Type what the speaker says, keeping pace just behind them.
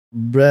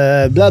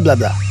Blah, blah, blah,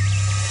 blah.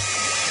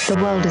 The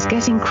world is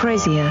getting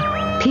crazier.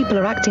 People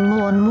are acting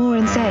more and more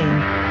insane.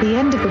 The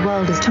end of the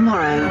world is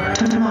tomorrow.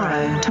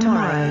 Tomorrow.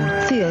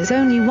 There's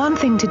only one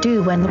thing to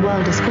do when the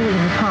world is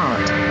falling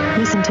apart.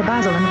 Listen to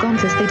Basil and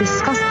Gonz as they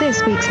discuss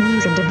this week's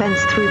news and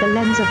events through the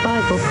lens of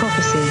Bible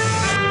prophecy.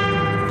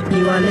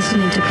 You are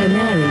listening to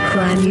Canary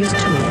Cry News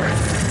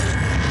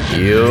Talk.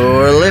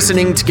 You're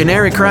listening to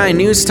Canary Cry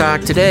News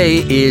Talk. Today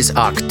is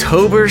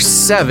October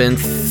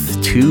 7th.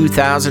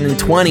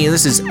 2020.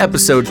 This is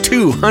episode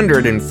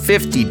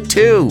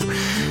 252.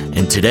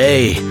 And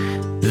today,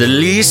 the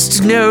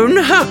least known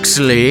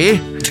Huxley.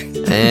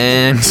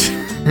 And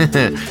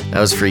that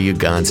was for you,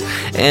 Guns.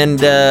 And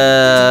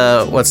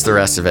what's the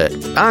rest of it?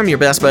 I'm your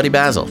best buddy,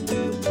 Basil.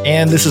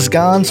 And this is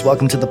Gonz.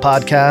 Welcome to the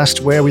podcast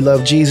where we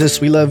love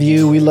Jesus, we love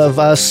you, we love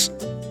us,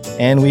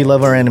 and we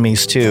love our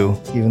enemies too,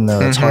 even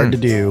though it's hard to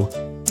do.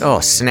 Oh,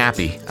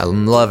 snappy.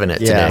 I'm loving it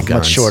today, Guns.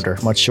 Much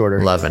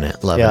shorter. Loving it.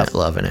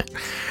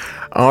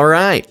 All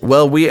right.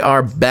 Well, we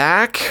are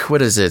back.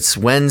 What is it? It's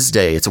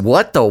Wednesday. It's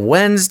What the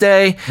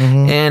Wednesday.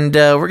 And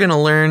we're going to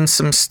learn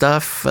some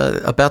stuff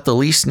about the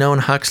least known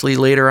Huxley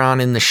later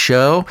on in the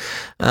show.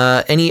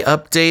 Any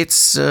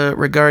updates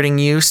regarding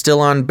you?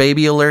 Still on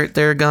baby alert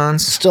there,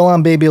 Gons? Still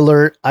on baby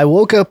alert. I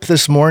woke up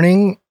this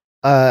morning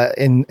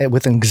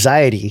with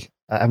anxiety.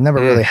 I've never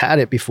really had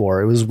it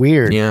before. It was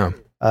weird. Yeah.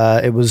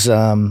 It was...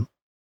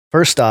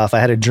 First off, I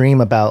had a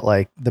dream about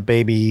like the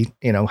baby,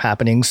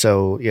 happening.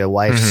 So,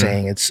 wife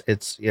saying it's,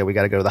 we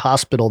got to go to the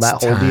hospital, that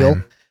whole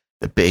deal.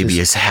 The baby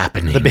is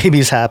happening. The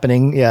baby's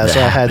happening. Yeah. So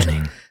I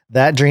had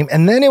that dream.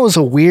 And then it was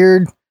I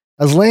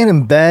was laying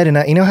in bed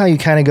and you know how you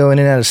kind of go in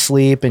and out of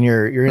sleep and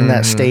you're in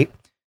that state.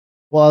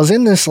 Well, I was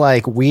in this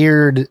like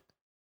weird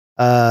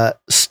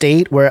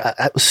state where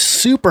I was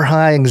super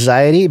high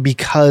anxiety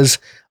because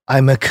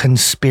I'm a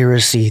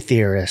conspiracy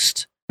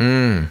theorist.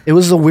 It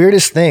was the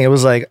weirdest thing. It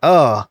was like,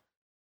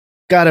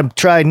 gotta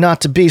try not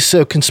to be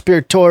so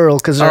conspiratorial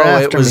because they're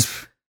after me.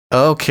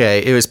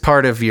 Okay, it was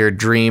part of your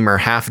dream or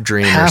half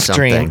dream or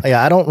something.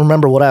 Yeah, I don't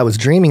remember what I was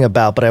dreaming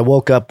about, but I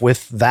woke up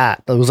with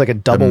that. It was like a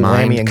double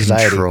whammy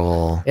anxiety.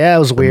 Control. Yeah, it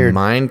was weird.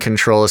 Mind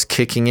control is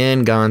kicking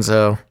in,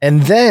 Gonzo.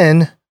 And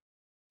then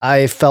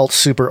I felt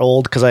super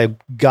old because I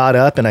got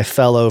up and I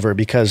fell over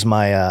because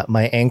my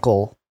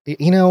ankle. I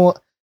don't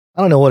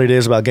know what it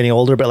is about getting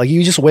older, but like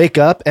you just wake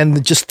up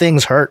and just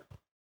things hurt.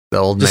 The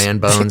old man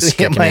bones.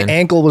 My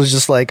ankle was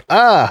just like,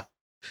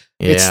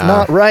 it's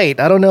not right.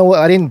 I don't know.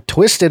 I didn't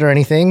twist it or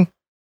anything,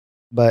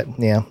 but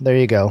yeah, there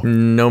you go.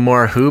 No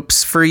more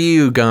hoops for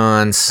you,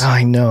 Gons.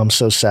 I know. I'm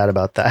so sad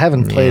about that. I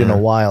haven't played in a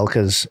while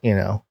because,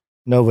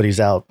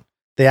 nobody's out.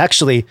 They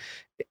actually,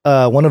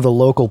 one of the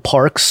local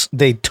parks,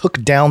 they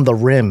took down the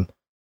rim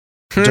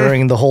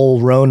during the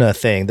whole Rona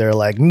thing. They're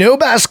like, no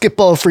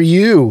basketball for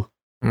you,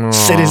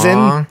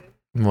 citizen.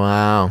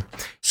 Wow.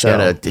 So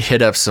gotta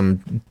hit up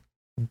some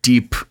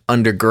deep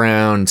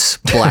underground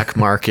black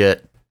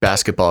market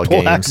basketball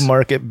games. Black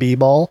market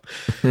b-ball.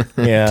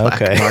 Yeah.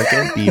 Black Okay.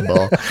 market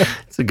b-ball.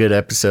 It's a good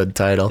episode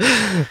title.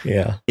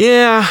 Yeah.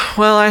 Yeah.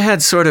 Well, I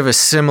had sort of a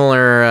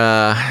similar,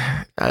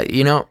 I've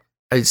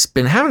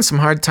been having some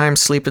hard time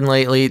sleeping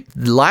lately.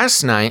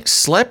 Last night,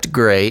 slept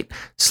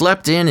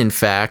in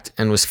fact,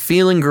 and was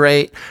feeling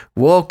great,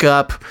 woke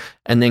up,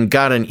 and then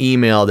got an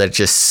email that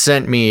just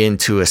sent me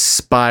into a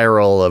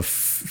spiral of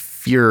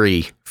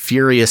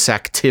furious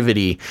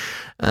activity.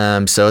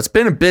 So it's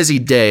been a busy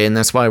day, and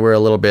that's why we're a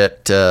little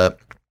bit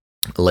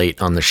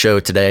late on the show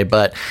today,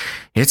 but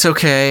it's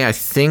okay. I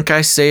think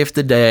I saved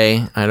the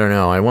day. I don't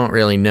know. I won't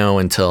really know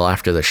until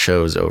after the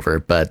show's over,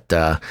 but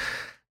a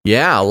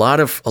lot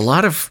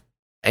of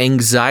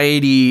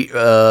anxiety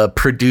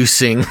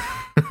producing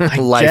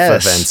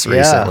life events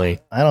recently.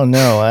 I don't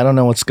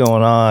know what's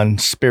going on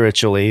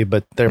spiritually,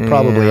 but they're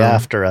probably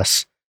after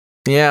us.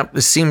 Yeah,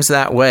 it seems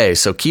that way.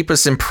 So keep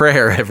us in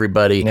prayer,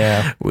 everybody.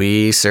 Yeah.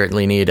 We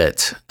certainly need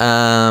it.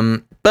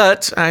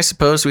 But I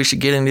suppose we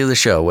should get into the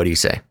show. What do you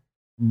say?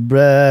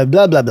 Blah,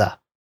 blah, blah, blah.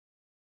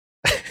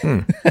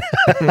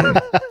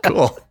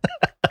 Cool.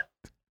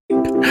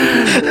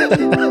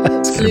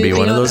 It's going to be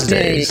one of those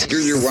days. Do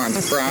you want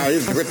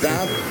fries with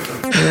that?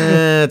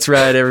 That's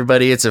right,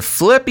 everybody. It's a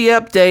Flippy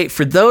update.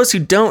 For those who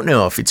don't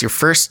know, if it's your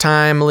first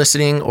time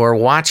listening or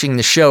watching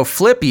the show,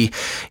 Flippy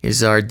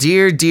is our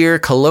dear,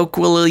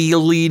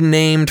 colloquially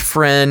named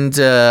friend.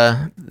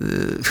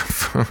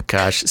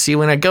 See,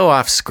 when I go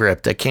off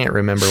script, I can't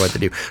remember what to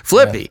do.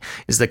 Flippy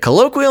is the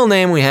colloquial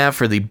name we have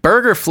for the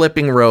burger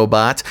flipping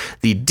robot,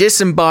 the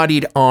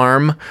disembodied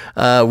arm.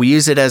 We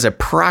use it as a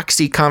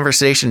proxy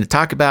conversation to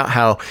talk about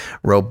how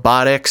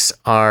robotics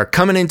are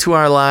coming into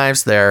our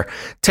lives. They're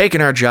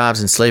taking our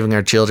jobs, enslaving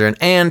our children,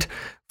 and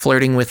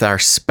flirting with our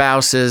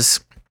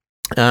spouses.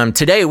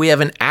 Today we have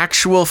an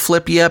actual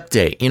Flippy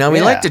update.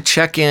 We like to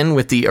check in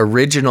with the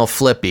original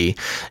Flippy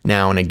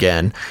now and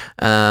again.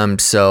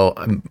 So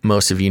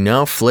most of you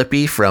know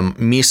Flippy from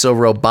Miso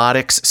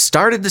Robotics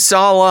started this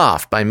all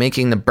off by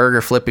making the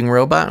burger flipping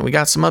robot. And we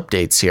got some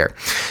updates here.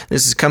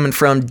 This is coming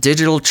from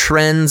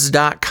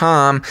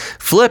digitaltrends.com.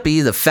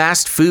 Flippy, the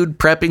fast food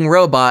prepping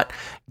robot,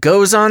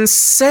 goes on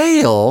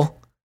sale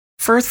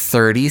for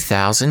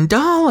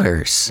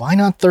 $30,000. Why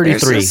not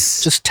 33?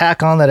 Just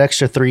tack on that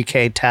extra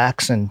 3K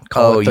tax and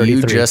call it 33.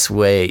 You just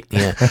wait.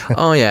 Yeah.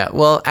 Oh, yeah.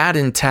 Well, add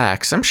in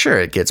tax. I'm sure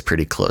it gets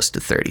pretty close to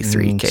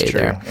 33K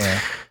there. Yeah.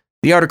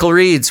 The article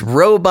reads,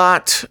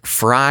 Robot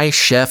Fry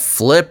Chef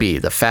Flippy,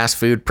 the fast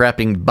food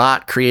prepping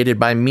bot created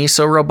by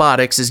Miso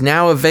Robotics, is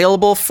now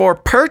available for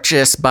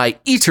purchase by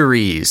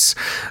eateries,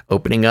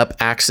 opening up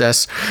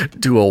access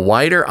to a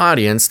wider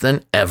audience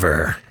than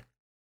ever.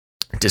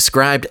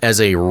 Described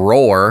as a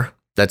roar,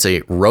 that's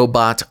a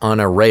robot on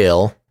a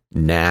rail,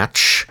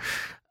 natch.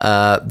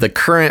 The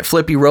current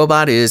Flippy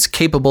robot is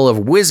capable of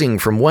whizzing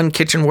from one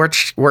kitchen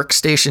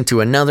workstation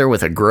to another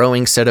with a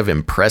growing set of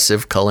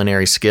impressive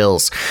culinary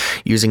skills.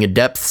 Using a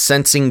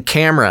depth-sensing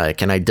camera, it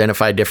can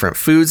identify different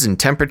foods and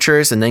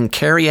temperatures and then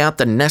carry out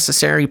the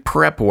necessary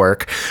prep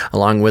work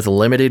along with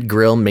limited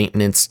grill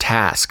maintenance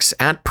tasks.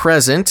 At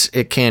present,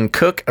 it can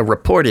cook a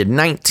reported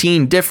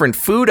 19 different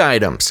food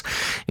items,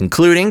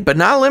 including, but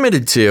not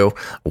limited to,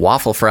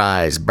 waffle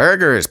fries,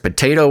 burgers,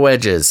 potato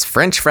wedges,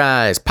 French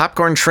fries,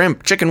 popcorn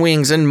shrimp, chicken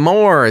wings, and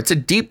more. It's a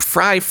deep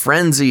fry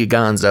frenzy,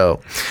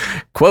 Gonzo.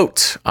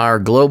 Quote, our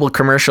global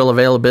commercial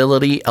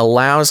availability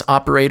allows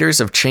operators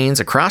of chains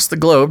across the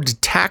globe to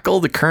tackle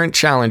the current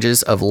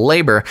challenges of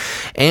labor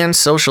and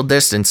social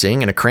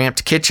distancing in a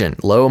cramped kitchen,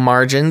 low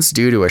margins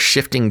due to a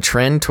shifting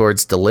trend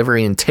towards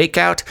delivery and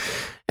takeout,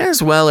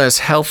 as well as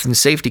health and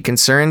safety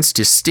concerns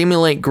to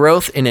stimulate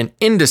growth in an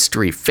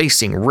industry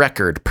facing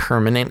record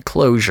permanent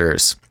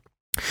closures.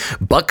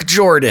 Buck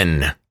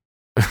Jordan,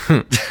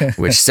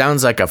 which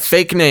sounds like a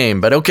fake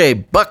name, but okay.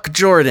 Buck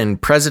Jordan,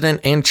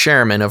 president and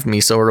chairman of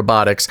Miso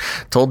Robotics,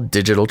 told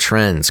Digital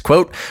Trends,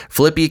 quote,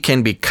 Flippy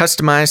can be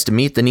customized to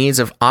meet the needs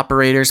of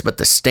operators, but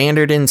the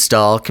standard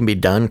install can be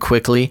done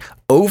quickly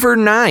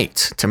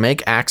overnight to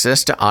make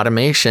access to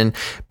automation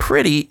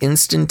pretty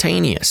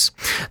instantaneous.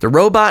 The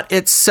robot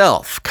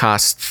itself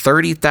costs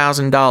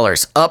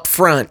 $30,000 up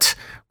front,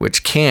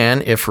 which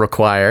can, if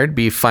required,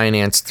 be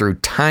financed through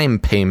time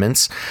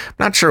payments. I'm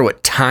not sure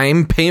what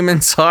time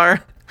payments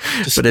are,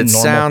 but it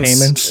sounds...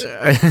 payments.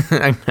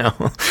 I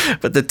know.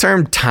 But the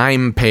term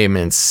time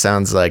payments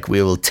sounds like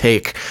we will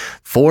take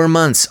 4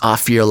 months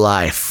off your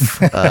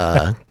life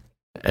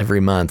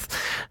every month.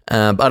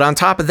 But on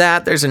top of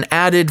that, there's an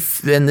added,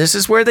 and this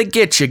is where they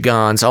get you,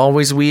 Gons.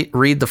 Always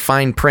read the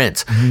fine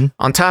print. Mm-hmm.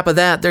 On top of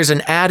that, there's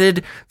an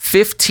added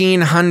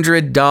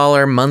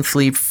 $1,500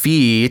 monthly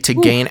fee to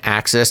gain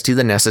access to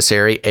the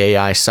necessary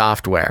AI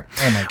software.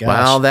 Oh my gosh.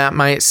 While that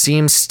might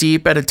seem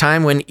steep at a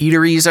time when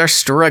eateries are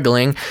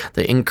struggling,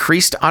 the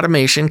increased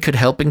automation could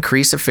help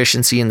increase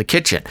efficiency in the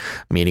kitchen,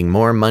 meaning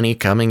more money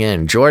coming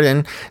in.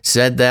 Jordan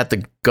said that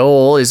the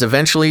goal is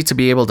eventually to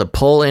be able to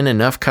pull in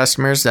enough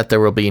customers that there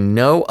will be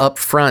no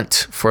upfront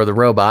for the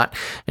robot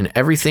and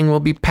everything will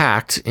be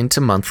packed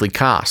into monthly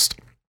cost.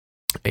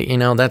 You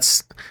know,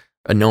 that's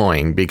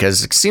annoying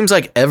because it seems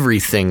like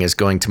everything is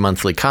going to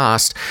monthly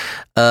cost.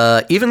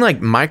 Even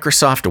like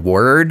Microsoft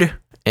Word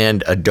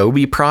and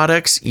Adobe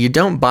products, you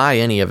don't buy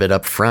any of it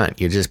up front.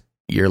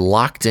 You're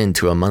locked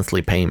into a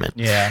monthly payment.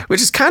 Yeah.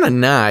 Which is kind of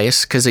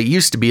nice because it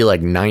used to be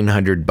like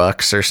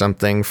 $900 or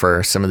something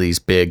for some of these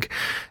big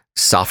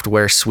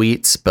software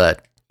suites,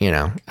 but you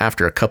know,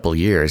 after a couple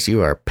years,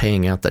 you are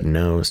paying out the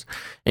nose.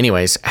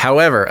 Anyways,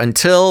 however,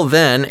 until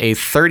then, a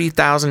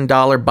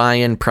 $30,000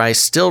 buy-in price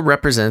still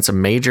represents a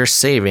major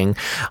saving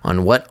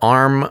on what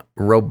ARM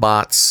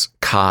robots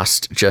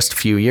cost just a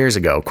few years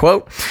ago.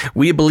 Quote,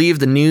 we believe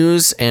the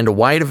news and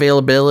wide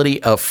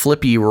availability of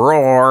Flippy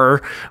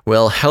Roar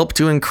will help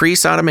to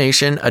increase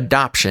automation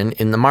adoption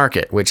in the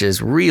market, which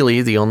is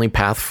really the only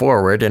path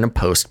forward in a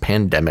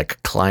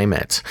post-pandemic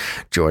climate.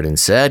 Jordan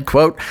said,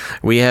 quote,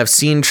 we have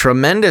seen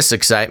tremendous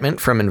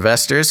excitement from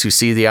investors who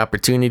see the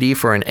opportunity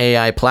for an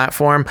AI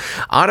platform,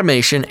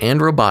 automation,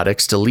 and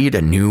robotics to lead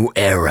a new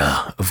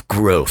era of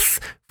growth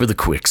for the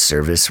quick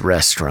service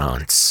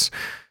restaurants.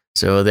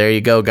 So there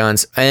you go,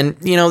 Guns. And,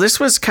 you know, this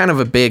was kind of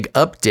a big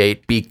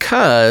update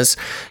because,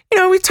 you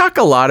know, we talk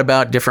a lot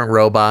about different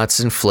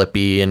robots and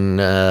Flippy and,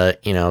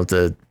 you know,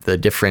 the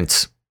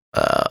different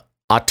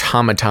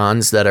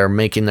automatons that are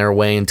making their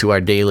way into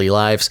our daily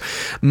lives.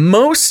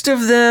 Most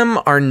of them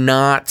are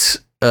not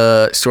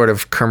sort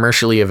of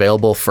commercially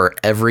available for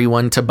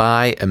everyone to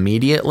buy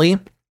immediately.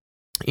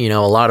 You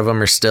know, a lot of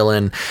them are still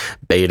in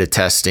beta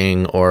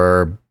testing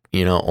or,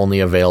 you know,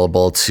 only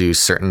available to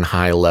certain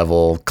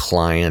high-level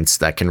clients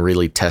that can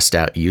really test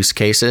out use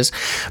cases.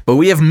 But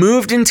we have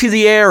moved into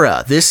the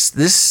era.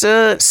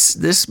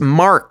 This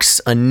marks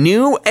a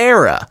new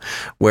era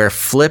where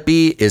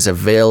Flippy is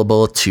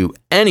available to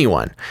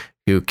anyone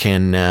who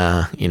can,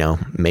 you know,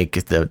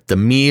 make the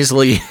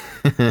measly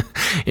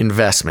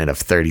investment of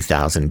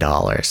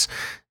 $30,000.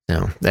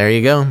 So there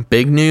you go.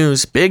 Big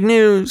news. Big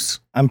news.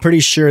 I'm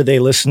pretty sure they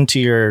listened to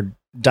your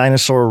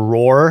dinosaur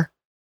roar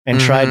and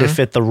tried to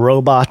fit the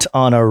robot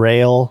on a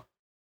rail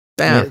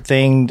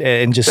thing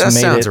and just that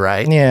made sounds it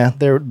right. Yeah,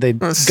 they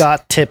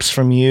got tips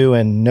from you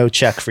and no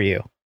check for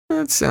you.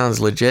 That sounds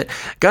legit.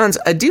 Guns,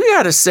 I do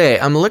gotta say,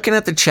 I'm looking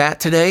at the chat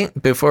today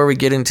before we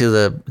get into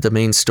the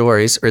main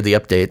stories, or the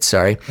updates,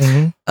 sorry.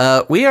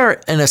 We are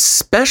an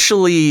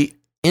especially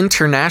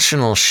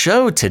international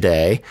show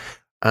today.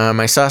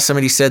 I saw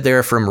somebody said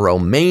they're from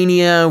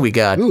Romania. We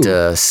got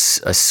a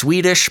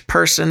Swedish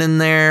person in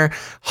there,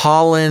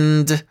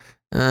 Holland.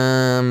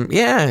 We're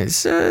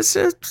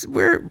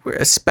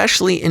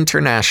especially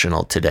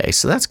international today,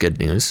 so that's good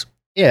news.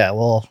 Yeah,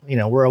 well,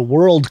 we're a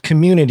world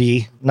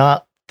community,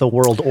 not the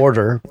world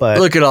order, but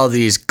look at all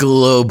these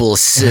global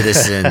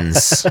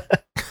citizens.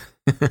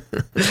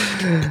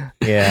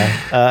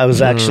 Yeah, I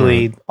was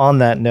actually on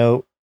that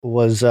note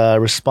was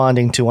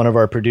responding to one of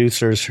our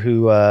producers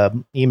who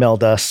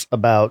emailed us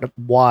about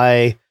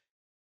why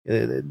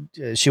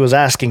she was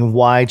asking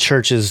why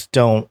churches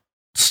don't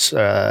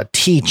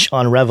teach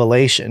on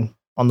Revelation,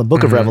 on the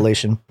book of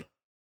Revelation.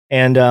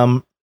 And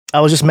I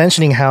was just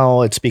mentioning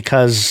how it's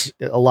because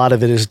a lot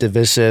of it is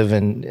divisive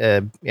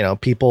and,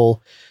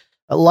 people,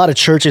 a lot of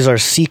churches are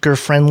seeker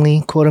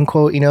friendly, quote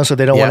unquote, so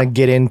they don't want to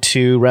get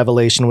into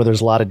Revelation where there's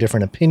a lot of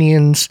different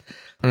opinions.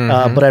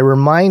 But I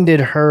reminded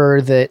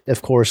her that,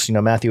 of course,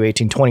 Matthew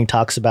 18:20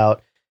 talks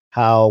about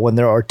how when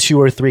there are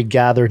 2 or 3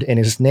 gathered in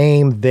his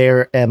name,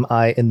 there am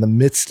I in the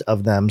midst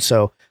of them.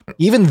 So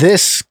even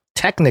this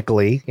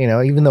technically,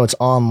 even though it's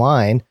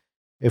online,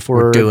 if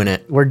we're doing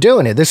it,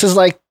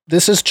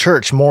 this is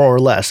church more or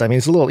less. I mean,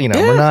 it's a little,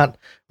 we're not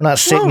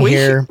sitting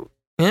here.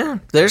 Yeah,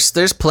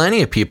 there's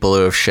plenty of people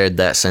who have shared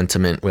that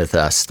sentiment with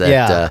us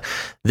that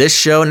this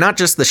show, not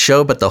just the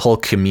show, but the whole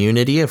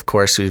community. Of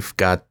course, we've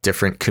got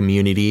different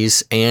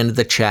communities, and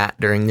the chat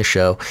during the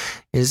show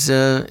is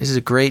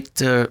a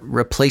great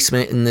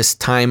replacement in this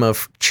time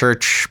of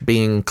church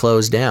being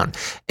closed down.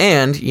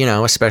 And,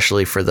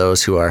 especially for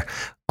those who are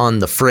on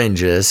the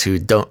fringes, who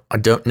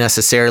don't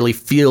necessarily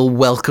feel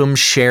welcome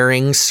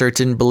sharing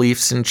certain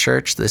beliefs in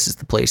church, this is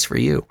the place for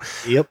you.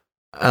 Yep.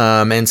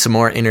 And some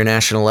more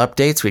international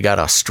updates. We got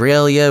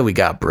Australia, we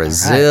got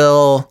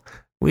Brazil. Right.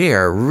 We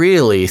are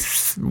really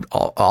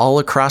all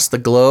across the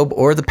globe,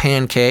 or the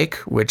pancake,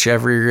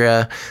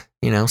 whichever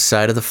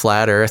side of the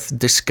flat Earth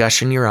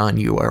discussion you're on.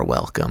 You are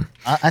welcome.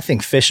 I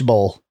think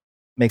fishbowl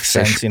makes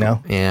sense. Yeah,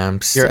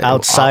 you're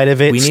outside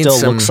of it. Still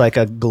looks like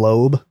a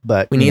globe,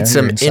 but we need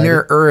some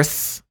inner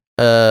Earth.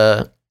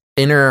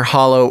 Inner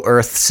hollow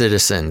Earth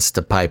citizens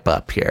to pipe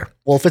up here.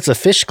 Well, if it's a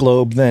fish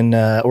globe, then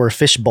or a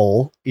fish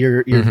bowl,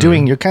 you're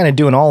kind of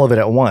doing all of it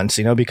at once,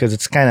 because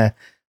it's kind of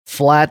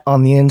flat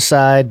on the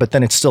inside, but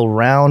then it's still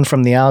round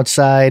from the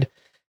outside,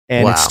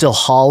 and it's still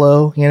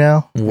hollow.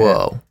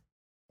 Whoa,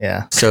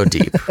 yeah, so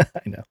deep.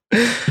 I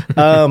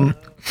know.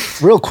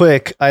 Real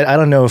quick, I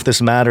don't know if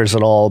this matters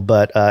at all,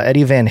 but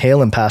Eddie Van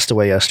Halen passed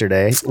away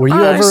yesterday. Were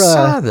you ever? I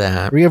saw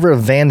that. Were you ever a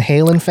Van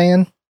Halen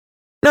fan?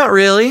 Not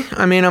really.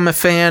 I mean, I'm a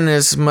fan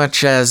as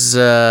much as,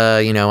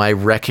 I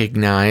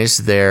recognize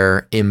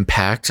their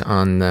impact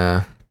on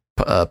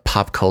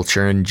pop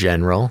culture in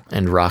general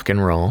and rock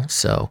and roll.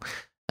 So,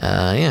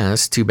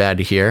 it's too bad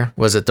to hear.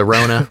 Was it the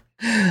Rona?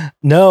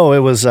 No, it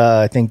was,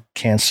 I think,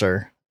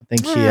 cancer. I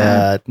think he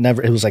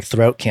it was like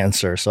throat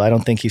cancer. So I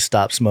don't think he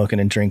stopped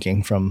smoking and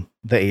drinking from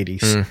the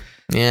 80s.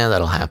 Yeah,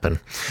 that'll happen.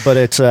 But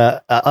it's,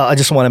 I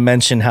just want to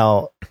mention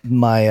how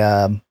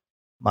my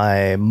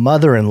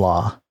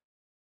mother-in-law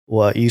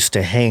used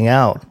to hang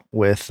out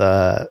with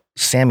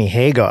Sammy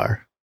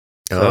Hagar.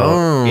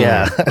 So,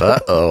 yeah.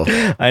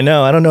 Uh-oh. I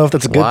know. I don't know if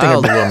that's a good thing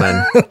or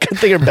bad. Good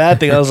thing or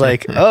bad thing. I was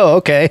like, oh,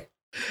 okay.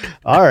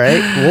 All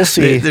right. We'll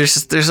see.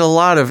 There's a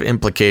lot of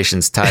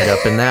implications tied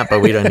up in that,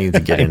 but we don't need to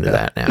get into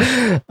that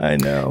now. I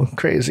know.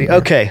 Crazy. Yeah.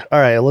 Okay. All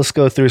right. Let's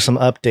go through some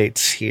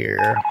updates here.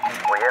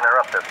 We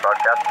interrupt this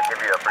broadcast to give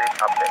you a brief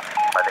update.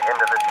 By the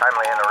end of this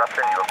timely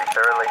interruption, you will be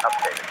thoroughly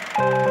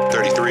updated.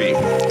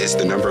 33 is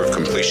the number of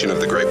completion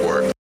of the Great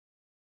War.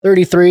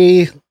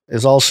 33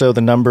 is also the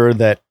number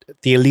that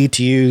the elite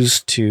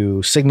use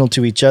to signal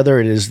to each other.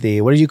 It is the,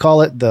 what do you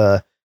call it?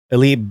 The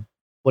elite,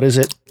 what is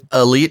it?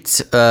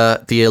 Elite,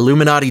 the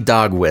Illuminati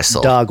dog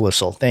whistle. Dog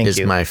whistle, thank you. Is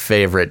my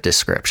favorite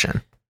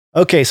description.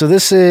 Okay, so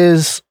this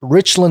is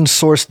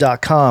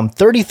richlandsource.com.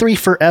 33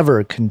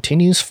 Forever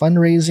continues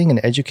fundraising and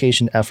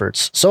education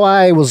efforts. So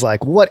I was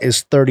like, what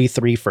is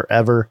 33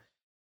 Forever?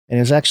 And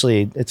it's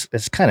actually,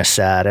 it's kind of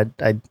sad.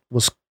 I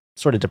was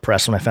sort of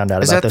depressed when I found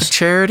out about this. Is that the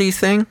charity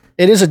thing?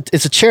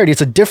 It's a charity.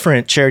 It's a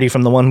different charity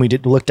from the one we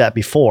looked at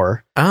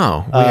before.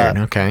 Oh, weird.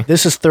 Okay.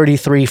 This is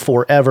 33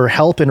 Forever,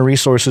 help and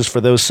resources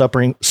for those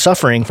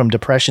suffering from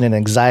depression and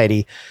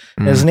anxiety.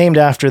 And it's named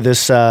after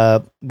this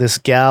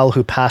gal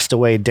who passed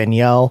away,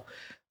 Danielle.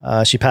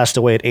 She passed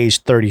away at age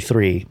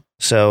 33.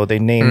 So they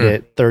named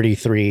it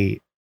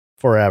 33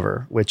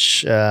 Forever,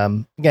 which,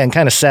 again,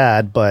 kind of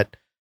sad, but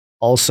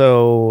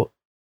also,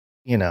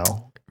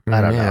 I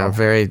don't know.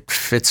 Very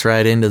fits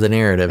right into the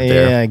narrative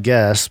there. Yeah, I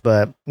guess.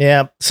 But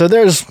yeah, so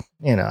there's,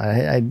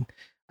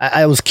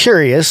 I was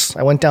curious.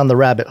 I went down the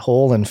rabbit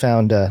hole and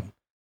found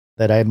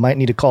that I might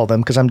need to call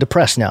them because I'm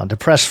depressed now.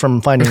 Depressed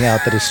from finding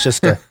out that it's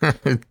just a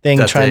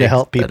thing trying to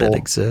help people. That it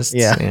exists.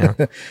 Yeah.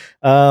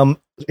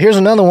 Here's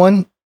another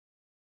one.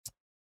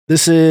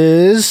 This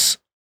is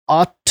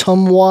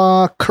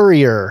Ottawa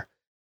Courier.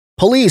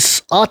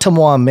 Police,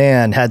 Ottawa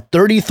man had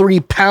 33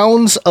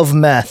 pounds of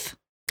meth.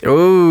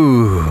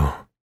 Ooh.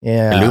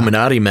 Yeah.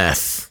 Illuminati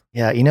meth.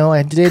 Yeah,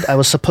 I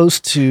was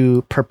supposed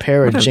to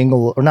prepare a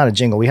jingle, or not a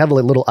jingle. We have a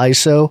little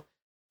ISO,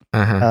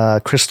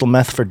 crystal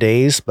meth for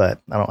days,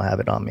 but I don't have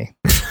it on me.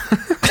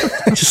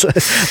 Just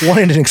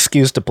wanted an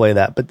excuse to play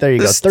that, but there you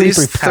go.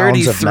 33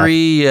 pounds of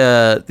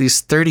meth. These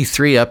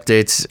 33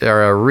 updates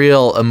are a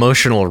real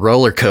emotional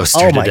roller coaster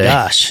today. Oh my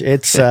gosh.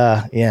 It's,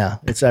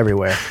 it's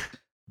everywhere.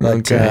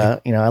 But, Okay.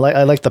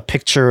 I like the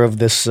picture of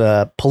this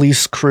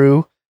police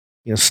crew,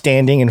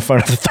 standing in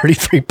front of the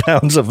 33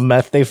 pounds of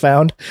meth they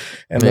found,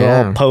 and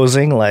they're all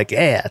posing like,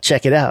 yeah,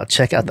 check it out.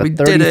 Check out the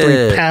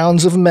 33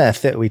 pounds of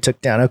meth that we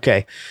took down.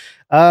 Okay.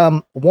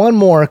 One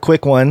more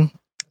quick one.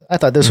 I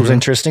thought this was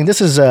interesting.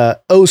 This is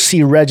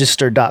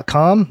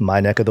ocregister.com, my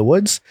neck of the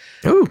woods.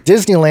 Ooh.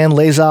 Disneyland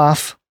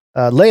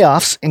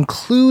layoffs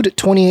include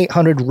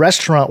 2,800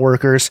 restaurant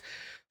workers,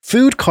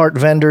 food cart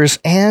vendors,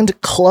 and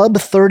Club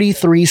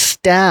 33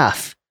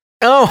 staff.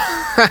 Oh,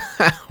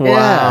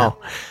 wow.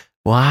 Yeah.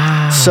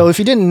 Wow. So if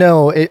you didn't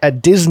know,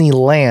 at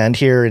Disneyland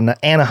here in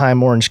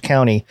Anaheim, Orange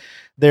County,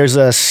 there's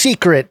a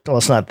secret, well,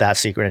 it's not that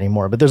secret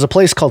anymore, but there's a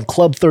place called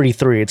Club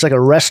 33. It's like a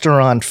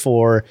restaurant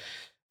for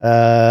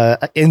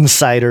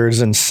insiders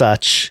and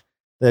such.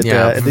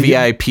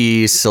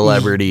 VIP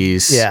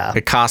celebrities. Yeah.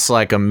 It costs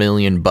like $1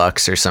 million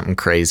or something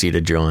crazy to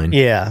join.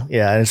 Yeah.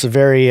 And it's a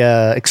very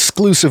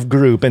exclusive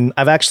group. And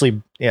I've actually,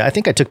 I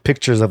think I took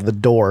pictures of the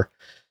door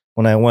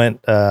when I went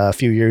a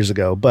few years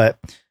ago. But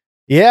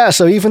yeah,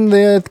 so even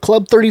the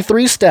Club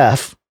 33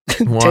 staff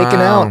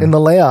taken out in the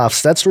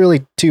layoffs. That's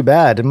really too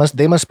bad.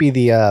 They must be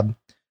the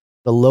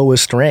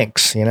lowest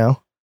ranks,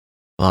 Well,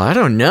 I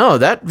don't know.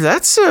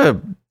 That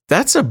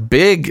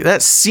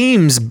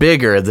seems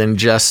bigger than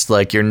just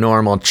like your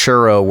normal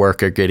churro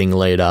worker getting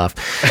laid off.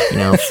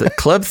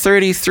 Club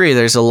 33,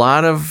 there's a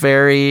lot of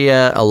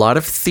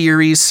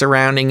theories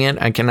surrounding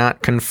it. I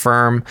cannot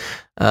confirm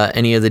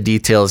any of the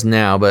details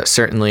now, but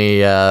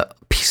certainly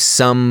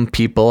some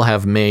people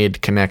have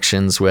made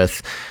connections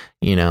with,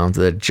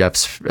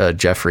 the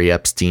Jeffrey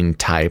Epstein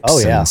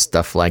types and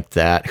stuff like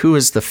that. Who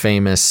is the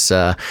famous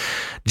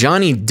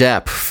Johnny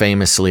Depp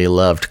famously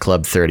loved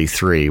Club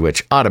 33,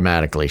 which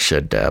automatically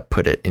should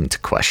put it into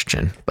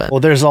question. But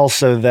there's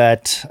also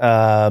that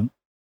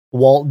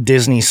Walt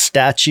Disney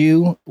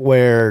statue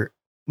where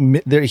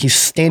he's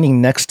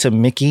standing next to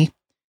Mickey,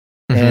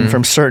 and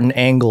from certain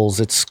angles,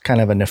 it's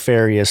kind of a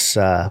nefarious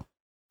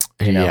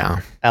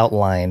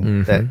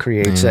outline that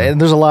creates and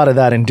there's a lot of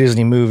that in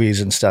Disney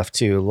movies and stuff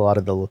too. A lot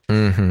of the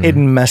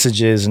hidden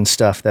messages and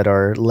stuff that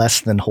are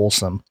less than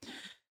wholesome.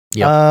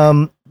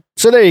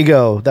 So there you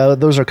go.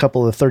 Those are a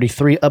couple of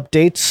 33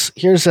 updates.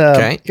 Here's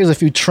a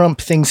few Trump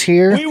things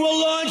here. We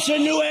will launch a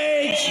new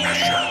age.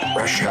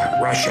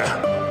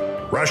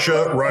 Russia.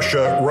 Russia,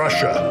 Russia,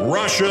 Russia.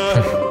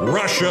 Russia,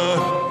 Russia,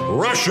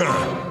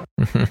 Russia.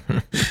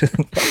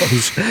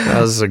 That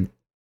was a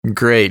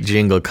great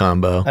jingle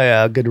combo. Oh,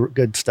 yeah,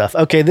 good stuff.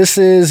 Okay, this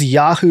is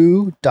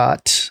yahoo.com.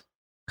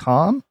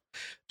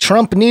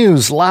 Trump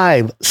News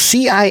Live.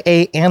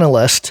 CIA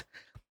analyst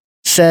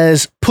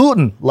says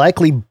Putin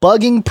likely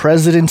bugging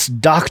president's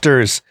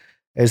doctors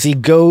as he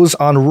goes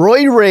on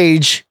roid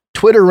rage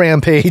Twitter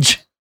rampage.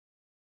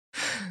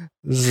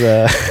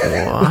 What?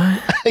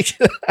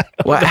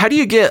 How do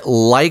you get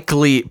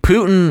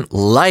Putin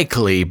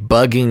likely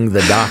bugging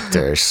the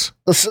doctors?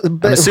 I'm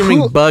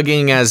assuming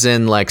bugging as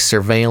in like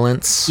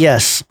surveillance.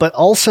 Yes, but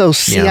also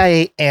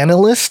CIA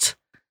analyst.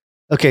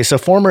 Okay, so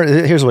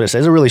here's what it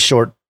says. A really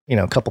short,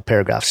 couple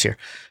paragraphs here.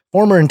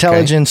 Former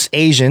intelligence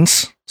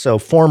agents. So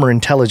former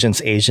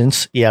intelligence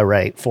agents. Yeah,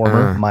 right.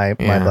 Former, my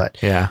butt.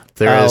 Yeah,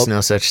 there is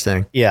no such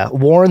thing. Yeah,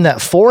 warn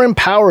that foreign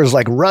powers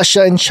like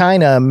Russia and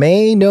China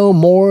may know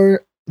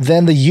more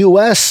than the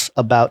U.S.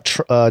 about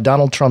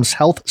Donald Trump's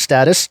health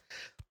status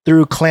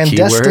through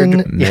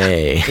clandestine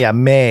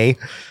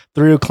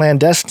through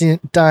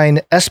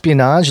clandestine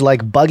espionage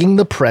like bugging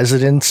the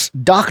president's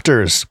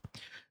doctors.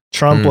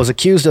 Trump was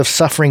accused of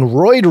suffering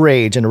roid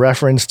rage in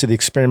reference to the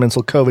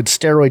experimental COVID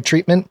steroid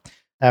treatment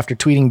after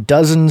tweeting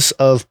dozens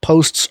of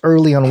posts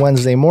early on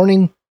Wednesday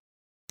morning.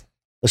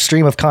 The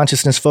stream of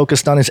consciousness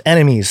focused on his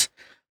enemies,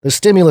 the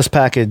stimulus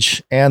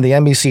package, and the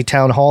NBC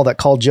town hall that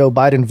called Joe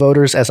Biden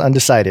voters as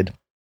undecided.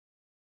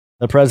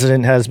 The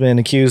president has been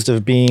accused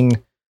of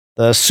being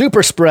the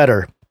super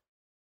spreader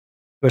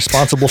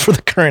responsible for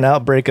the current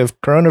outbreak of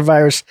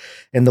coronavirus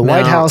in the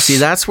White House. See,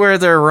 that's where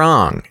they're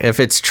wrong. If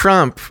it's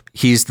Trump,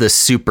 he's the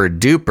super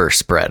duper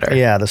spreader.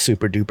 Yeah, the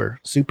super duper.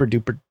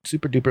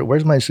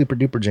 Where's my super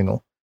duper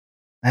jingle?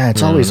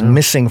 It's always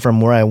missing from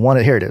where I want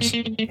it. Here it is.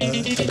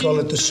 I call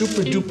it the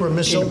super duper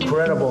miss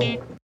incredible.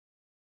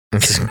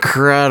 It's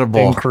incredible.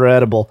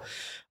 Incredible.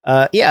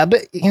 Yeah,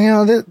 but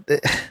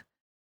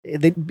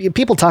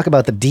people talk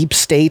about the deep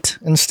state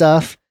and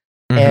stuff,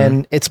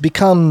 and it's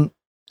become,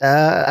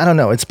 I don't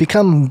know, it's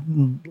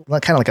become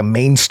kind of like a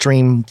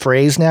mainstream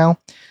phrase now.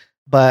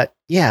 But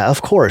yeah,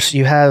 of course,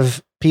 you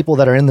have people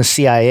that are in the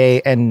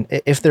CIA, and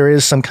if there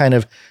is some kind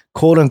of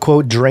quote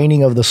unquote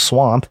draining of the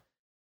swamp,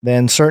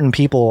 then certain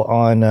people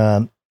on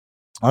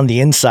the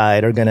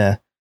inside are gonna,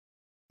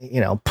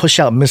 push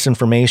out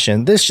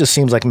misinformation. This just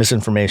seems like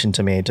misinformation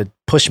to me, to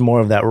push more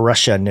of that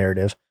Russia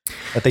narrative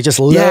that they just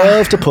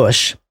love to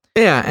push.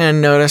 Yeah,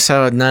 and notice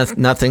how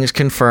nothing's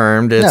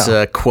confirmed. It's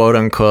a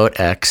quote-unquote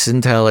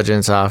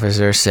ex-intelligence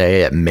officer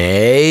say it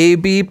may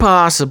be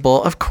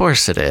possible. Of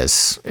course it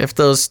is. If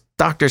those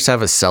doctors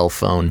have a cell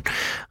phone,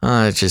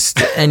 just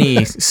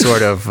any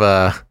sort of...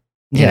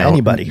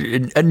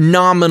 anybody. A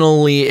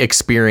nominally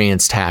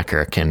experienced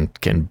hacker can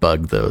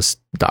bug those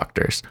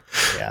doctors.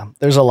 Yeah,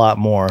 there's a lot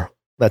more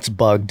that's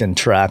bugged and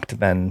tracked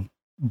than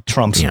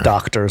Trump's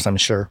doctors, I'm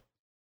sure.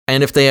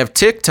 And if they have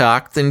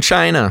TikTok, then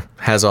China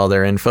has all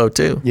their info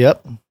too.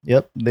 Yep.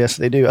 Yes,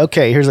 they do.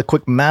 Okay, here's a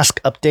quick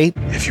mask update.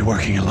 If you're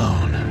working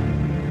alone,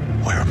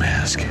 wear a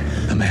mask.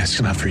 The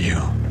mask's not for you.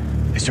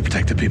 It's to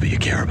protect the people you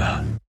care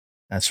about.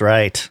 That's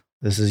right.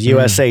 This is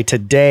USA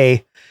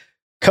Today.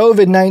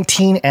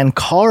 COVID-19 and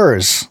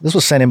cars. This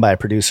was sent in by a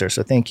producer,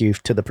 so thank you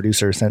to the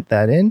producer who sent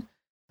that in.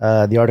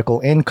 The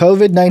article in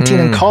COVID-19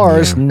 and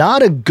cars,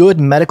 not a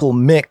good medical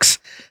mix,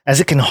 as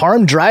it can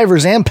harm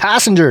drivers and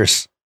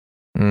passengers.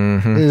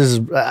 Mm-hmm. This is,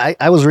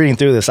 I was reading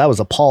through this. I was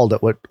appalled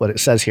at what it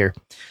says here.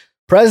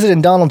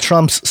 President Donald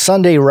Trump's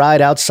Sunday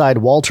ride outside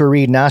Walter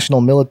Reed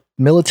National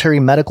Military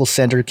Medical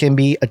Center can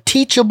be a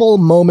teachable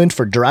moment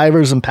for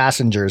drivers and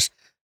passengers,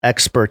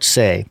 experts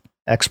say.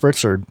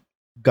 Experts or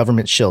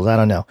government shills, I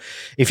don't know.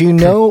 If you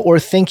know or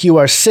think you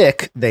are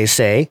sick, they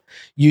say,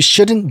 you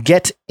shouldn't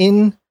get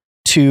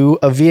into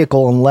a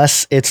vehicle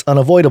unless it's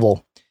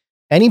unavoidable.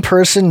 Any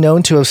person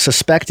known to have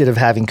suspected of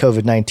having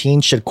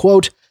COVID-19 should,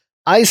 quote,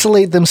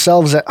 isolate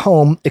themselves at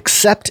home,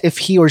 except if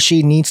he or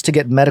she needs to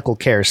get medical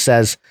care,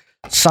 says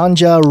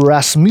Sanja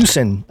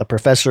Rasmussen, a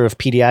professor of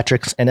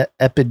pediatrics and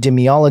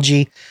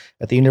epidemiology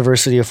at the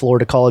University of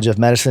Florida College of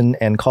Medicine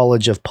and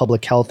College of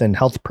Public Health and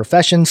Health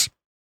Professions.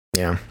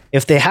 Yeah.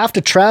 If they have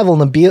to travel in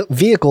the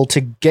vehicle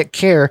to get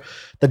care,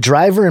 the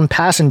driver and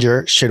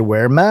passenger should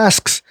wear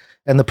masks,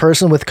 and the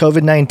person with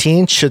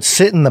COVID-19 should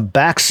sit in the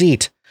back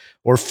seat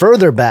or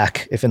further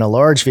back if in a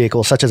large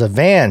vehicle, such as a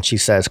van, she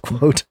says,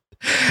 quote,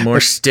 more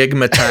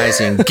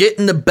stigmatizing. Get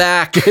in the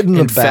back,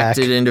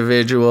 infected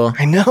individual.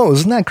 I know,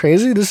 isn't that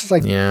crazy? This is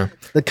like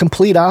the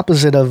complete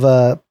opposite of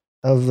all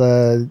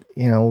the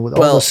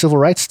civil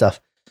rights stuff.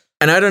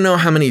 And I don't know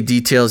how many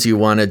details you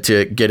wanted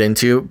to get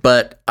into,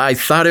 but I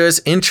thought it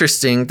was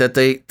interesting that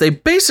they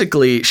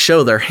basically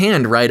show their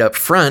hand right up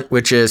front,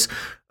 which is,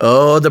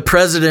 oh, the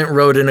president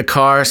rode in a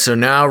car, so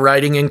now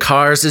riding in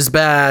cars is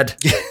bad.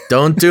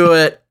 Don't do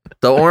it.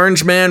 The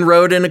orange man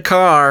rode in a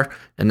car,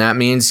 and that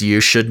means you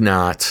should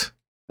not.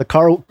 The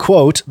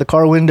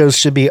car windows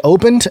should be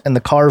opened and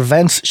the car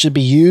vents should be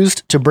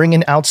used to bring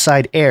in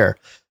outside air.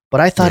 But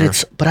I thought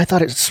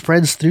it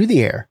spreads through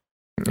the air.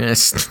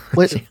 Yes.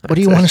 What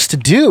do you want us to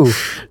do?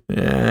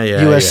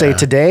 USA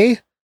Today?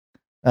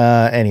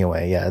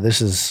 Anyway,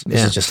 this is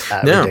just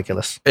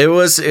ridiculous. It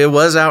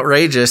was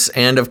outrageous,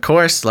 and of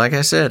course, like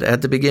I said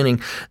at the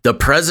beginning, the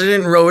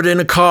president rode in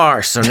a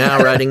car, so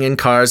now riding in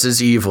cars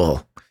is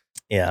evil.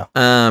 Yeah.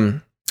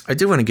 I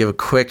do want to give a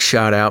quick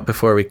shout out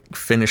before we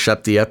finish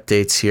up the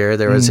updates here.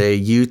 There was a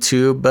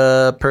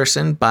YouTube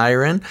person,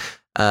 Byron,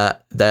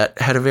 that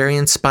had a very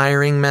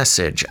inspiring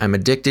message. I'm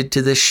addicted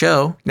to this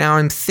show. Now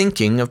I'm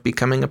thinking of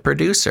becoming a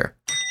producer.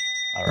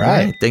 All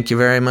right. Thank you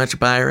very much,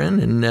 Byron.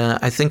 And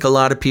I think a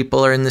lot of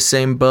people are in the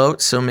same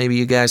boat, so maybe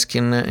you guys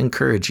can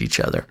encourage each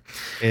other.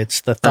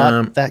 It's the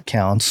thought that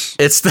counts.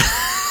 It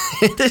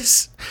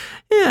is.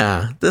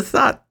 Yeah, the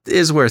thought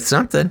is worth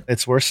something.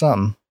 It's worth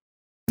something.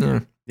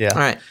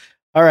 Yeah.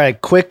 All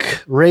right.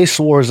 Quick race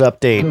wars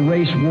update. The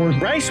race wars.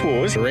 Race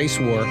wars. Race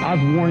war.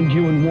 I've warned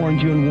you and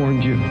warned you and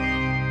warned you.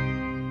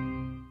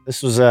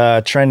 This was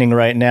trending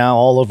right now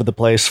all over the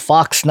place.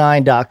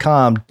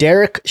 Fox9.com.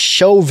 Derek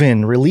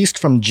Chauvin released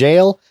from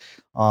jail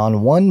on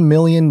 $1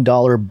 million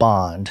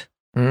bond.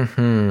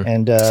 Mm-hmm.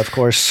 And of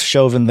course,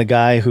 Chauvin, the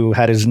guy who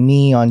had his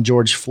knee on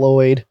George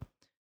Floyd.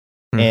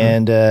 Mm-hmm.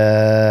 And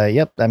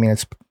I mean,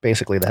 it's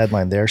basically the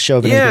headline there.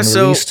 Chauvin has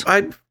been released.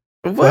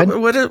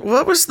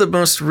 What was the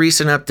most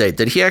recent update?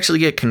 Did he actually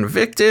get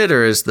convicted,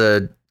 or is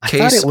the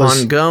case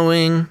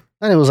ongoing?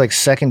 I thought it was like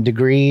second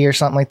degree or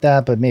something like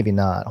that, but maybe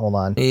not. Hold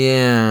on.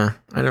 Yeah.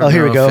 I don't know. Oh,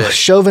 here we go.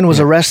 Chauvin was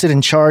arrested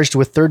and charged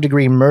with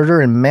third-degree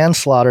murder and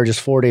manslaughter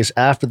just 4 days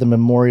after the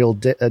Memorial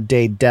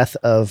Day death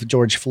of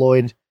George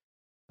Floyd.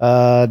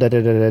 Chauvin,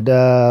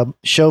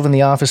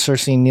 the officer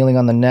seen kneeling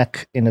on the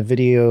neck in a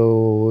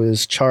video,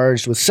 is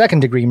charged with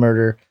second-degree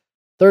murder,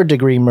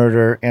 third-degree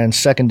murder, and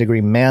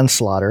second-degree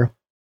manslaughter.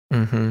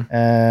 Mm-hmm.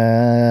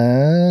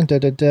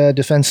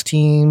 Defense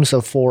teams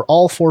of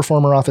all four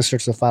former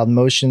officers have filed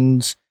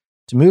motions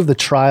to move the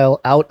trial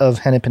out of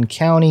Hennepin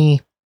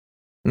County.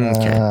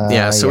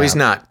 Okay. So he's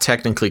not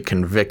technically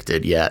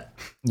convicted yet.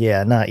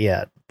 Yeah, not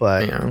yet.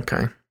 But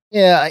okay.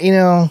 Yeah,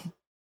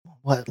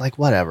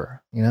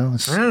 whatever, I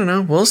don't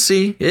know. We'll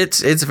see.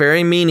 It's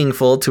very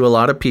meaningful to a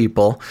lot of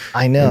people.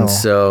 I know. And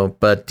so,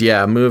 but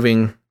yeah,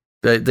 moving.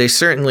 They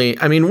certainly.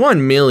 I mean,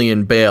 1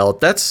 million bail.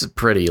 That's a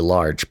pretty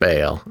large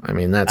bail. I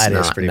mean, that's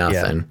not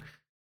nothing.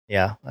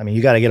 Yeah. I mean,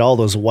 you got to get all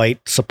those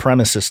white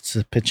supremacists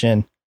to pitch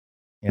in.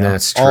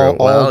 That's true.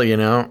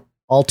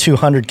 All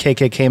 200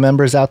 KKK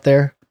members out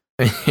there.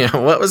 Yeah,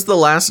 what was the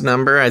last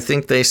number? I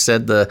think they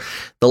said the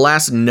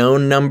last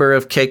known number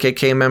of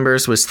KKK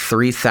members was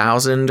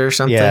 3,000 or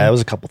something. Yeah, it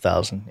was a couple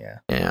thousand. Yeah,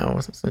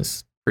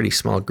 it's a pretty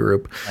small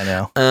group. I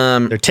know.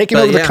 They're taking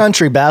over the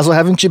country, Basil.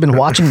 Haven't you been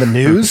watching the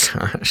news?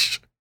 Oh, gosh,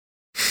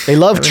 they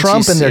love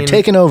Trump and they're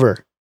taking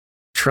over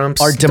Trump's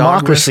our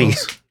democracy.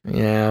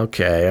 Yeah.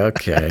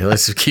 Okay.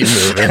 Let's keep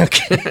moving.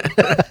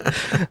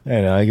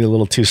 I know I get a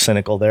little too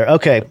cynical there.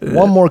 Okay,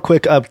 one more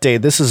quick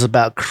update. This is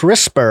about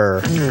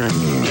CRISPR.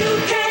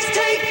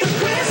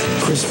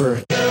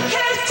 CRISPR.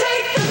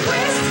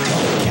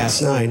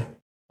 Cas9.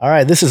 All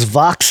right, this is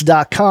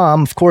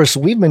Vox.com. Of course,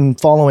 we've been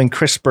following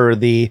CRISPR,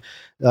 the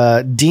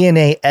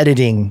DNA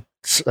editing.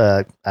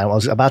 I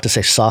was about to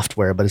say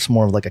software, but it's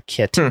more of like a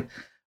kit.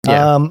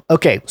 Yeah.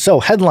 Okay, so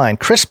headline: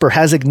 CRISPR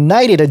has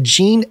ignited a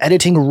gene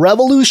editing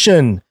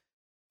revolution.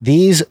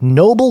 These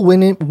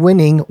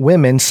Nobel-winning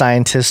women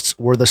scientists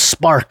were the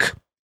spark.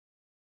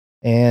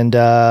 And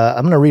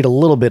I'm going to read a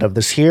little bit of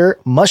this here.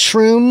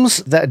 Mushrooms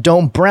that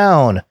don't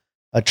brown.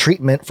 A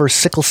treatment for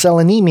sickle cell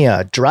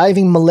anemia,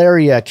 driving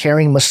malaria,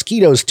 carrying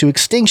mosquitoes to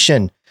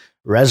extinction,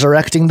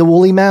 resurrecting the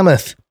woolly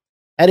mammoth,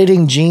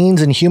 editing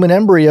genes in human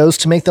embryos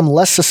to make them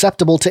less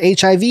susceptible to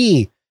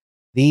HIV.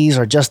 These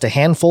are just a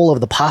handful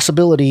of the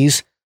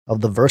possibilities of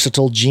the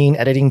versatile gene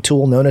editing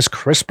tool known as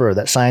CRISPR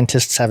that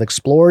scientists have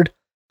explored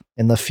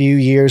in the few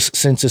years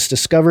since its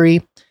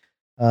discovery.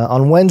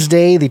 On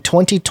Wednesday, the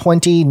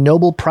 2020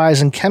 Nobel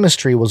Prize in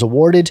Chemistry was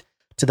awarded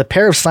to the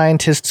pair of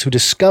scientists who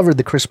discovered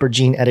the CRISPR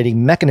gene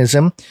editing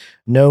mechanism,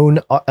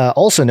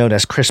 also known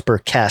as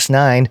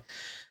CRISPR-Cas9.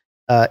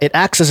 It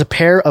acts as a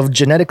pair of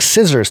genetic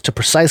scissors to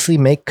precisely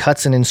make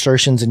cuts and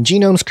insertions in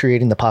genomes,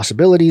 creating the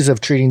possibilities of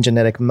treating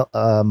genetic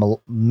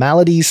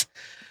maladies,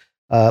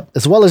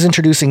 as well as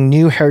introducing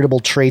new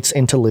heritable traits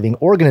into living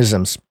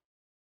organisms.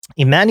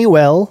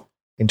 Emmanuel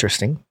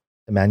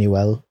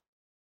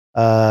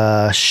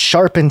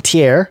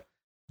Charpentier,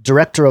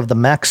 director of the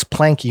Max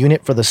Planck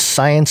Unit for the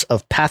Science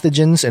of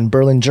Pathogens in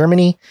Berlin,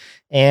 Germany,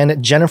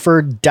 and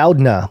Jennifer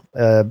Doudna,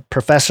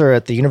 professor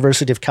at the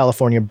University of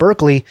California,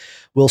 Berkeley,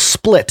 will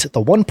split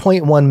the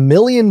 $1.1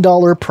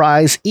 million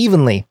prize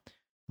evenly,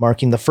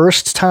 marking the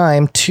first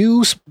time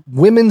two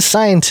women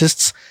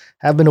scientists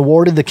have been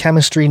awarded the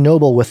chemistry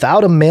Nobel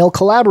without a male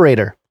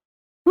collaborator.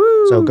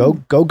 Woo! So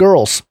go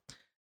girls.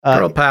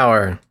 Girl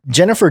power.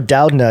 Jennifer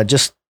Doudna,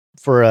 just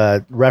for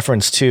a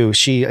reference too,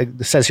 she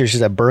says here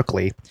she's at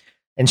Berkeley.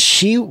 And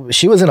she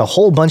was in a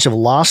whole bunch of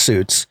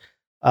lawsuits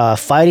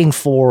fighting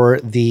for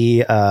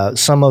the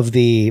some of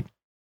the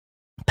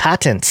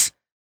patents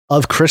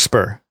of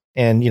CRISPR.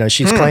 And,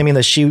 she's claiming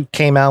that she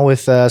came out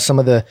with some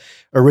of the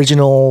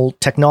original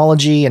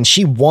technology, and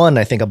she won,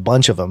 I think, a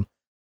bunch of them.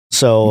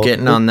 So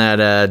getting on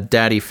that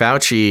Daddy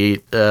Fauci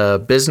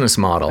business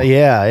model.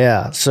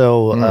 Yeah.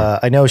 So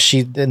I know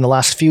in the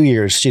last few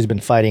years, she's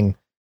been fighting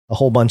a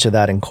whole bunch of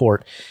that in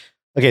court.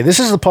 Okay, this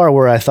is the part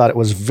where I thought it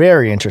was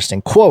very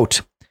interesting. Quote,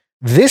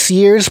 "This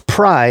year's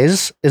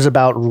prize is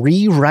about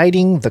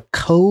rewriting the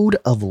code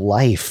of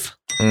life."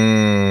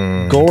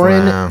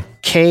 Goran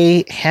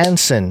K.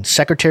 Hansen,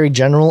 Secretary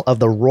General of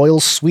the Royal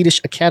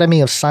Swedish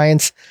Academy of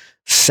Science,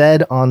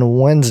 said on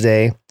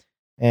Wednesday,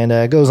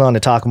 and goes on to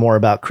talk more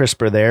about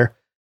CRISPR there.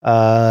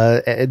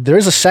 There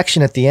is a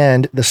section at the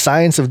end, "The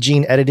science of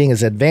gene editing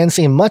is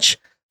advancing much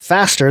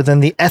faster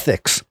than the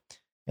ethics."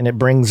 And it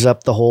brings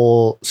up the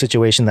whole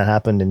situation that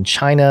happened in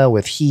China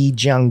with He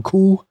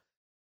Jiankui.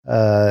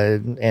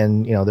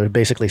 And they're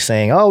basically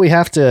saying, we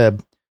have to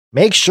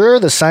make sure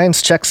the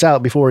science checks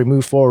out before we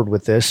move forward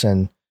with this.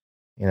 And,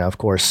 of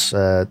course,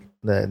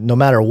 no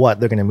matter what,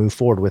 they're going to move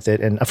forward with it.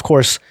 And of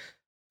course,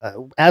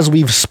 as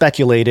we've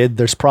speculated,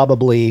 there's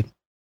probably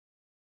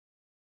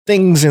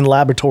things in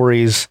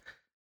laboratories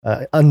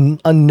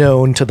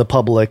unknown to the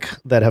public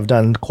that have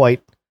done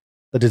quite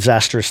the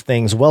disastrous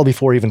things well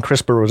before even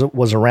CRISPR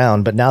was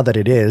around. But now that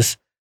it is,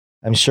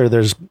 I'm sure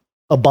there's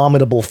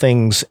abominable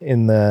things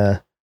in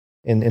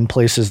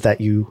places that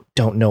you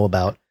don't know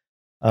about.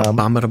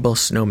 Abominable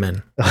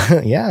snowmen.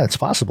 Yeah, it's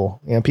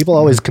possible. People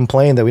always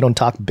complain that we don't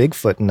talk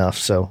Bigfoot enough.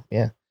 So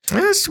yeah.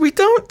 Yes, we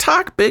don't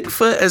talk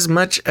Bigfoot as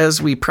much as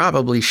we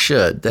probably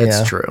should.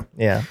 That's true.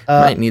 Yeah.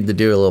 Might need to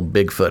do a little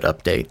Bigfoot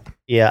update.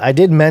 Yeah, I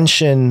did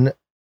mention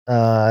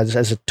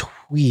as a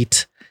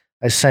tweet,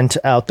 I sent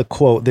out the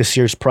quote, "This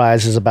year's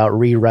prize is about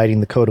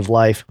rewriting the code of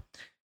life."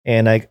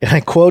 And I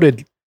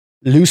quoted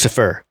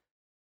Lucifer,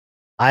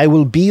 "I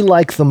will be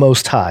like the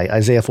Most High,"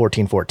 Isaiah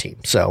 14:14.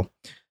 So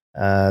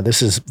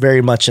this is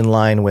very much in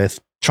line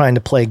with trying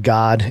to play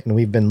God. And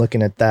we've been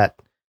looking at that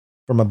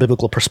from a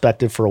biblical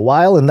perspective for a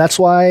while. And that's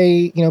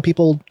why,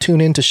 people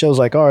tune into shows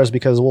like ours,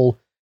 because we'll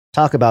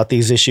talk about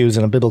these issues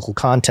in a biblical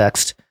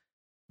context.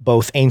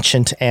 both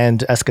ancient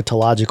and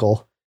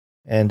eschatological.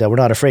 And we're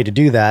not afraid to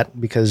do that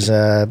because,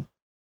 I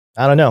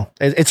don't know.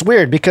 It's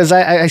weird because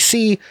I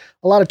see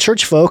a lot of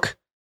church folk,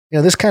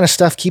 this kind of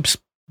stuff keeps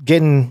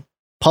getting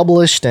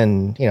published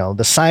and,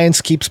 the science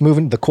keeps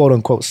moving, the quote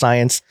unquote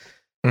science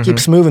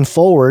keeps moving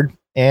forward.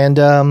 And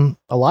a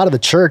lot of the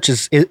church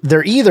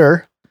they're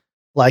either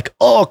like,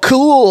 oh,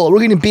 cool, we're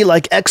going to be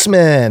like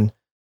X-Men.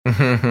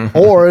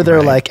 Or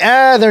they're like,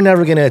 they're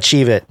never going to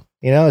achieve it.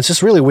 It's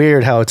just really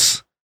weird how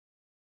it's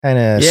kind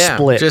of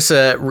split. Just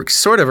a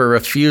sort of a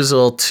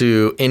refusal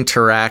to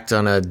interact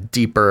on a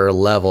deeper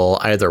level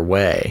either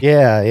way.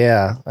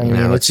 Yeah. I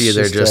mean, it's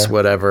either just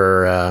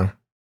whatever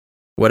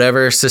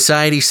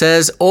society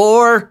says,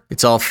 or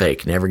it's all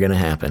fake, never going to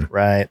happen.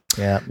 Right.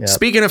 Yeah.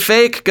 Speaking of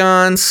fake,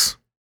 Gons,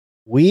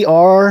 we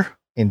are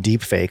in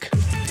deep fake.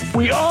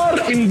 We are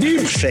in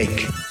deep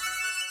fake.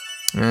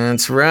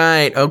 That's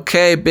right.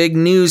 Okay, big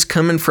news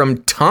coming from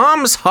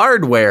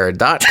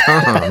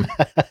tomshardware.com.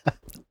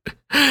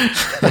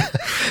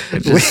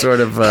 Which is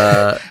sort of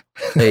a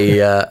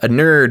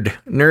nerd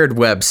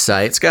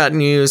website. It's got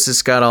news.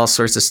 It's got all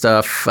sorts of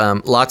stuff.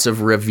 Lots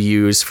of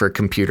reviews for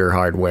computer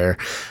hardware,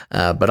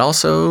 but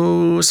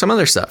also some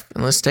other stuff.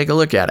 And let's take a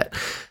look at it.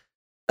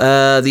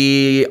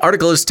 The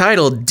article is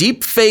titled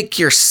 "Deepfake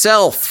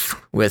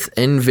Yourself with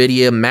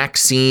NVIDIA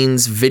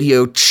Maxine's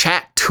Video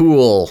Chat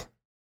Tool."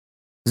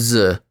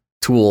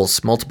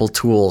 Multiple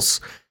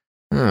tools.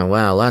 Oh,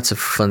 wow. Lots of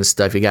fun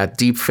stuff. You got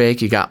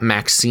deepfake. You got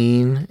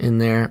Maxine in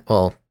there.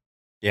 Well,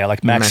 yeah,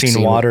 like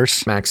Maxine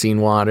Waters. Maxine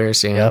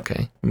Waters. Yeah. Yep.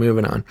 Okay.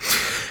 Moving on.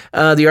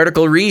 The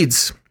article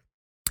reads,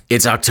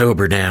 "It's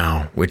October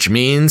now, which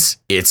means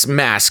it's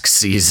mask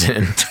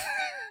season."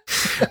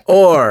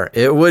 Or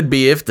it would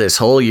be if this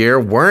whole year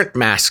weren't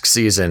mask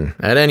season.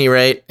 At any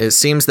rate, it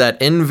seems that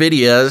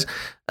NVIDIA's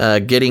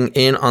getting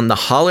in on the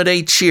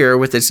holiday cheer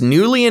with its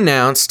newly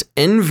announced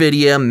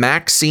NVIDIA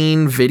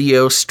Maxine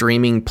video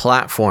streaming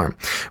platform,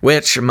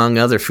 which, among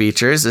other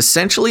features,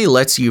 essentially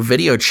lets you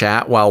video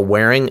chat while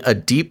wearing a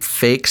deep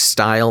fake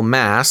style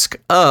mask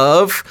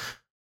of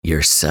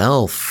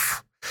yourself.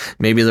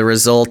 Maybe the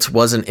result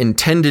wasn't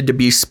intended to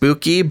be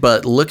spooky,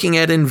 but looking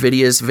at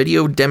NVIDIA's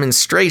video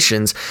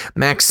demonstrations,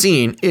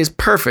 Maxine is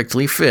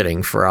perfectly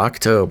fitting for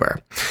October.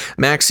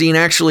 Maxine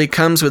actually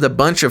comes with a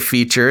bunch of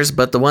features,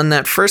 but the one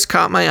that first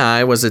caught my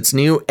eye was its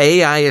new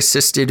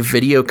AI-assisted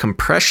video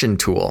compression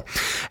tool.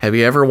 Have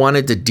you ever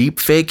wanted to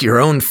deepfake your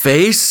own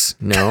face?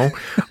 No.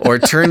 Or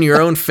turn your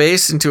own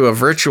face into a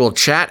virtual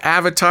chat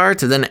avatar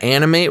to then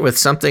animate with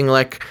something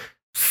like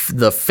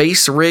the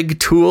face rig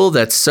tool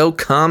that's so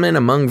common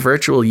among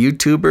virtual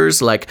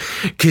YouTubers like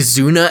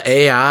Kizuna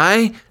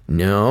AI?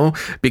 No,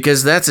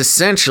 because that's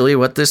essentially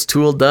what this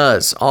tool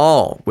does,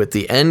 all with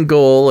the end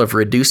goal of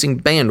reducing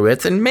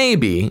bandwidth and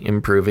maybe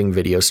improving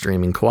video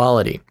streaming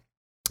quality.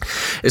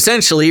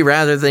 Essentially,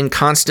 rather than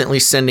constantly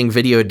sending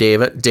video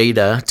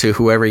data to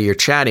whoever you're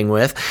chatting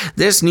with,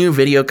 this new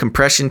video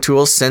compression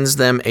tool sends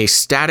them a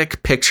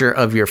static picture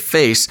of your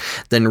face,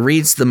 then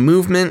reads the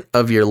movement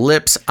of your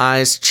lips,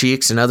 eyes,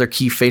 cheeks, and other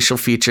key facial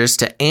features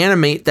to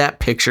animate that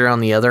picture on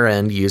the other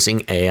end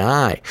using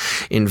AI.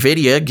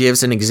 NVIDIA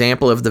gives an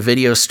example of the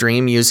video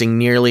stream using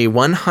nearly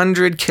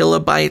 100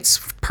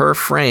 kilobytes per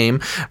frame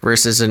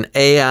versus an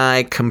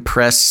AI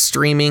compressed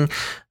stream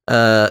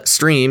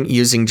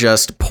using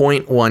just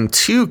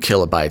 0.12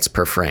 kilobytes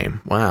per frame.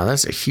 Wow,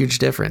 that's a huge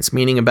difference,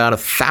 meaning about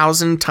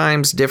 1,000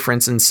 times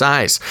difference in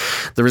size.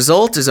 The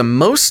result is a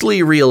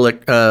mostly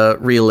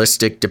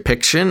realistic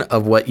depiction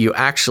of what you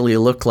actually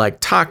look like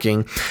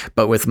talking,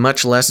 but with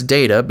much less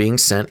data being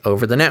sent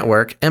over the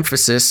network,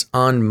 emphasis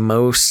on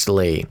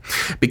mostly.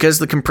 Because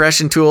the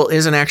compression tool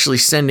isn't actually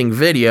sending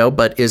video,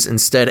 but is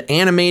instead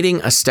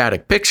animating a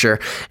static picture,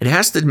 it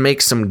has to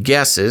make some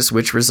guesses,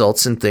 which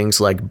results in things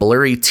like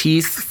blurry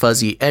teeth,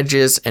 fuzzy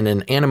edges, and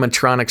an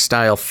animatronic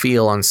style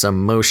feel on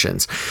some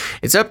motions.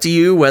 It's up to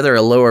you whether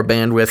a lower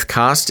bandwidth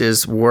cost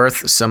is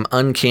worth some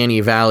uncanny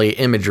valley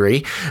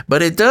imagery,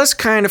 but it does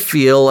kind of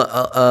feel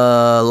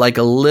like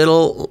a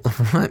little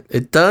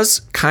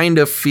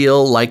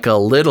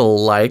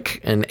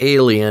like an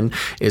alien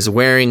is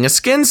wearing a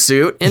skin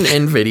suit in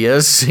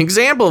NVIDIA's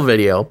example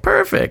video.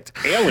 Perfect.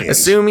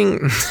 Aliens.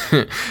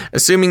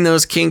 Assuming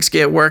those kinks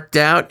get worked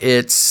out,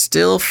 it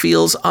still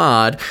feels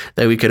odd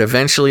that we could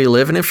eventually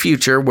live in a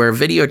future where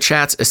video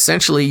chats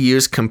essentially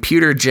use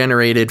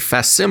computer-generated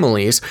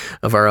facsimiles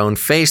of our own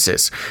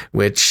faces,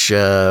 which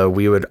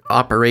we would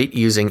operate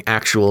using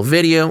actual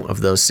video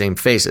of those same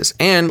faces.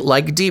 And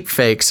like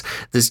deepfakes,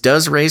 this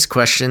does raise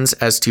questions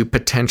as to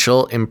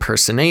potential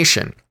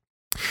impersonation.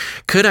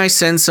 Could I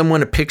send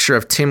someone a picture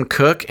of Tim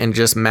Cook and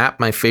just map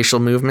my facial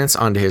movements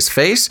onto his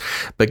face?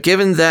 But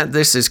given that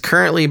this is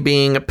currently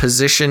being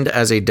positioned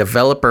as a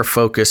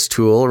developer-focused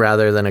tool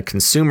rather than a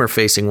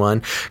consumer-facing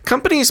one,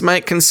 companies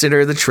might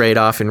consider the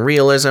trade-off in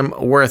realism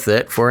worth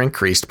it for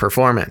increased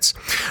performance.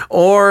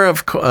 Or,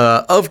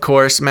 of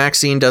course,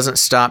 Maxine doesn't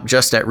stop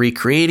just at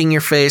recreating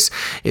your face.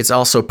 It's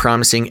also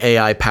promising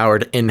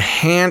AI-powered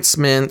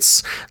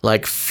enhancements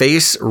like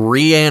face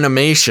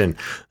reanimation.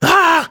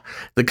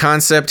 The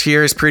concept here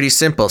here is pretty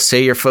simple.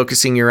 Say you're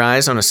focusing your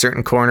eyes on a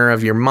certain corner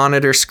of your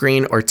monitor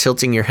screen or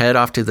tilting your head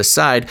off to the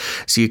side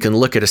so you can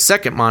look at a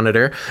second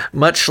monitor.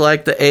 Much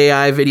like the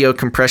AI video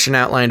compression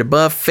outlined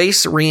above,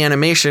 face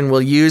reanimation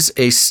will use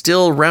a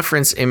still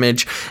reference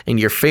image and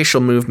your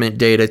facial movement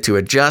data to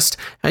adjust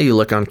how you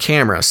look on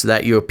camera so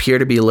that you appear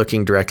to be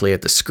looking directly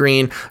at the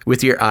screen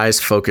with your eyes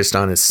focused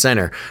on its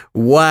center.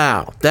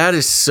 Wow, that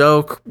is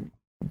so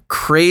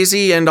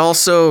crazy and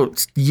also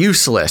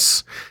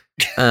useless.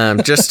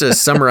 Just to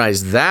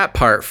summarize that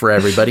part for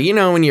everybody, you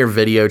know, when you're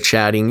video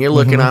chatting, you're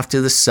looking off to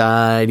the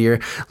side, you're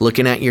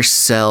looking at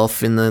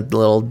yourself in the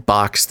little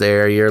box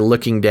there, you're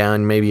looking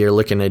down, maybe you're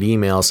looking at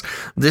emails.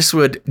 This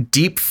would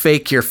deep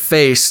fake your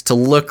face to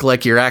look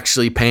like you're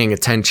actually paying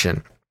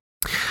attention.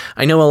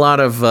 I know a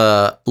lot of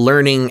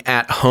learning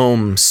at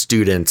home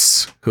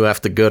students who have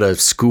to go to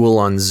school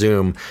on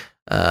Zoom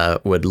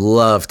would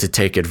love to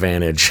take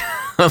advantage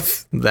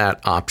of that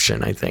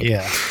option, I think.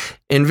 Yeah.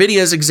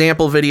 NVIDIA's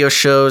example video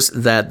shows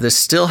that this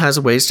still has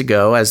a ways to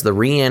go, as the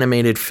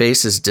reanimated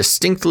face is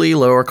distinctly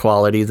lower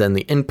quality than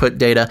the input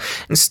data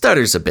and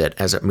stutters a bit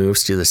as it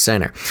moves to the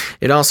center.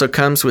 It also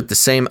comes with the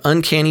same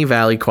uncanny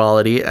valley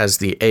quality as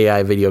the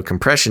AI video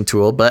compression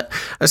tool, but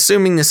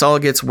assuming this all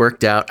gets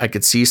worked out, I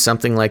could see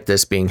something like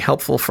this being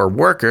helpful for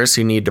workers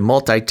who need to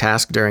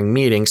multitask during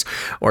meetings,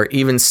 or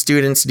even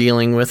students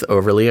dealing with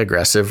overly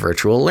aggressive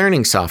virtual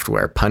learning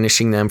software,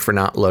 punishing them for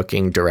not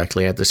looking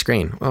directly at the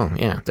screen. Oh,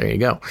 yeah, there you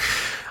go.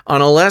 On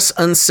a less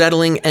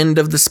unsettling end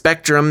of the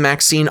spectrum,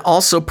 Maxine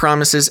also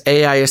promises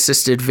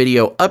AI-assisted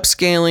video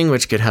upscaling,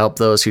 which could help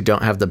those who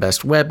don't have the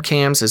best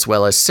webcams, as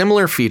well as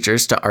similar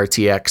features to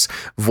RTX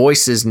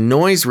Voice's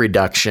noise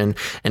reduction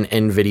and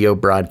NVIDIA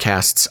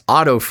Broadcast's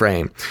auto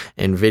frame.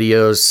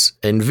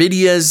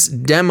 NVIDIA's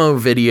demo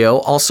video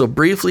also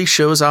briefly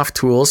shows off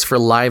tools for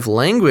live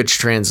language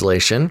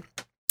translation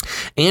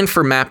and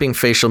for mapping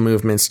facial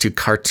movements to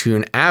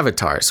cartoon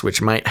avatars,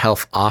 which might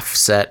help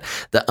offset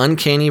the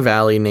uncanny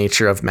valley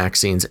nature of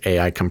Maxine's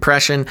AI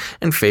compression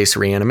and face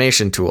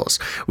reanimation tools.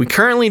 We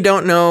currently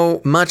don't know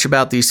much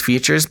about these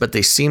features, but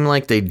they seem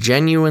like they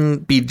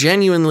be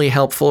genuinely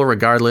helpful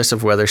regardless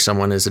of whether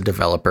someone is a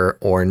developer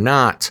or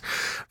not.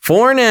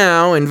 For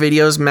now,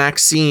 NVIDIA's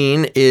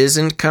Maxine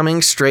isn't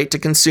coming straight to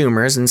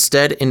consumers.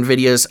 Instead,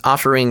 NVIDIA's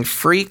offering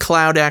free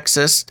cloud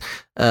access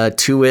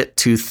to it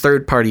to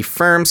third-party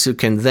firms who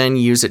can then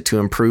use it to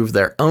improve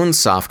their own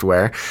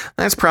software.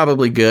 That's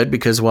probably good,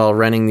 because while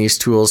running these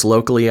tools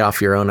locally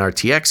off your own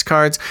RTX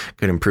cards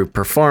could improve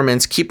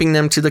performance, keeping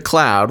them to the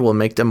cloud will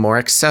make them more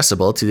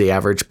accessible to the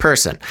average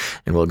person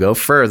and will go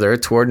further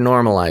toward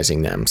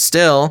normalizing them.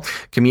 Still,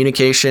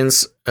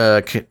 communications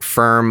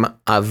firm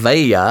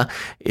Avaya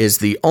is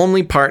the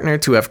only partner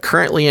to have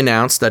currently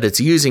announced that it's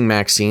using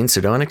Maxine,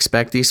 so don't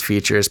expect these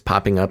features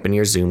popping up in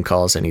your Zoom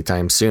calls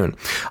anytime soon.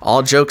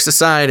 All jokes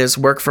aside, as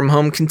work from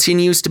home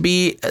continues to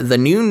be the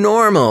new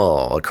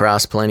normal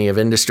across plenty of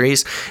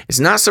industries,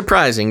 it's not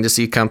surprising to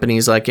see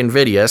companies like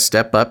NVIDIA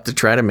step up to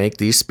try to make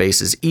these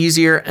spaces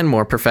easier and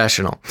more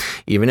professional,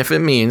 even if it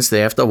means they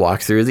have to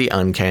walk through the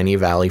uncanny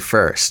valley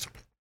first.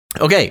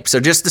 Okay, so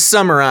just to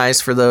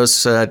summarize for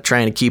those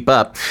trying to keep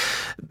up,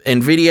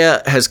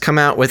 NVIDIA has come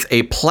out with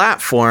a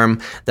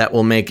platform that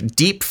will make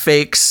deep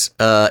fakes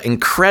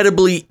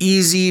incredibly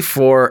easy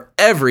for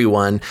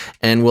everyone,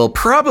 and will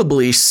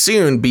probably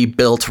soon be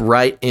built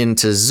right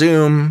into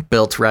Zoom,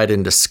 built right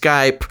into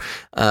Skype,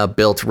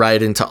 built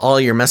right into all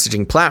your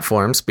messaging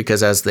platforms,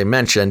 because as they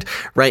mentioned,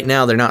 right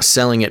now they're not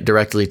selling it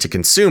directly to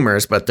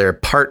consumers, but they're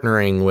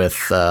partnering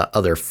with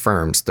other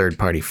firms,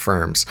 third-party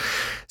firms.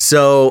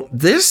 So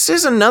this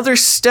is another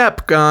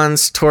step,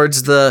 Gons,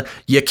 towards the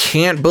you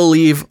can't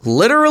believe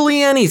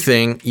literally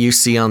anything you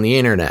see on the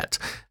internet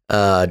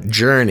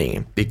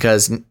journey,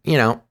 because, you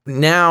know,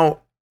 now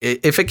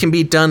if it can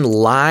be done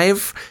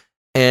live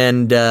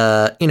and,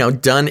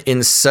 done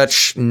in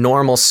such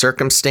normal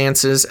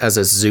circumstances as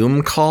a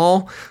Zoom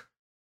call,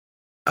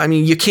 I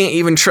mean, you can't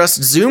even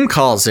trust Zoom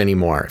calls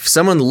anymore. If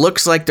someone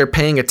looks like they're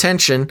paying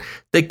attention,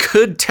 they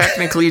could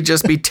technically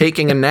just be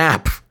taking a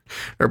nap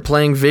or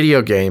playing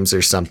video games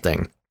or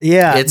something.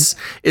 Yeah. It's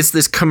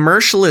this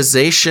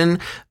commercialization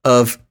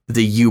of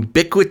the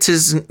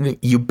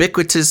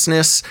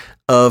ubiquitousness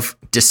of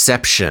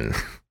deception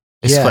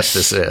is what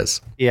this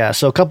is. Yeah.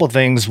 So a couple of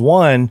things.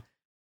 One,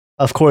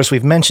 of course,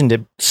 we've mentioned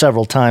it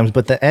several times,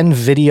 but the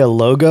NVIDIA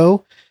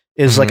logo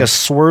is like a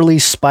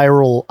swirly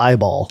spiral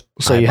eyeball.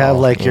 So you have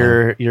like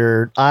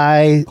your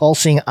eye,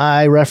 all-seeing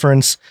eye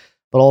reference,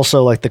 but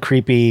also like the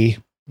creepy,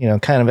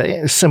 kind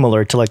of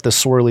similar to like the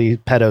swirly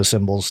pedo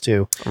symbols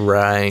too.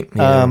 Right.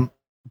 Yeah.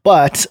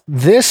 But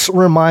this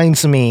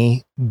reminds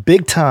me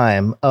big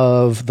time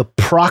of the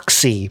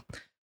proxy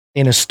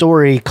in a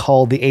story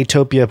called The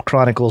Atopia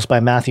Chronicles by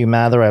Matthew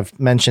Mather. I've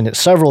mentioned it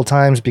several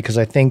times because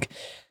I think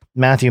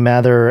Matthew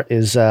Mather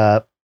is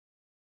one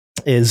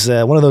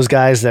of those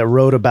guys that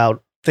wrote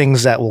about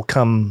things that will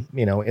come,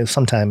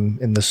 sometime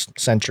in this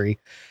century,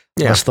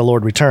 unless the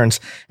Lord returns.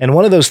 And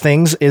one of those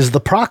things is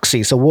the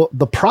proxy. So what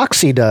the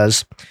proxy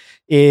does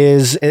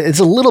is, it's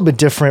a little bit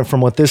different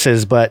from what this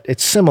is, but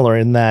it's similar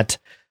in that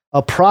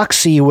a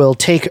proxy will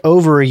take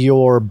over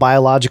your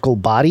biological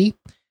body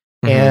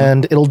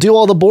and it'll do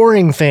all the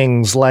boring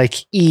things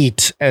like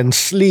eat and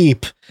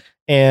sleep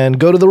and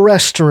go to the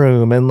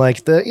restroom and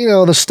like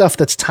the stuff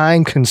that's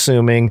time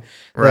consuming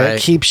that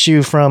keeps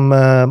you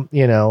from,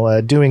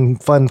 doing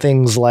fun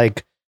things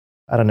like,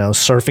 I don't know,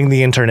 surfing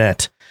the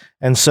internet.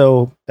 And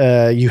so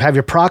you have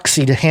your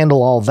proxy to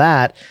handle all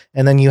that.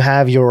 And then you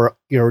have your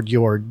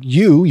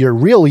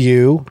real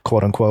you,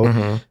 quote unquote,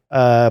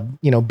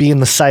 be in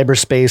the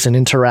cyberspace and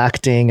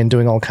interacting and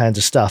doing all kinds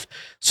of stuff.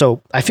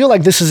 So I feel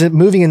like this is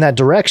moving in that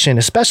direction,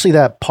 especially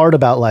that part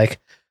about like,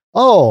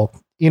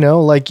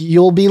 like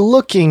you'll be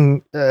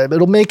looking,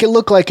 it'll make it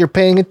look like you're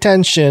paying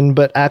attention,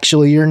 but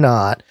actually you're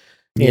not.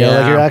 You know,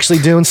 like you're actually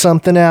doing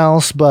something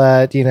else,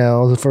 but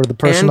for the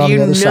person on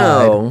the other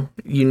side.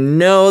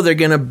 They're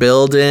going to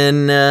build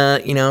in,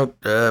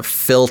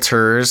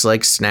 filters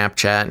like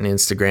Snapchat and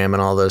Instagram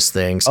and all those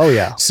things. Oh,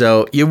 yeah.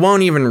 So you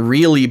won't even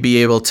really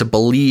be able to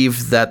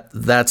believe that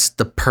that's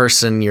the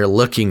person you're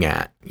looking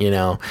at,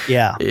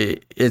 Yeah.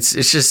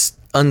 It's just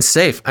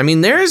unsafe. I mean,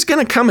 there is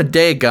going to come a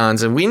day,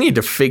 Gons, and we need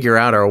to figure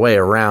out our way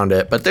around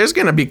it, but there's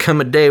going to become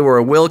a day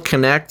where we'll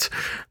connect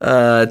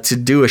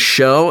to do a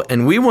show,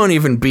 and we won't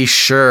even be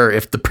sure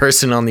if the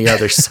person on the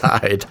other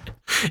side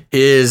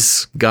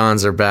is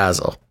Gons or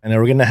Basil. And then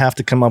we're going to have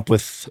to come up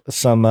with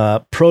some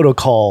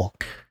protocol,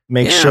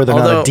 make sure they're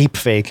not a deep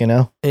fake,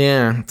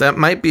 Yeah, that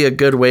might be a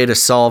good way to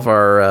solve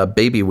our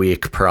baby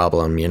week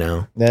problem,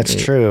 That's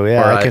true,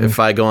 yeah. If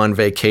I go on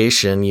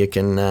vacation, you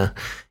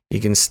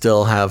can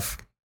still have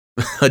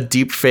a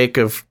deep fake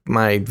of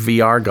my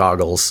VR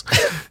goggles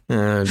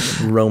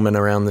roaming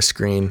around the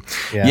screen.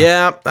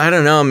 Yeah, I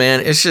don't know,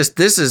 man. It's just,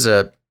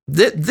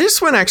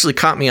 this one actually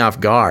caught me off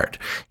guard.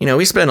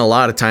 We spent a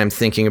lot of time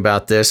thinking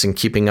about this and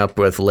keeping up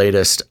with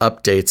latest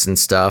updates and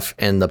stuff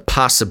and the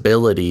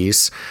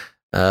possibilities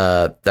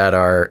that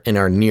are in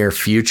our near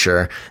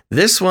future.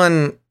 This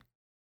one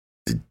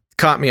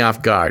caught me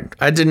off guard.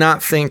 I did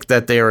not think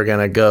that they were going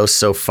to go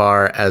so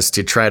far as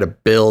to try to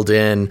build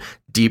in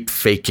deep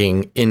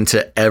faking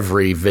into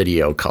every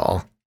video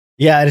call.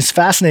 Yeah, and it's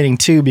fascinating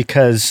too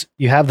because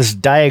you have this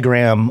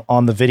diagram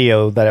on the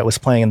video that it was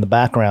playing in the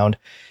background,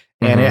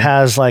 and it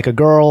has like a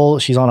girl,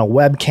 she's on a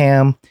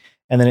webcam,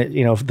 and then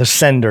it, the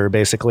sender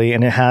basically,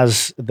 and it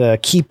has the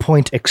key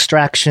point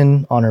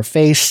extraction on her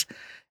face,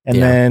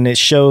 and then it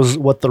shows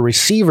what the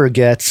receiver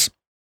gets,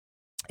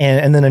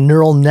 and then a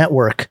neural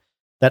network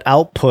that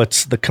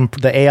outputs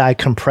the AI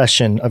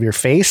compression of your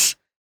face.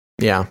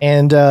 Yeah.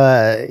 And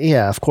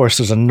of course,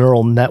 there's a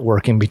neural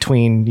network in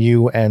between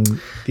you and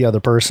the other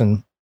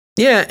person.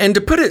 Yeah. And to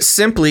put it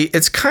simply,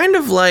 it's kind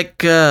of like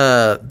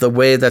the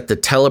way that the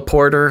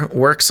teleporter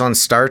works on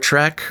Star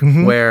Trek,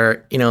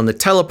 where, in the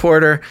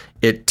teleporter,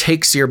 it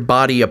takes your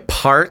body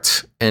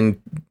apart and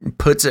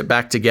puts it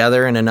back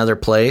together in another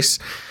place.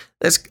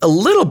 That's a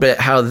little bit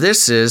how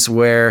this is,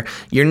 where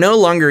you're no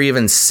longer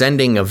even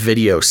sending a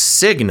video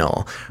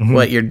signal.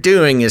 What you're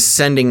doing is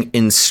sending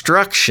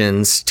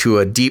instructions to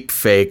a deep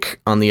fake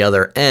on the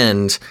other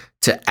end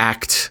to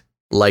act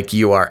like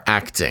you are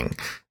acting.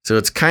 So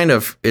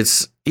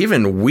it's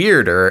even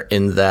weirder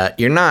in that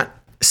you're not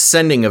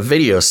sending a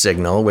video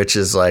signal, which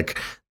is like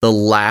the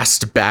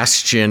last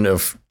bastion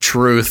of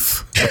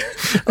truth,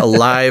 a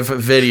live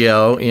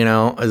video,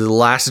 the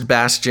last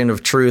bastion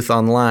of truth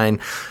online.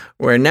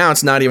 Where now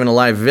it's not even a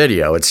live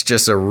video. It's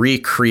just a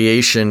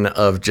recreation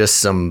of just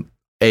some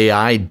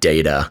AI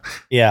data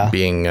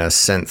being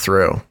sent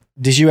through.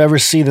 Did you ever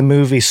see the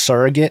movie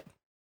Surrogate?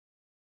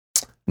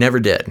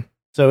 Never did.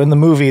 So in the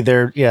movie,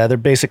 they're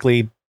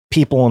basically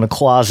people in a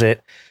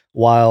closet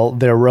while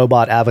their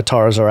robot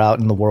avatars are out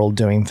in the world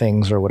doing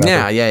things or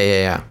whatever.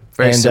 Yeah.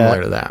 Very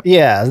similar to that.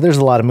 Yeah, there's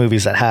a lot of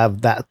movies that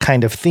have that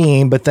kind of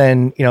theme, but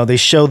then, they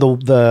show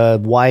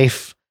the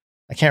wife.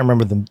 I can't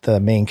remember the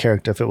main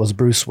character, if it was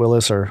Bruce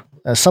Willis or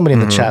somebody in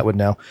the chat would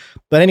know.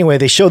 But anyway,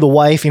 they show the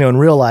wife, in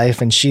real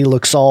life, and she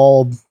looks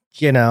all,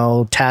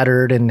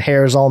 tattered and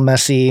hair's all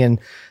messy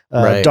and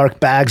dark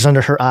bags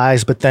under her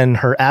eyes. But then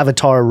her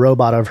avatar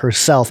robot of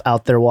herself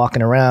out there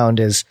walking around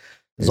is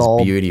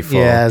all beautiful.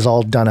 Yeah, is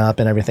all done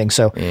up and everything.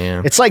 So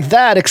it's like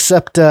that,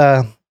 except,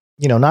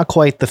 not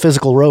quite the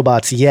physical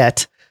robots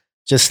yet.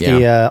 Just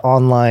the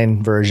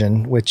online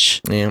version,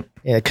 which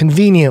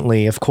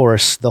conveniently, of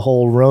course, the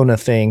whole Rona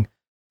thing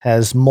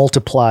has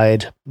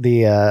multiplied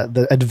the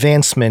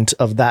advancement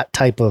of that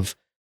type of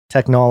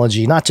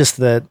technology. Not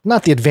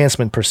the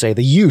advancement per se,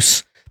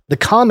 the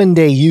common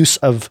day use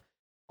of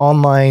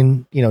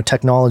online,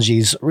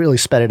 technologies really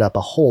sped it up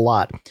a whole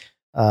lot.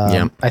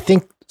 I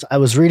think I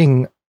was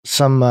reading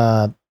some.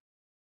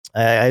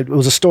 It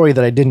was a story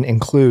that I didn't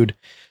include,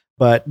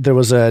 but there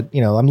was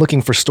I'm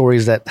looking for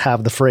stories that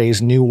have the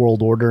phrase "New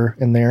World Order"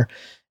 in there,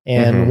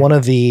 and one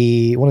of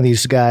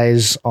these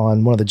guys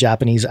on one of the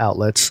Japanese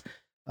outlets,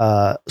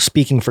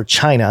 speaking for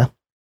China,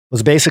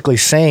 was basically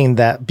saying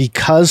that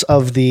because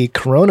of the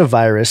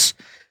coronavirus,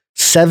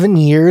 7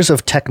 years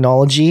of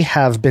technology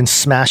have been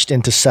smashed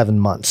into 7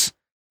 months.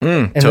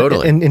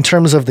 Totally. In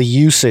terms of the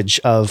usage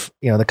of,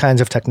 the kinds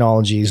of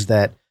technologies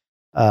that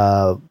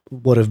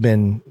would have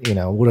been,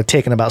 would have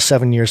taken about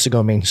 7 years to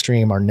go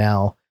mainstream are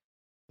now,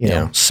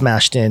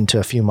 smashed into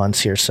a few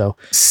months here. So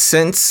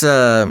since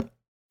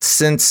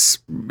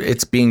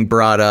it's being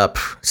brought up,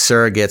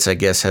 Surrogates, I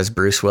guess, has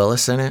Bruce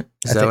Willis in it.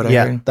 Is that what I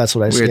heard? That's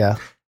what I said. Yeah.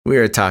 We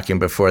were talking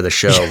before the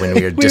show when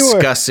we were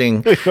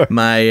discussing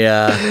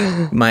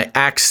my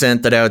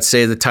accent that I would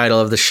say the title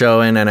of the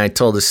show in, and I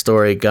told a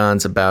story,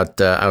 Gons,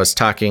 about I was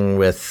talking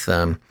with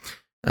some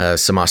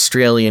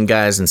Australian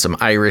guys and some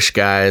Irish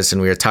guys,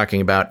 and we were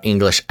talking about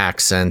English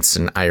accents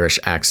and Irish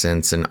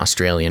accents and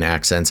Australian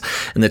accents,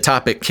 and the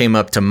topic came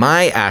up to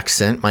my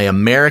accent, my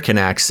American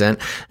accent,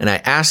 and I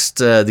asked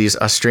these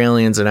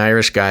Australians and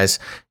Irish guys,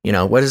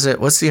 what is it?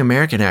 What's the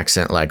American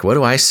accent like? What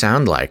do I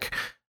sound like?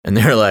 And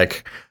they're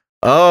like,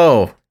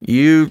 oh,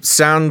 you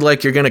sound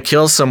like you're going to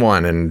kill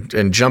someone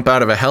and jump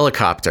out of a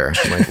helicopter.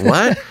 I'm like,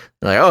 what?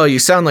 They're like, oh, you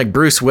sound like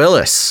Bruce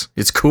Willis.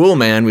 It's cool,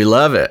 man. We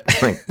love it.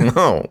 I'm like,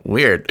 oh,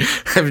 weird.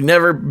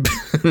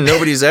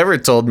 Nobody's ever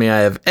told me I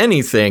have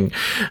anything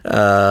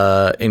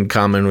in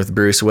common with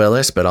Bruce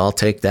Willis, but I'll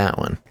take that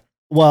one.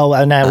 Well,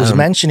 and I was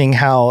mentioning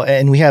how,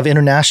 and we have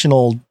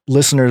international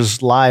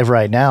listeners live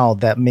right now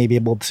that may be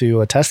able to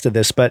attest to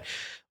this, but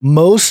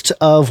most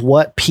of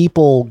what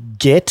people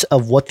get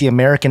of what the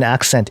American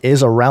accent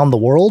is around the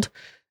world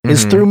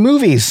is through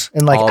movies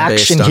and like all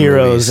action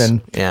heroes. And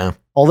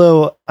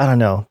although I don't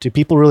know, do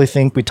people really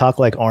think we talk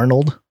like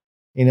Arnold,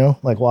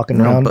 like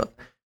walking around?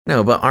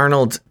 But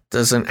Arnold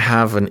doesn't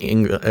have an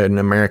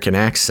American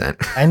accent.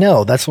 I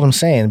know, that's what I'm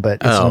saying, but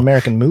it's an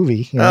American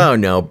movie. Oh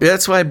no,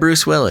 that's why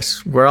Bruce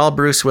Willis. We're all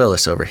Bruce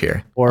Willis over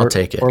here. I'll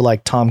take it. Or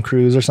like Tom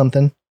Cruise or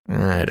something.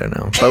 I don't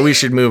know, but we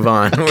should move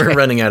on. Okay. We're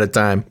running out of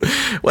time.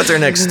 What's our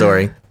next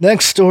story?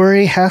 Next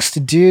story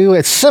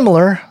it's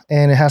similar,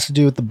 and it has to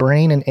do with the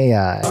brain and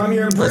AI.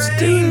 Let's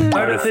do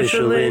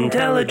artificial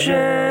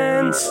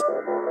intelligence.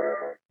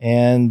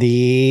 And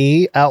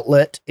the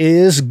outlet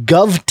is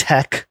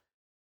govtech.com,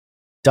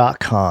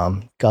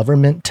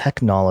 government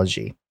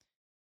technology.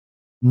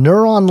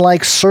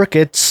 Neuron-like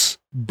circuits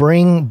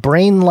bring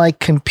brain-like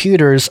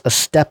computers a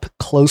step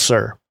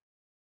closer.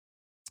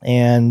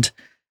 And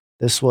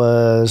this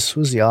was,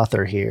 who's the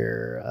author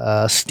here?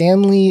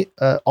 Stanley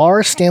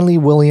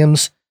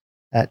Williams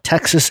at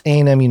Texas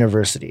A&M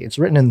University. It's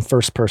written in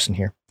first person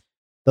here.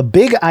 The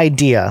big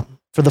idea.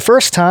 For the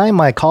first time,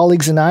 my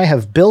colleagues and I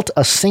have built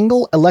a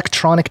single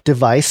electronic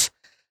device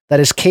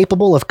that is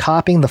capable of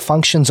copying the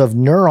functions of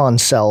neuron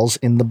cells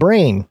in the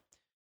brain.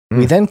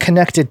 We then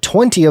connected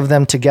 20 of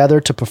them together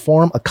to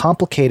perform a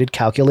complicated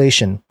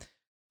calculation.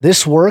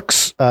 This work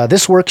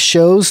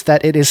shows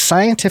that it is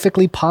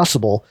scientifically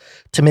possible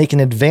to make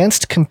an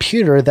advanced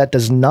computer that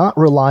does not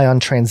rely on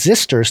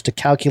transistors to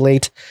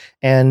calculate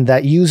and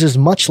that uses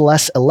much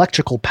less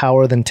electrical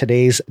power than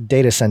today's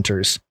data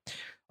centers.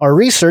 Our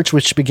research,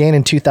 which began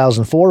in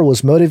 2004,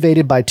 was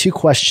motivated by two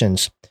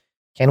questions.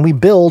 Can we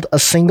build a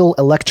single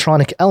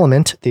electronic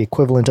element, the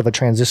equivalent of a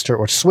transistor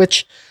or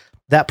switch,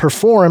 that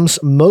performs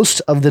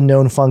most of the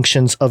known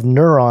functions of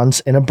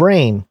neurons in a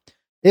brain?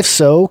 If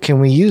so, can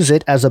we use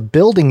it as a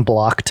building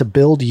block to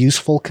build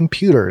useful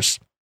computers?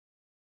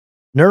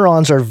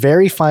 Neurons are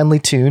very finely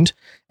tuned,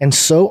 and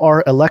so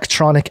are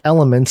electronic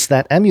elements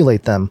that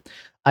emulate them.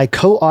 I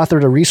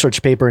co-authored a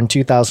research paper in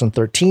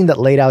 2013 that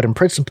laid out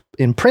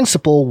in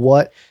principle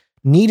what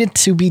needed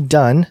to be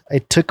done.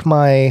 It took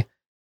my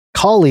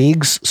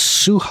colleagues,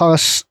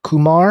 Suhas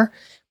Kumar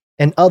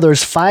and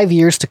others, 5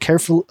 years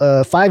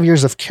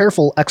of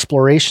careful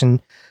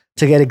exploration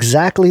to get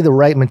exactly the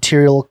right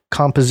material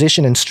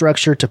composition and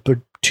structure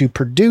to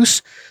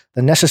produce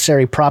the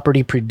necessary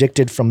property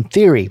predicted from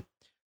theory.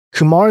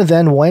 Kumar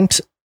then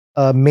went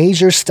a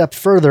major step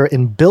further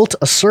and built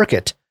a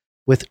circuit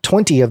with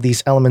 20 of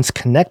these elements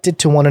connected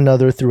to one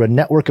another through a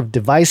network of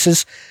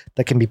devices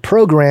that can be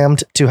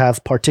programmed to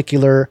have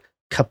particular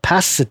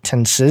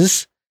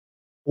capacitances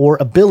or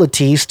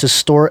abilities to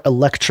store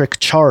electric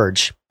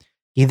charge.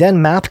 He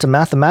then mapped a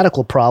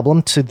mathematical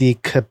problem to the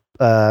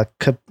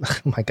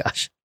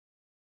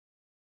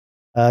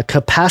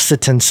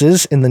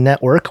capacitances in the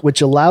network,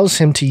 which allows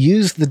him to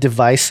use the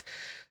device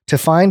to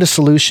find a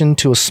solution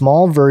to a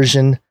small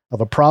version of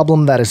a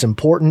problem that is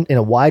important in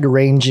a wide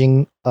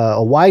range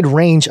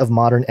of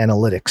modern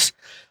analytics.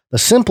 The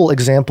simple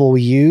example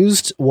we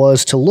used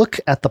was to look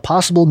at the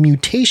possible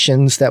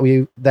mutations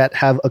that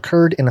have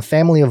occurred in a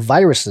family of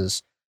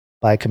viruses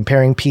by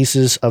comparing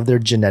pieces of their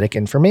genetic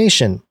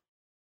information.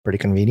 Pretty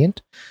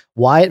convenient.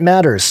 Why it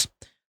matters.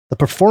 The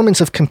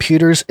performance of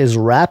computers is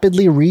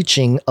rapidly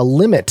reaching a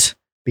limit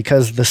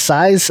because the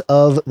size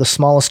of the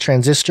smallest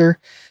transistor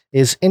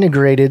is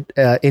integrated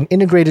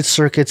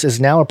circuits is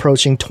now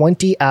approaching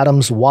 20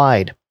 atoms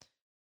wide.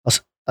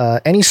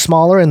 Any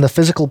smaller and the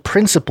physical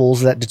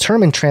principles that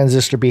determine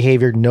transistor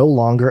behavior no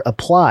longer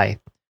apply.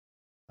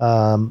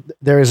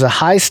 There is a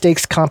high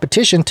stakes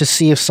competition to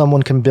see if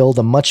someone can build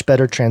a much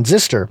better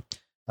transistor,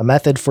 a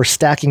method for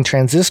stacking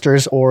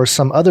transistors or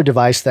some other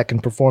device that can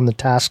perform the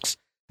tasks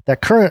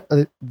that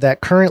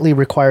currently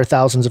require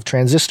thousands of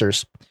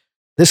transistors.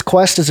 This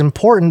quest is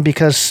important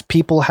because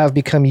people have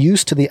become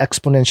used to the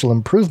exponential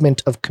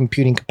improvement of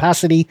computing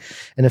capacity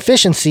and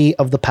efficiency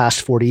of the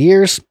past 40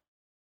 years,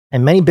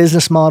 and many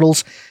business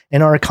models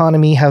in our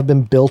economy have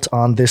been built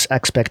on this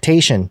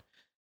expectation.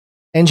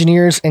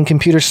 Engineers and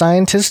computer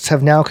scientists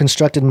have now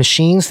constructed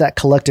machines that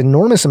collect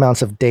enormous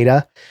amounts of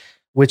data,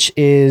 which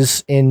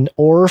is an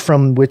ore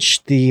from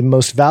which the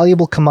most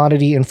valuable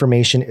commodity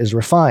information is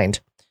refined.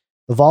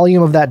 The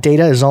volume of that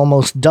data is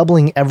almost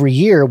doubling every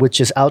year, which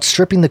is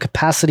outstripping the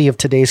capacity of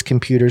today's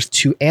computers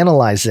to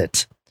analyze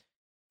it.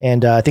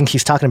 And I think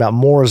he's talking about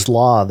Moore's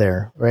law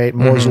there, right?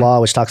 Moore's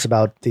law, which talks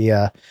about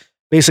the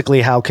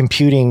basically how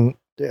computing,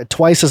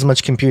 twice as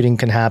much computing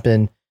can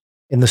happen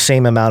in the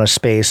same amount of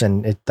space,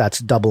 and that's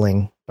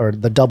doubling, or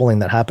the doubling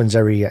that happens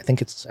I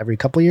think it's every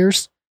couple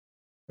years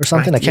or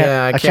something. I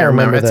can't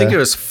remember. I think it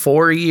was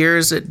 4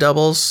 years it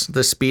doubles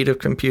the speed of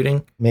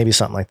computing. Maybe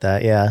something like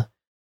that. Yeah.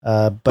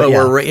 But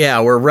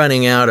we're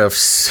running out of.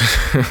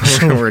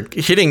 We're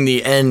hitting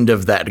the end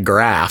of that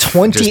graph.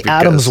 20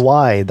 atoms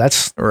wide.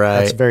 That's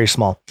very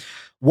small.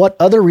 What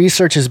other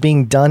research is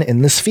being done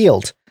in this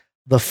field?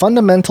 The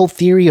fundamental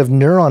theory of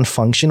neuron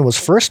function was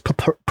first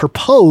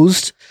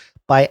proposed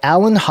by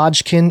Alan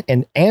Hodgkin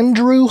and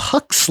Andrew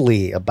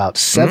Huxley about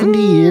 70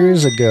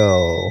 years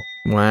ago.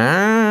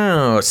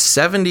 Wow,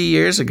 70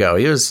 years ago.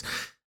 He was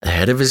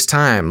ahead of his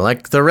time,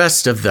 like the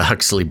rest of the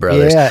Huxley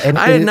brothers. Yeah, and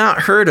I had not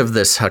heard of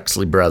this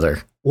Huxley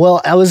brother. Well,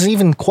 I was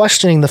even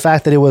questioning the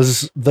fact that it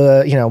was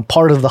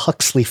part of the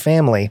Huxley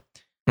family.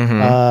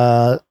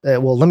 Well,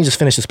 let me just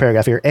finish this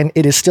paragraph here. And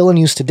it is still in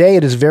use today.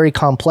 It is very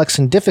complex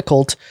and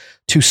difficult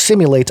to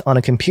simulate on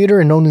a computer,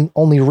 and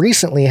only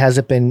recently has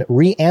it been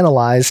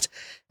reanalyzed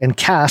and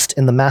cast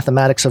in the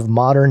mathematics of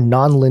modern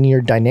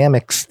nonlinear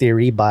dynamics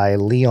theory by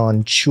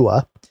Leon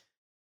Chua.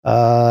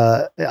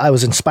 I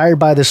was inspired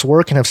by this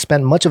work and have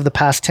spent much of the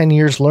past 10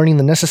 years learning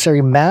the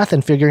necessary math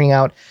and figuring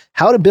out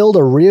how to build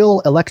a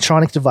real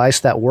electronic device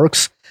that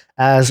works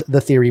as the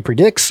theory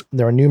predicts.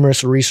 There are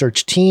numerous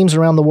research teams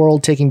around the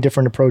world taking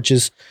different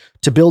approaches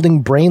to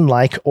building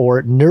brain-like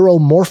or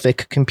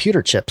neuromorphic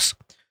computer chips.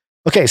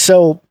 Okay,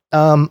 so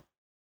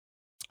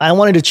I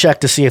wanted to check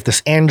to see if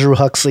this Andrew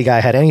Huxley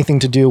guy had anything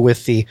to do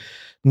with the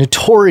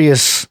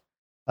notorious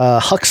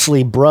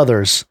Huxley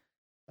brothers.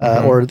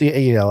 Or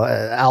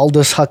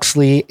Aldous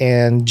Huxley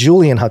and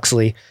Julian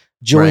Huxley.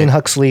 Julian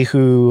Huxley,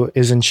 who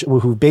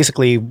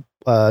basically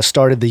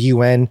started the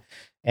UN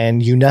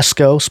and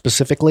UNESCO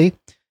specifically,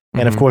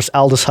 and of course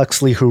Aldous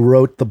Huxley, who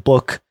wrote the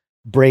book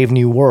Brave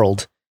New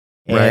World.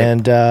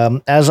 And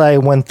as I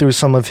went through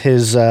some of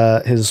his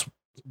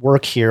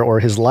work here, or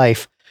his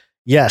life,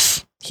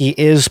 yes, he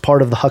is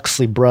part of the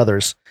Huxley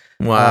brothers.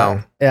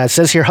 Wow. It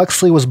says here,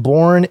 Huxley was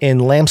born in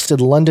Lampstead,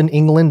 London,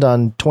 England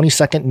on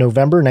 22nd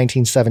November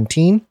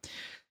 1917.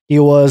 He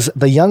was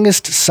the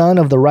youngest son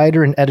of the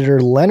writer and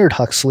editor Leonard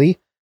Huxley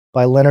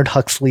by Leonard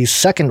Huxley's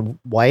second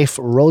wife,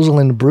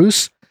 Rosalind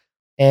Bruce,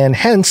 and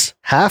hence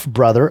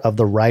half-brother of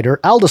the writer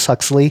Aldous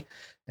Huxley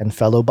and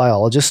fellow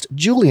biologist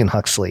Julian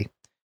Huxley,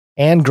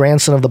 and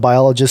grandson of the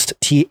biologist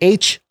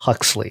T.H.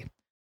 Huxley.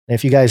 And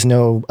if you guys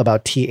know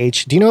about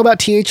T.H., do you know about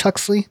T.H.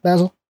 Huxley,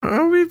 Basil?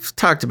 We've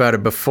talked about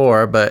it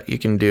before, but you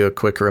can do a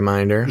quick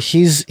reminder.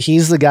 He's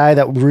the guy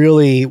that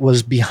really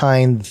was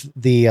behind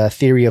the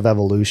theory of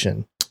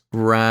evolution.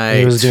 Right.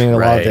 He was doing a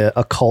lot of the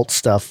occult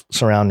stuff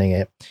surrounding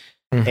it.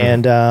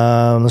 And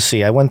let's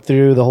see, I went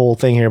through the whole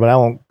thing here, but I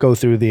won't go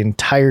through the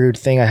entire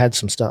thing. I had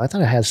some stuff. I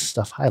thought I had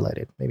stuff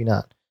highlighted. Maybe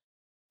not.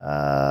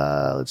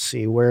 Let's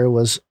see, where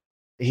was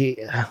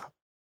he?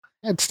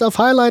 Had stuff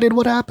highlighted.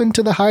 What happened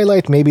to the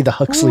highlight? Maybe the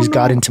Huxleys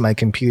got into my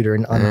computer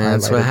and unhighlighted.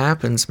 That's what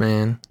happens,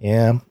 man.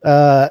 Yeah.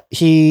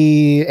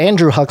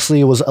 Andrew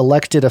Huxley was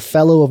elected a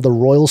Fellow of the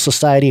Royal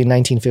Society in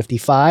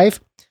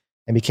 1955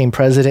 and became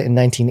president in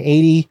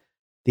 1980.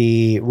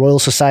 The Royal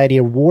Society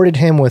awarded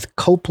him with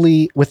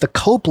the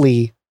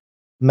Copley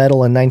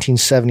Medal in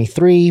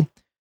 1973.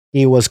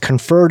 He was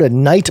conferred a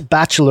Knight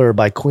Bachelor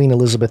by Queen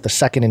Elizabeth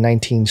II in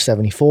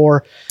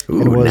 1974.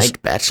 Ooh,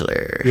 Knight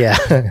Bachelor.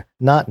 Yeah,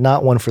 not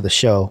one for the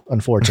show,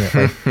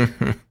 unfortunately.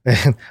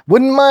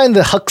 Wouldn't mind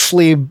the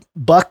Huxley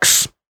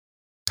Bucks.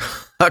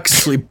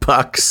 Huxley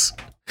Bucks.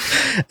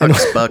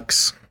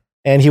 Bucks.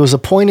 And he was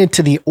appointed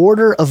to the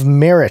Order of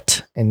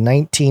Merit in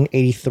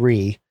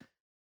 1983.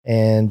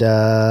 And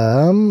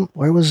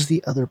where was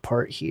the other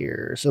part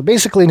here? So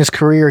basically in his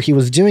career, he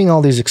was doing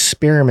all these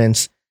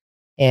experiments.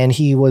 And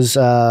he was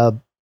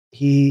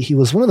he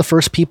was one of the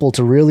first people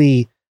to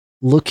really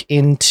look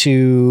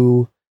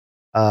into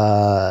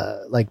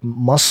like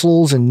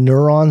muscles and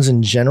neurons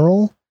in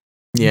general.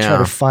 Yeah. Try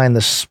to find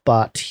the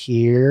spot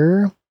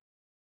here.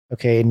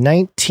 Okay, in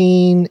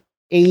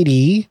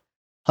 1980,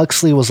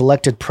 Huxley was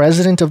elected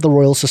president of the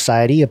Royal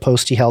Society, a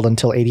post he held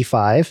until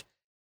 85.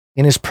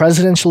 In his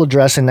presidential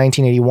address in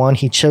 1981,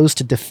 he chose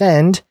to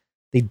defend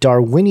the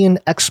Darwinian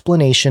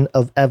explanation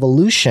of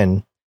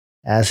evolution,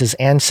 as his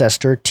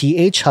ancestor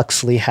T.H.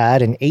 Huxley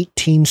had in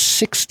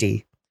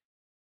 1860.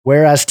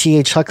 Whereas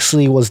T.H.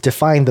 Huxley was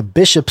defying the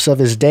bishops of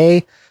his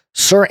day,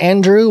 Sir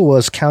Andrew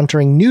was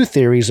countering new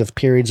theories of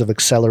periods of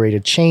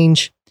accelerated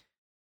change.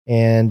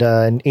 And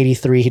in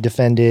 83, he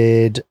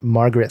defended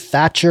Margaret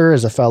Thatcher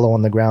as a fellow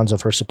on the grounds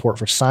of her support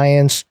for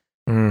science.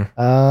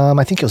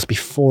 I think it was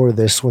before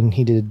this when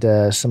he did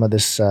some of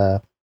this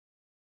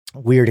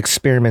weird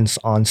experiments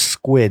on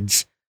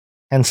squids,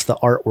 hence the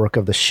artwork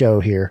of the show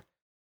here.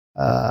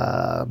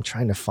 I'm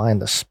trying to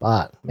find the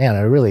spot. Man,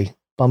 it really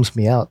bums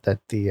me out that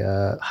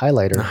the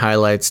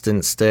highlights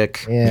didn't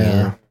stick.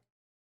 Yeah.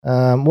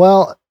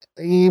 Well,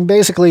 he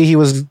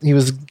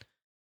was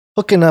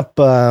hooking up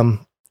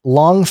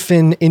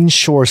longfin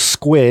inshore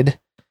squid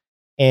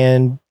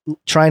and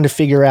trying to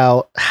figure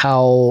out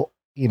how,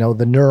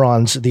 the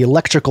neurons, the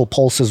electrical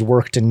pulses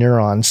worked in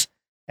neurons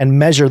and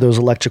measure those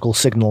electrical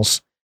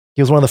signals.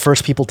 He was one of the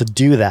first people to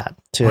do that,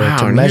 to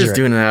measure. He was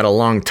doing that a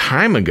long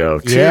time ago,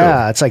 too.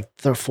 Yeah, it's like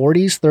the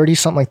 40s, 30s,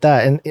 something like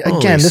that. And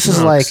again, this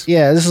is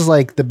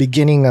like the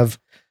beginning of...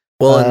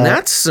 Well, and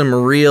that's some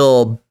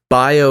real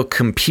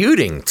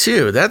biocomputing,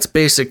 too. That's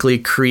basically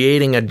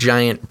creating a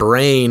giant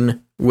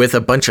brain with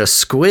a bunch of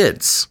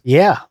squids.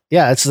 Yeah,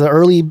 it's the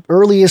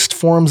earliest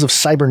forms of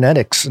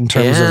cybernetics in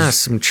terms of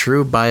some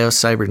true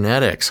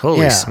biocybernetics.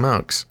 Holy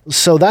smokes.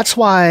 So that's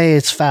why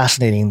it's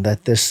fascinating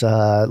that this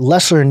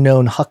lesser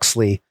known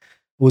Huxley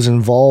was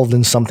involved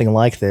in something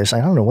like this. I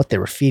don't know what they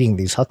were feeding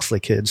these Huxley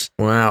kids.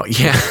 Wow,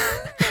 yeah.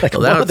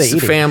 Well, that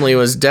family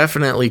was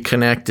definitely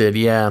connected,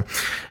 yeah.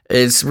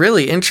 It's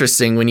really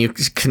interesting when you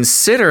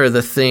consider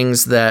the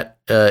things that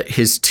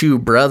his two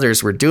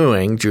brothers were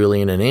doing,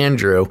 Julian and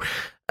Andrew.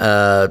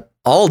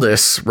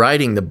 Aldous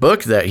writing the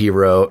book that he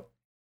wrote,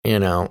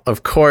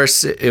 of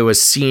course it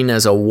was seen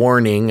as a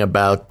warning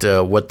about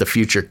what the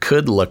future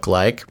could look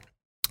like.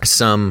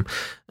 Some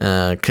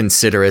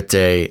consider it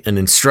an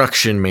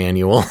instruction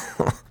manual.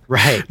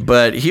 Right.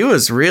 But he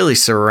was really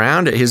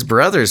surrounded. His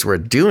brothers were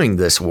doing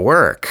this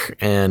work,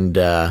 and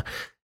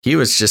he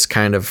was just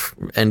kind of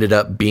ended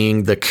up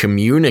being the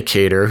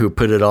communicator who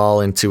put it all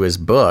into his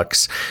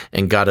books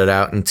and got it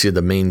out into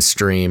the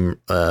mainstream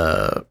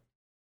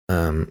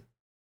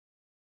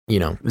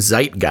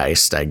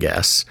zeitgeist, I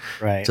guess.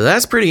 Right. So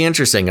that's pretty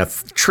interesting. A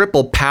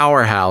triple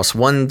powerhouse,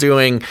 one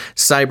doing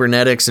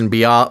cybernetics and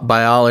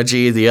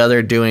biology, the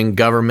other doing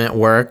government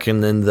work,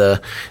 and then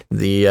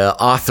the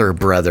author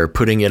brother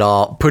putting it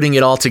all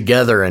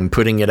together and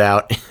putting it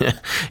out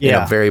in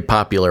a very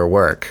popular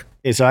work.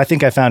 Okay, so I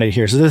think I found it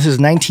here. So this is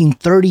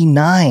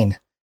 1939.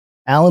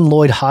 Alan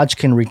Lloyd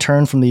Hodgkin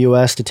returned from the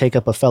U.S. to take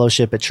up a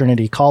fellowship at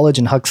Trinity College,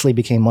 and Huxley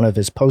became one of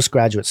his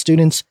postgraduate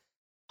students.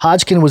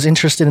 Hodgkin was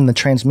interested in the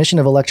transmission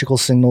of electrical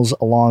signals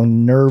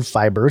along nerve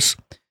fibers.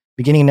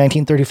 Beginning in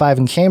 1935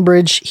 in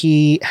Cambridge,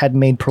 he had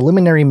made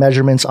preliminary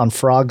measurements on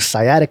frogs'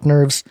 sciatic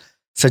nerves,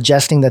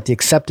 suggesting that the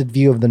accepted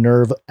view of the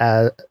nerve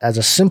as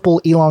a simple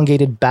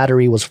elongated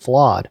battery was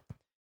flawed.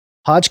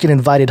 Hodgkin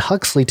invited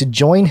Huxley to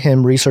join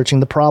him researching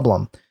the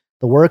problem.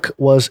 The work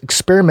was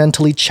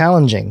experimentally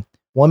challenging.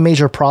 One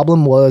major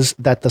problem was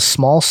that the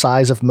small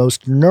size of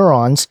most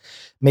neurons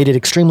made it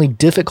extremely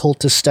difficult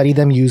to study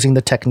them using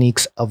the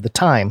techniques of the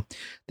time.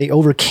 They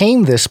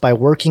overcame this by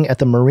working at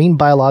the Marine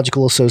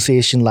Biological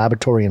Association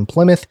laboratory in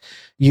Plymouth,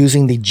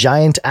 using the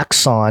giant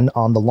axon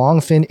on the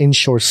longfin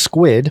inshore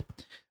squid,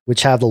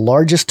 which have the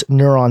largest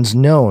neurons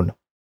known.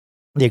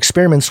 The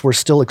experiments were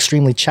still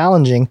extremely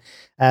challenging,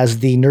 as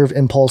the nerve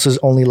impulses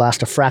only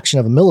last a fraction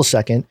of a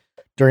millisecond,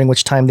 during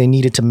which time they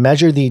needed to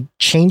measure the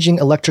changing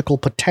electrical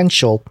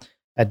potential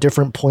at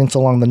different points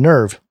along the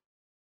nerve.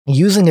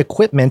 Using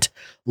equipment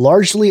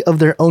largely of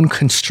their own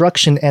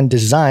construction and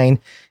design,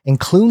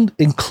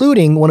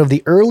 including one of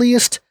the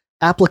earliest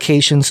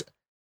applications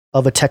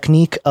of a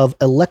technique of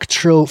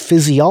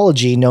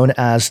electrophysiology known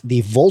as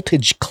the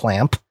voltage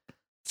clamp.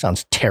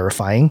 Sounds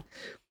terrifying.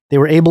 They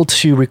were able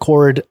to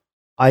record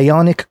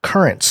ionic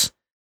currents.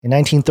 In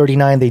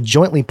 1939, they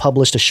jointly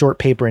published a short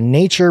paper in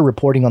Nature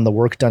reporting on the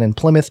work done in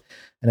Plymouth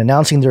and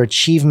announcing their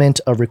achievement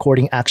of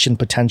recording action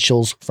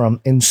potentials from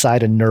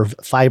inside a nerve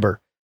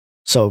fiber.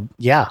 So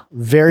yeah,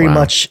 very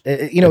much,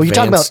 you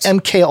talk about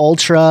MK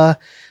Ultra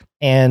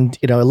and,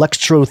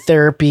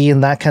 electrotherapy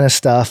and that kind of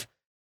stuff.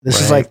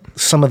 This is like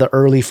some of the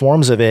early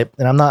forms of it.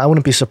 And I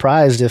wouldn't be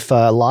surprised if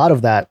a lot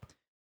of that,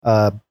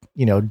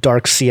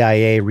 dark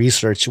CIA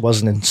research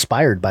wasn't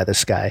inspired by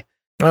this guy.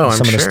 Oh, I'm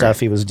some sure. of the stuff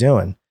he was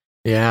doing.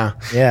 Yeah.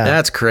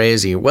 That's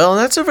crazy. Well,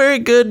 that's a very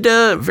good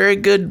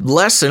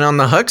lesson on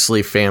the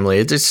Huxley family.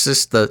 It's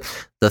just the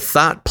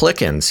thought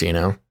plickens,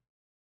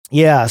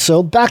 Yeah,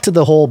 so back to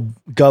the whole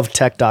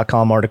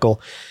govtech.com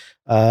article.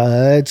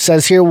 It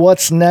says here,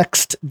 what's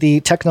next?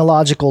 The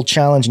technological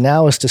challenge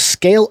now is to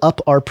scale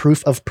up our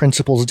proof of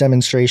principles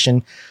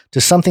demonstration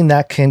to something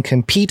that can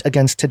compete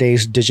against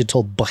today's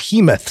digital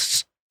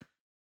behemoths.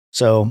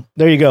 So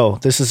there you go.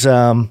 This is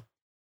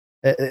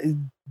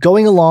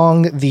going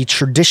along the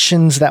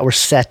traditions that were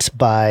set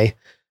by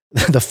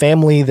the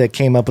family that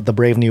came up with the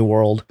Brave New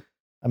World.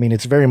 I mean,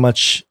 it's very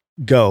much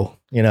go,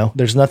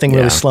 there's nothing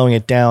really slowing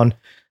it down.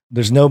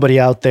 There's nobody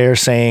out there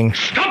saying,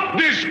 "Stop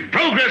this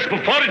progress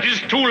before it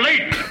is too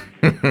late."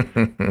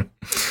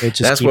 It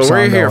just That's keeps what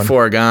we're on here going.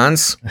 for,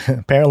 Gons.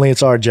 Apparently,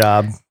 it's our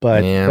job,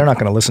 but Yeah. they're not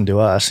going to listen to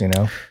us, you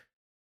know.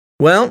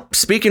 Well,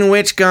 speaking of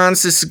which,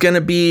 Gons, this is going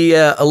to be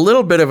a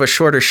little bit of a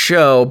shorter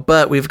show,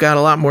 but we've got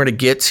a lot more to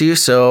get to,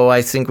 so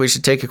I think we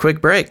should take a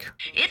quick break.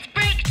 It's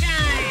break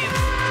time!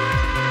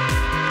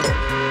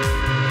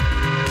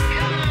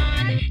 Come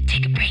on,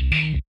 take a break.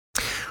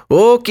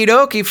 Okie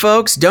dokie,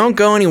 folks. Don't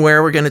go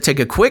anywhere. We're going to take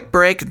a quick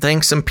break,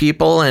 thank some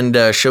people, and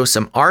show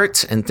some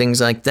art and things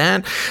like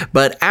that.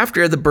 But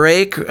after the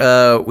break,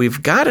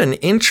 we've got an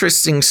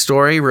interesting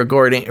story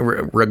regarding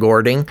the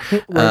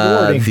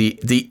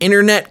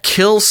internet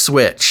kill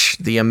switch,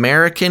 the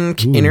American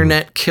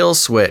internet kill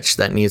switch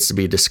that needs to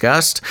be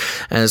discussed,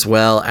 as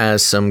well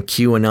as some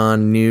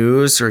QAnon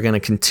news. We're going to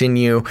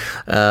continue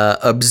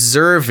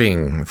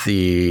observing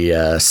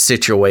the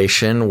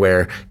situation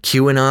where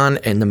QAnon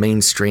and the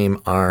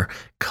mainstream are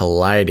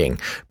colliding.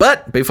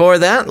 But before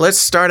that, let's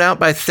start out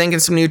by thanking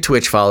some new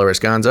Twitch followers,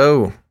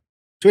 Gonzo.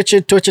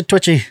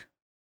 Twitchy.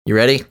 You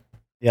ready?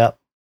 Yep.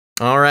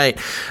 All right.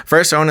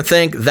 First, I want to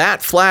thank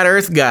That Flat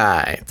Earth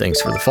Guy.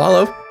 Thanks for the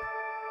follow.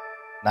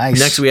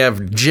 Nice. Next, we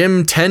have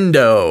Jim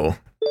Tendo.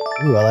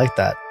 Ooh, I like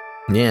that.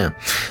 Yeah.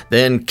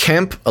 Then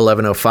Kemp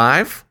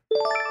 1105.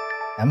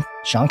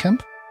 Sean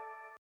Kemp?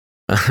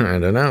 I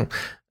don't know.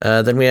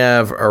 Then we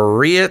have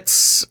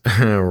Riots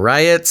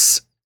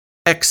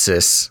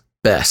Exis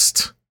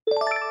Best.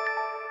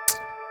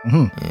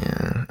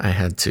 Yeah, I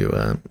had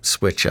to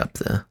switch up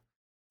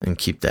and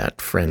keep that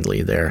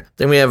friendly there.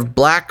 Then we have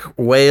Black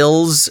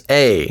Whales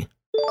A.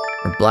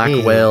 Or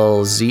Black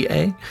Whale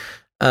ZA.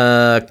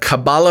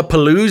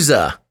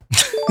 Kabbalapalooza.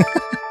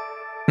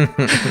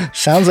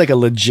 Sounds like a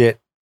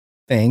legit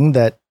thing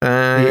that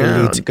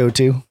you need to go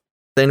to.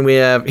 Then we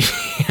have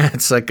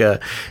it's like a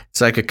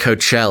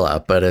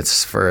Coachella, but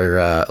it's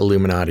for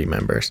Illuminati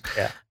members.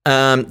 Yeah.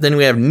 Then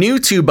we have New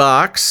Two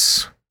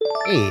Box.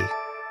 Hey.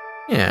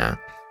 Yeah.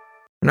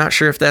 I'm not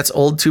sure if that's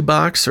Old Two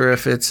Box or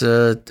if it's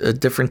a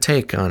different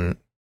take on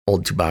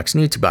Old Two Box,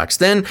 New Two Box.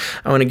 Then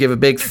I want to give a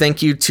big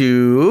thank you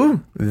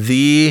to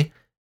the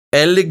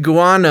El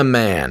Iguana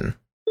Man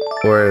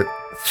or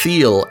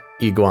Thiel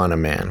Iguana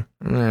Man.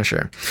 I'm not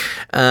sure.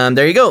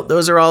 There you go.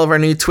 Those are all of our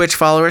new Twitch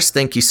followers.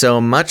 Thank you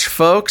so much,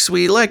 folks.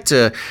 We like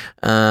to,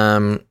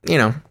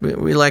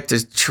 we like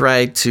to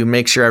try to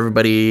make sure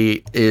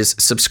everybody is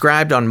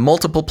subscribed on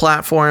multiple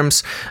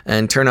platforms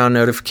and turn on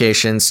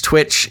notifications.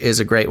 Twitch is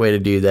a great way to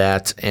do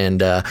that. And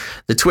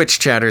the Twitch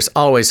chatters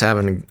always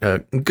having a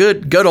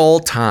good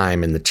old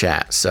time in the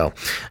chat. So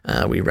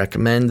we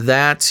recommend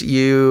that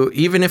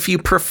even if you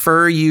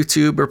prefer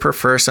YouTube or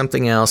prefer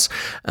something else,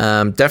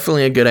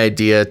 definitely a good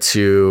idea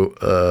to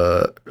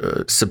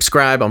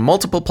subscribe on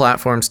multiple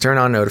platforms, turn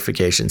on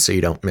notifications so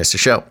you don't miss a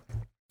show.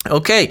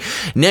 Okay,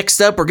 next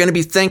up, we're going to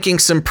be thanking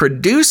some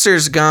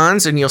producers,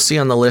 Gons, and you'll see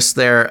on the list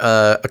there,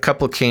 a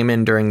couple came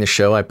in during the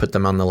show. I put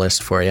them on the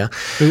list for you.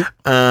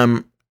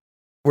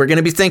 We're going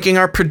to be thanking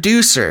our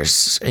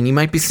producers, and you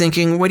might be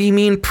thinking, what do you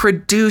mean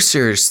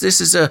producers?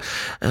 This is a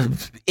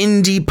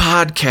indie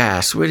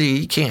podcast.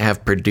 You can't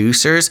have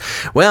producers.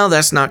 Well,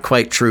 that's not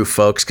quite true,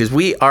 folks, because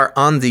we are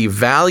on the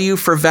value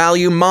for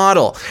value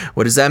model.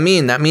 What does that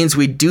mean? That means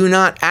we do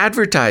not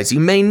advertise. You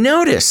may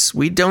notice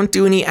we don't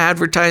do any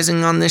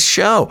advertising on this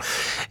show.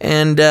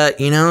 And,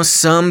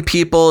 some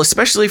people,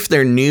 especially if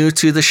they're new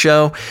to the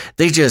show,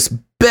 they just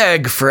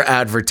beg for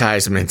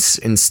advertisements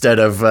instead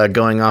of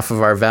going off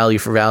of our value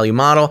for value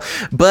model.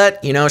 But,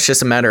 it's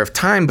just a matter of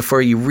time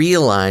before you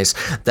realize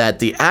that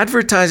the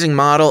advertising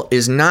model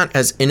is not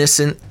as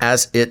innocent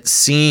as it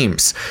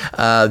seems.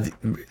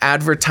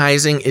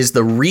 Advertising is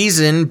the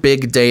reason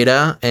big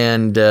data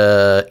and,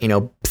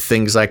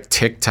 things like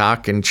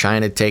TikTok and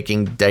China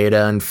taking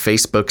data and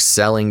Facebook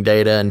selling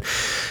data and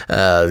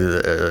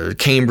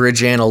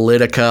Cambridge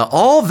Analytica,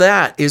 all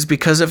that is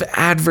because of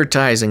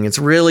advertising. It's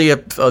really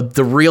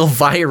the real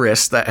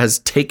virus that has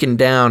taken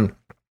down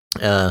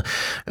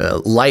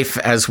life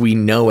as we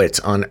know it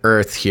on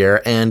Earth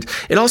here. And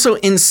it also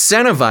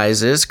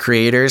incentivizes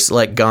creators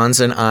like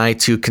Gons and I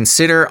to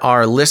consider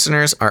our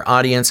listeners, our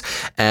audience,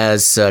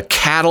 as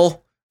cattle,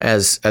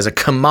 as a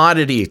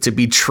commodity to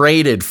be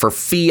traded for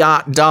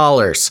fiat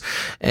dollars.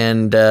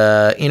 And,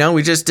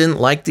 we just didn't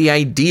like the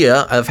idea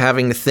of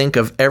having to think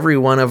of every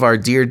one of our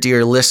dear,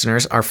 dear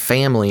listeners, our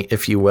family,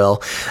 if you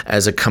will,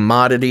 as a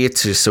commodity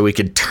so we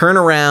could turn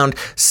around,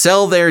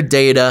 sell their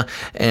data,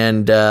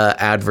 and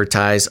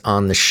advertise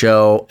on the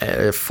show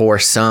for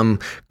some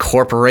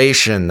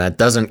corporation that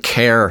doesn't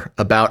care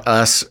about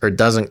us or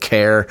doesn't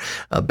care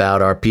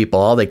about our people.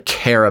 All they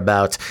care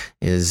about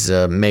is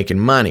making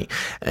money.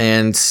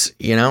 And,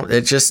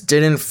 it just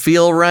didn't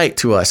feel right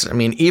to us. I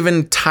mean,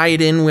 even tied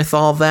in with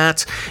all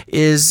that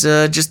is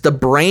just the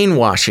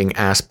brainwashing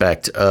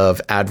aspect of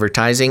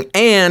advertising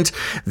and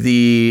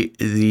the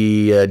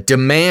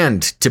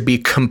demand to be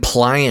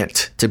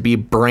compliant, to be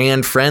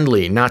brand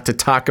friendly, not to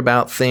talk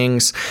about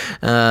things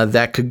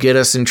that could get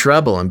us in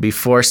trouble and be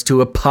forced to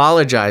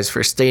apologize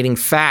for stating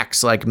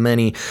facts like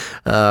many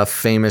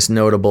famous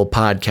notable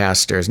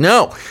podcasters.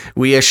 No,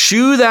 we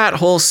eschew that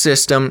whole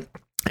system.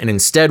 And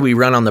instead, we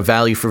run on the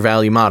value for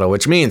value model,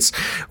 which means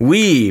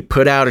we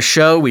put out a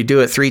show. We do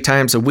it 3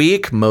 times a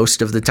week,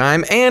 most of the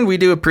time, and we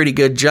do a pretty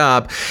good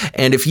job.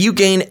 And if you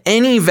gain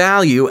any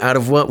value out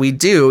of what we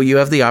do, you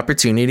have the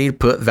opportunity to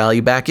put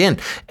value back in.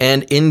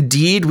 And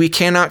indeed, we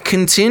cannot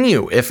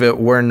continue if it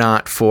were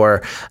not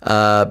for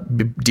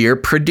dear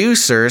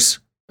producers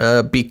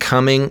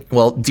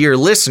dear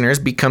listeners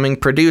becoming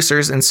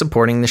producers and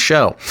supporting the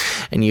show.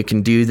 And you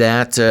can do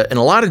that in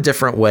a lot of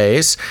different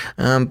ways,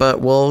 but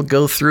we'll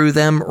go through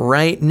them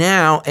right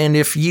now. And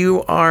if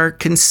you are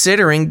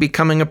considering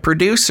becoming a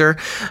producer,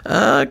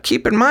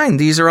 keep in mind,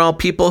 these are all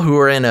people who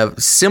are in a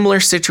similar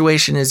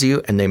situation as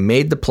you, and they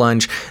made the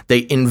plunge.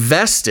 They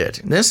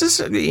invested. This is,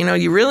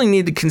 you really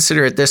need to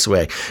consider it this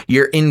way.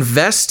 You're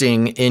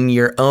investing in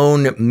your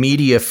own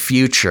media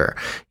future.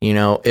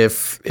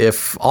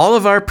 If all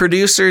of our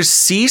producers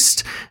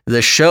ceased,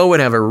 the show would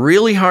have a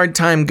really hard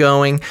time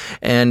going,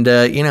 and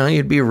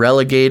you'd be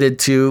relegated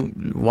to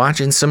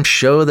watching some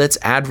show that's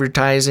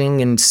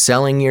advertising and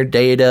selling your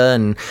data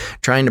and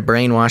trying to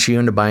brainwash you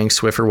into buying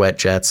Swiffer wet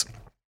jets,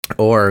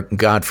 or,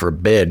 God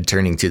forbid,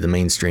 turning to the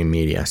mainstream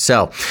media.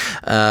 So,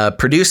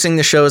 producing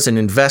the show is an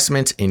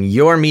investment in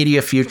your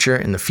media future,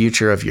 in the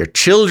future of your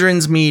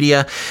children's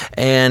media,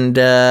 and,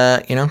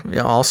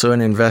 also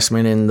an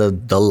investment in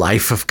the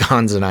life of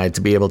Gonz and I to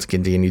be able to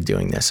continue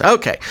doing this.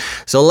 Okay,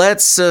 so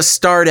let's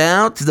start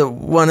out.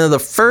 One of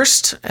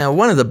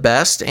the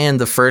best, and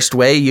the first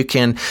way you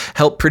can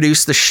help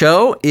produce the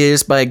show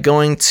is by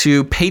going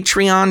to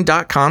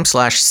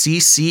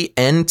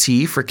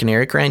patreon.com/CCNT for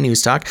Canary Cry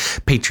News Talk,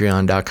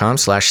 patreon.com/CCNT.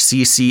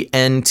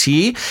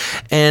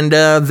 And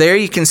there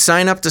you can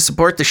sign up to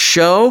support the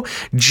show,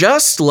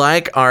 just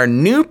like our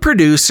new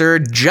producer,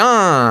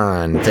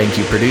 John. Thank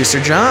you, producer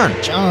John.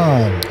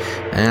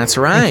 That's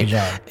right. Thank you,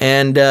 John.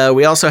 And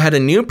we also had a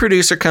new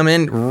producer come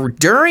in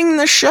during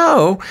the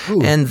show,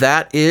 and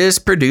that is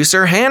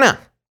producer Hannah.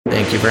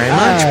 Thank you very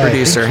much,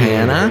 producer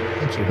Hannah.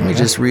 Thank you, Let me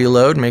just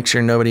reload, make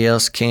sure nobody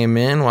else came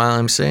in while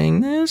I'm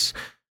saying this.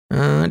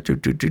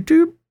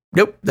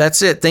 Nope,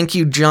 that's it. Thank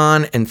you,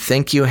 John, and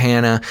thank you,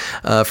 Hannah,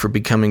 for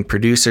becoming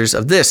producers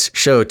of this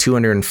show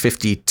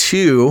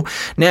 252.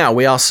 Now,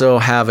 we also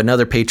have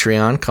another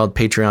Patreon called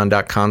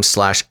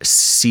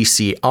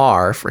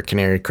patreon.com/CCR for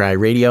Canary Cry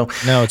Radio.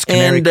 No, it's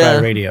Canary Cry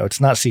Radio.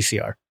 It's not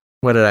CCR.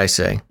 What did I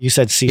say? You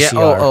said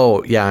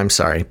CCR. Yeah, I'm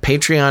sorry.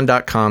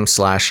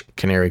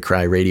 Patreon.com/Canary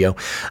Cry Radio.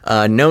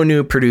 No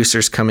new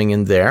producers coming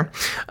in there.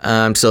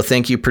 So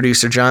thank you,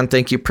 producer John.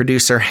 Thank you,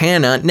 producer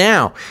Hannah.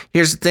 Now,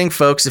 here's the thing,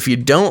 folks. If you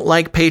don't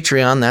like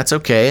Patreon, that's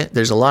okay.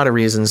 There's a lot of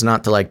reasons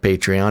not to like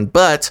Patreon.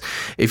 But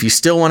if you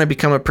still want to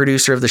become a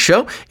producer of the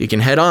show, you can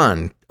head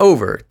on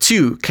over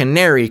to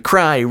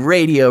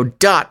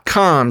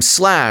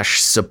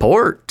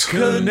canarycryradio.com/support.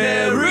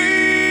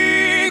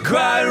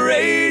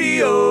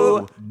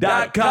 canarycryradio.com/support.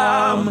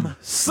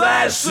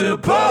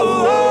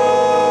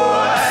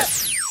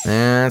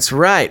 That's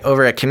right.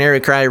 Over at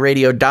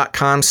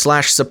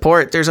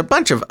canarycryradio.com/support, there's a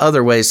bunch of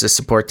other ways to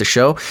support the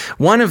show.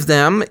 One of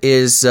them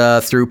is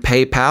through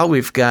PayPal.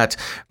 We've got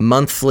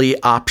monthly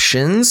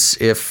options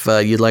if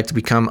you'd like to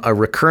become a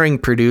recurring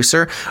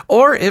producer,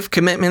 or if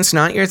commitment's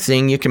not your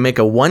thing, you can make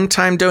a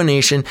one-time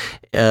donation,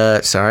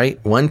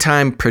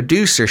 one-time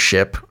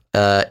producership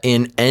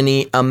in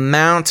any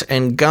amount.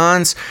 And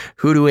Gonz,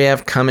 who do we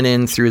have coming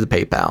in through the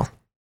PayPal?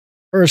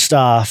 First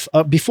off,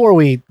 before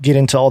we get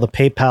into all the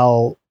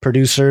PayPal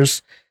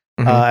producers,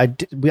 I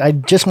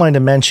just wanted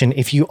to mention,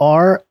 if you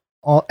are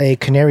a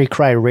Canary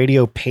Cry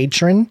Radio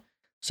patron,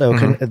 so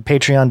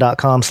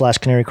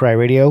patreon.com/Canary Cry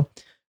Radio,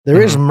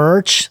 there is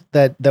merch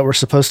that we're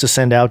supposed to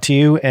send out to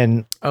you,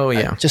 and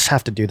I just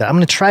have to do that. I'm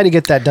going to try to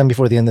get that done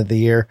before the end of the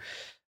year,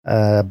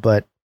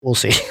 but we'll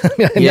see.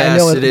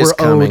 Yes, it is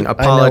coming.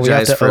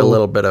 Apologize for a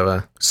little bit of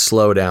a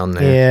slowdown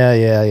there.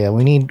 Yeah.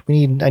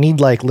 I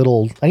need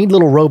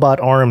little robot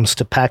arms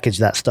to package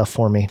that stuff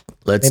for me.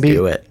 Let's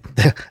do it.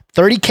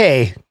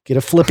 30K, get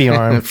a flippy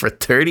arm. For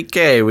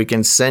 30K, we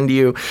can send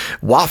you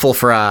waffle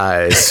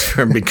fries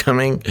for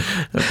becoming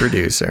a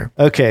producer.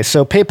 Okay,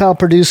 so PayPal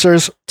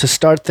producers, to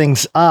start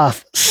things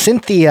off,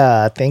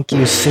 Cynthia. Thank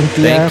you,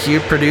 Cynthia. Thank you,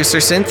 producer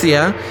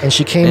Cynthia. And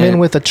she came in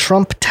with a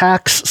Trump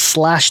tax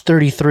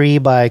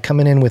 /33 by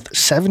coming in with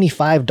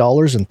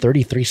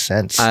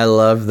 $75.33. I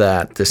love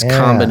that. This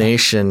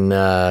combination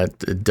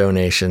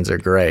donations are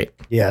great.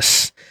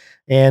 Yes.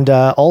 And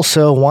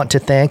also want to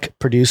thank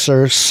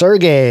producer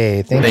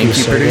Sergey. Thank you,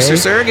 Sergey. Producer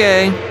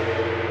Sergey.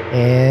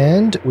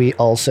 And we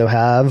also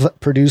have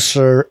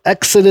producer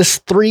Exodus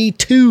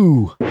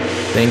 32.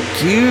 Thank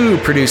you,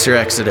 producer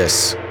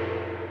Exodus.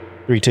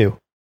 32.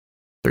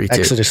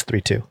 Exodus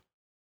 32. Okay.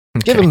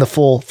 Give him the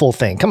full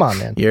thing. Come on,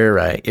 man. You're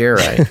right.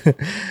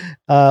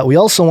 We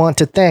also want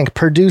to thank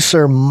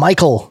producer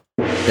Michael.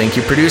 Thank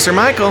you, producer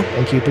Michael.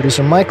 Thank you,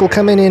 producer Michael,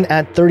 coming in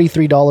at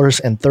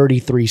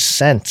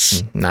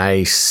 $33.33.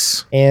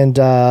 Nice. And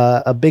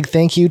a big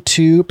thank you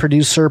to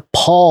producer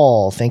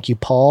Paul. Thank you,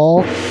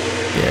 Paul.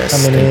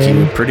 Yes, thank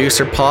you.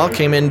 Producer Paul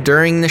came in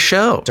during the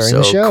show.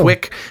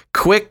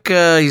 Quick.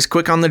 He's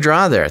quick on the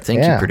draw there.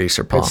 Thank you,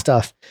 producer Paul. Good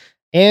stuff.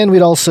 And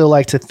we'd also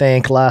like to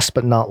thank, last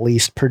but not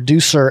least,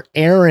 producer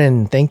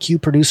Aaron. Thank you,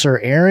 producer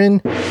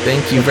Aaron.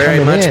 Thank you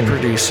very much,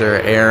 producer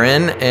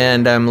Aaron.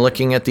 And I'm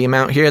looking at the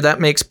amount here.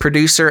 That makes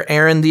producer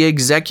Aaron the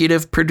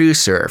executive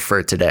producer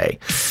for today.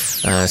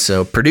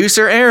 So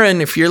producer Aaron,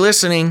 if you're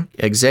listening,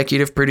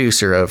 executive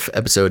producer of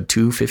episode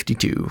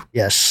 252.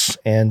 Yes.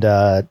 And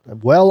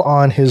well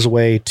on his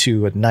way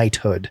to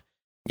knighthood.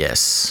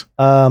 Yes.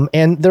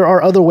 And there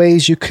are other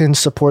ways you can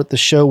support the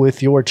show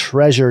with your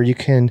treasure. You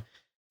can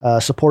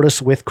support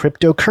us with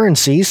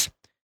cryptocurrencies.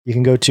 You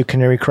can go to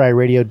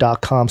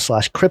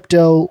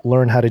canarycryradio.com/crypto,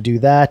 learn how to do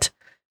that,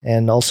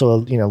 and also,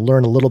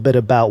 learn a little bit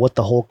about what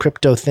the whole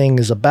crypto thing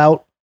is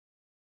about.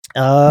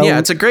 Yeah,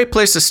 it's a great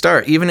place to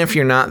start. Even if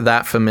you're not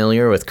that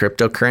familiar with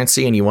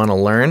cryptocurrency and you want to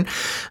learn,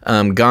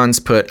 Gon's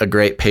put a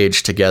great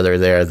page together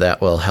there that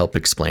will help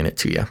explain it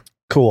to you.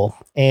 Cool.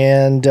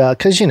 And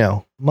because,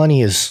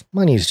 money is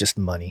just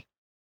money.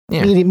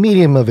 Yeah.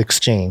 Medium of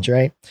exchange,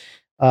 right?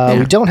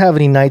 We don't have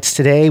any nights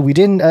today. We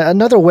didn't.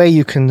 Another way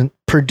you can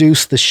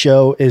produce the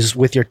show is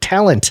with your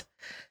talent.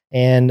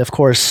 And of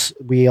course,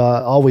 we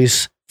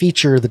always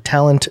feature the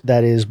talent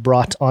that is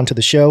brought onto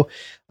the show.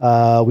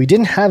 We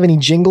didn't have any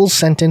jingles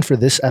sent in for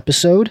this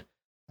episode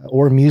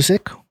or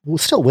music. We're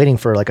still waiting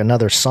for like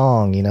another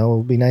song. It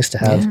would be nice to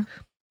have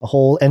a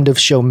whole end of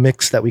show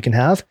mix that we can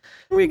have.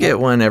 We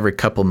get one every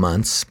couple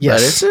months.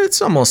 Yes. But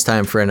it's almost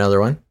time for another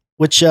one.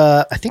 Which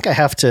I think I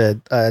have to...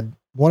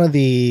 one of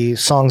the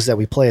songs that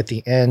we play at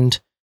the end,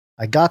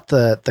 I got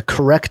the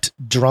correct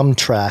drum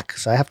track,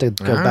 so I have to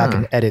go back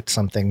and edit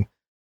something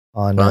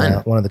on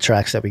one of the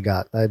tracks that we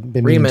got. I've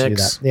been meaning to do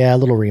that. Yeah, a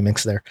little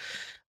remix there.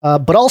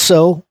 But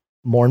also,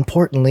 more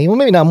importantly, well,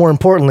 maybe not more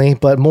importantly,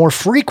 but more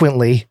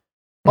frequently,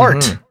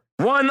 art.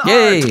 One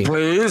Yay. art,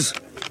 please.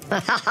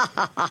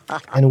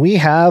 And we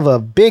have a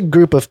big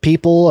group of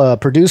people,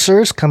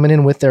 producers, coming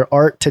in with their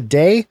art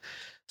today.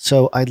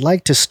 So I'd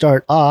like to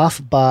start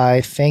off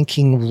by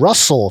thanking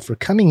Russell for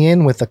coming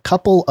in with a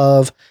couple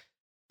of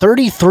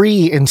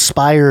 33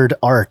 inspired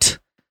art.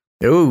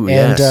 Oh,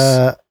 yes.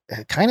 And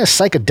kind of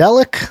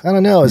psychedelic. I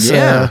don't know. It's,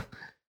 it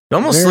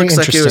almost looks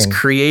like it was interesting.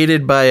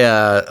 created by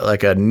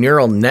a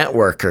neural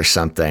network or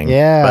something.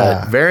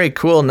 Yeah. But very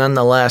cool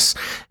nonetheless.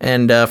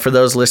 And for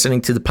those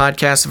listening to the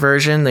podcast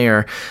version, they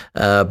are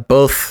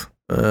both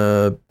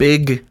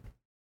big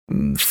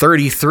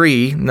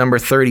 33, number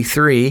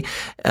 33,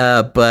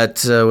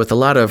 but with a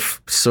lot of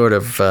sort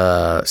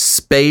of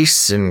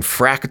space and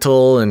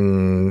fractal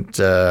and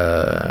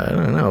I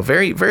don't know,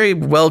 very, very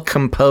well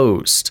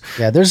composed.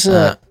 Yeah, there's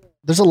a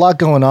lot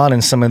going on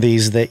in some of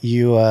these that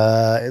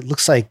it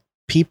looks like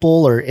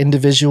people or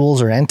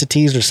individuals or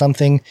entities or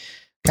something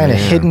kind of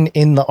hidden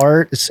in the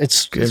art.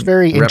 It's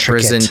very intricate.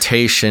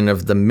 Representation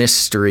of the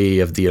mystery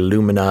of the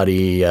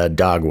Illuminati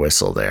dog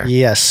whistle there.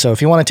 Yes. So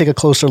if you want to take a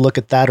closer look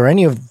at that or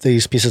any of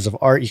these pieces of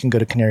art, you can go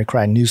to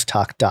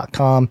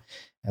canarycrynewstalk.com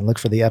and look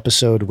for the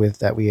episode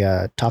that we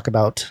talk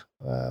about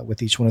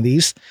with each one of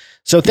these.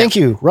 So thank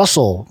you,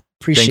 Russell.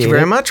 Appreciate it. Thank you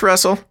very much,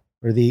 Russell.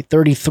 For the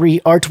 33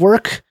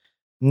 artwork.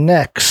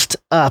 Next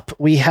up,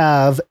 we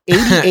have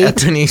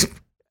 88.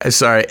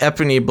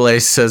 Epony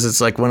Blaze says it's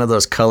like one of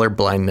those color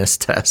blindness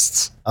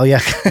tests. Oh, yeah.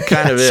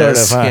 Kind of sort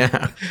is. Of,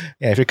 huh?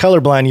 Yeah. If you're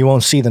colorblind, you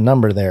won't see the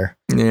number there.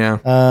 Yeah.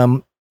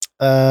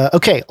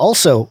 Okay.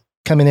 Also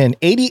coming in,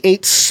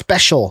 88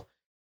 Special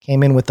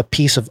came in with a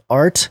piece of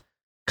art,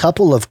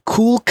 couple of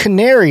cool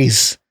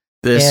canaries.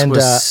 This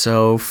was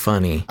so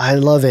funny. I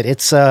love it.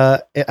 It's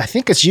I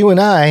think it's you and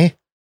I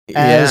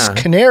as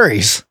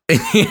canaries.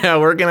 Yeah,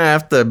 we're gonna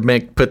have to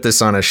put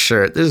this on a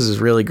shirt. This is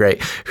really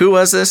great. Who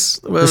was this?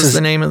 What was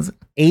the name of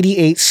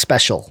 88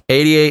 Special.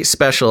 88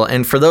 Special.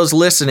 And for those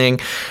listening,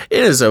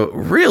 it is a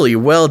really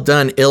well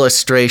done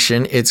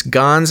illustration. It's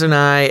Gonz and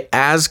I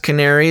as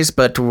canaries,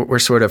 but we're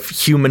sort of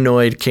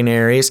humanoid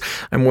canaries.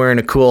 I'm wearing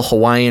a cool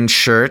Hawaiian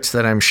shirt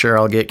that I'm sure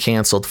I'll get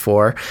canceled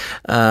for.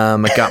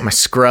 I got my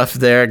scruff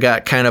there,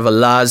 got kind of a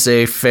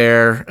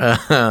laissez-faire.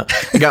 I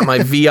got my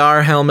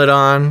VR helmet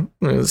on,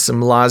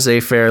 some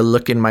laissez-faire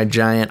look in my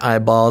giant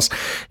eyeballs.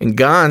 And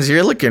Gonz,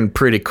 you're looking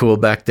pretty cool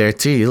back there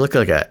too. You look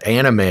like an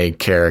anime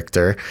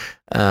character.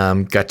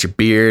 Got your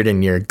beard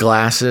and your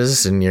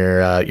glasses, and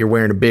you're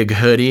wearing a big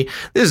hoodie.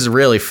 This is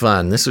really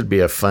fun. This would be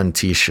a fun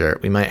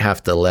T-shirt. We might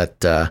have to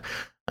let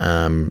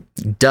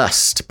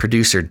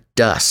producer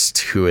Dust,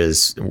 who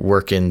is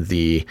working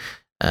the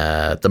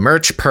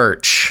merch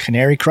perch,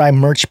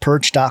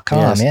 canarycrymerchperch.com.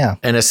 Yes. Yeah,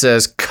 and it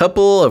says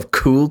couple of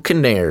cool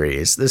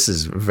canaries. This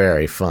is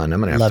very fun.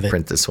 I'm gonna have to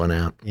print this one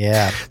out.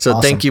 Yeah. So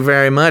awesome. Thank you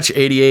very much,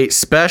 88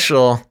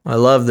 Special. I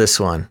love this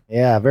one.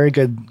 Yeah, very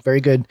good,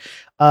 very good.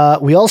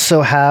 We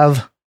also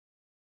have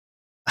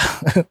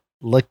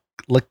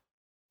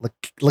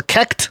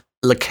Lekekt.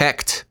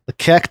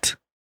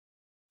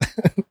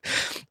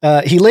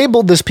 He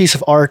labeled this piece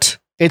of art.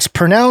 It's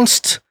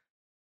pronounced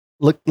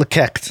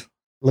Lekekt.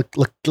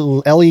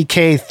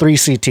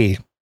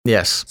 LEK3CT.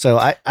 Yes. So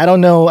I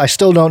don't know. I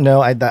still don't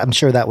know. I'm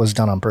sure that was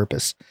done on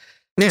purpose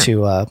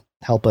to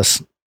help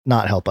us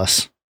not help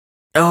us.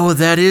 Oh,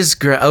 that is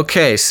great.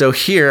 Okay, so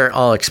here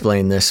I'll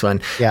explain this one.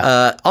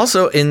 Yeah.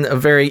 Also, in a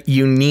very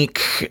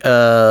unique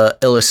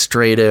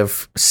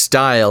illustrative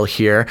style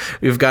here,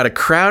 we've got a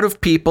crowd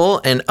of people,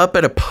 and up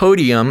at a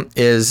podium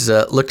is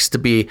looks to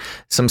be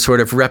some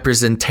sort of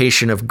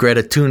representation of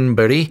Greta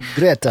Thunberg.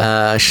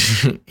 Greta.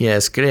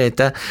 Yes,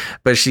 Greta.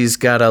 But she's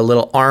got a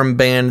little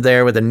armband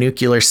there with a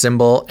nuclear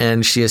symbol,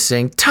 and she is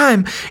saying,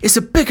 "Time is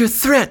a bigger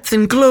threat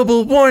than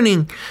global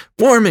warming.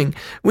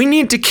 We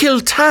need to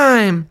kill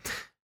time."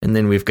 And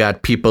then we've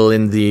got people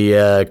in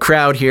the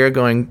crowd here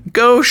going,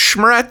 "Go,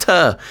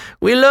 Shmreta!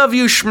 We love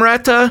you,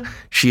 Shmreta!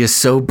 She is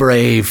so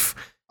brave."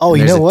 Oh,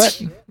 And you there's know a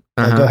what?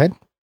 Go ahead.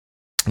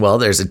 Well,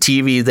 there's a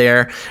TV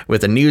there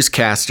with a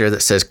newscaster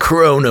that says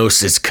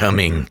Kronos is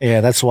coming.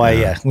 Yeah, that's why.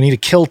 Yeah, we need to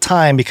kill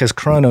time because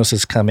Kronos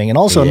is coming, and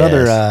also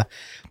another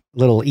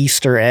little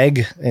Easter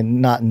egg,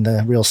 and not in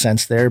the real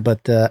sense there,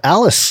 but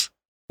Alice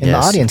in the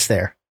audience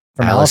there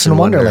from Alice in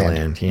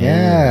Wonderland.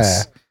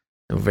 Yes.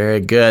 Very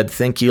good.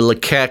 Thank you,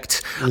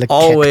 Lekecht.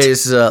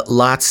 Always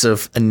lots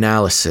of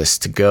analysis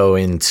to go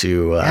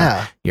into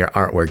your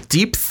artwork.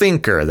 Deep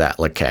thinker, that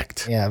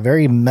Lekecht. Yeah,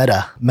 very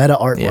meta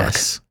artwork.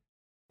 Yes.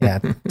 Yeah,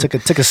 took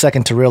a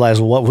second to realize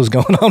what was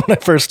going on when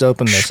I first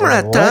opened this.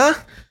 Shmreta.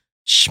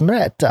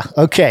 Shmreta.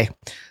 Okay.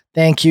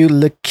 Thank you,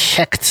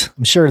 Lekecht.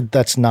 I'm sure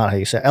that's not how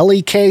you say it.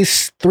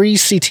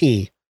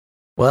 LEK3CT.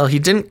 Well,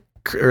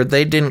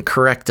 they didn't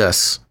correct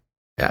us.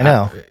 I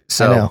know.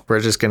 So we're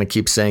just going to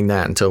keep saying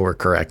that until we're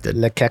corrected.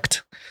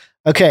 Lekecht.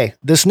 Okay,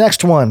 this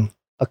next one,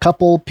 a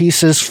couple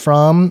pieces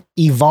from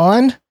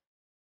Yvonne.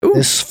 Ooh.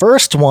 This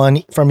first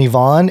one from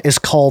Yvonne is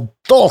called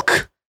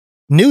Thulk.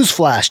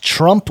 Newsflash: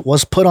 Trump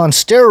was put on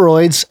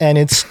steroids, and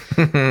it's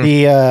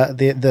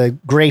the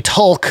Great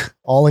Hulk,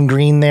 all in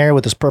green there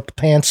with his purple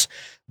pants,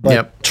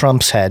 but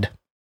Trump's head.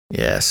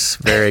 Yes,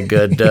 very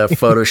good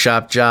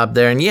Photoshop job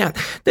there. And yeah,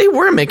 they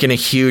were making a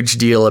huge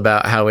deal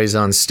about how he's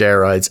on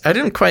steroids. I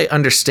didn't quite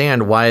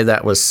understand why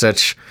that was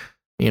such,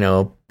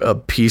 a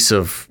piece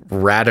of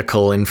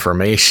radical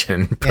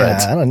information. But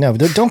yeah, I don't know.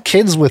 Don't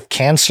kids with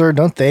cancer,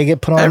 don't they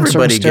get put on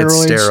everybody certain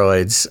steroids? Gets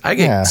steroids. I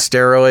get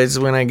steroids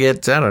when I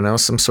get, I don't know,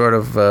 some sort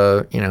of,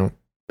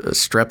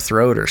 strep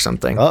throat or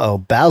something. Uh-oh,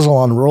 Basil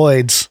on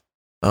roids.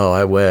 Oh,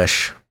 I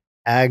wish.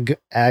 Ag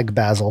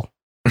Basil.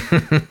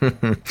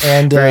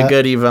 And very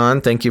good,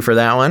 Yvonne. Thank you for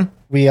that one.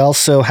 We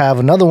also have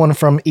another one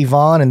from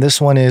Yvonne, and this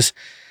one is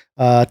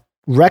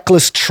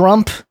Reckless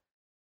Trump,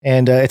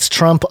 and it's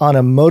Trump on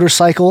a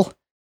motorcycle,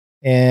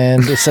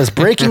 and it says,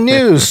 "Breaking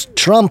news: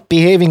 Trump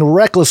behaving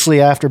recklessly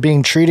after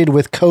being treated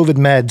with COVID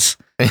meds."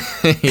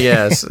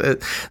 Yes,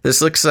 this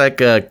looks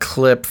like a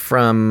clip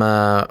from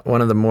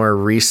one of the more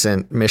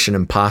recent Mission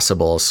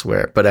Impossibles,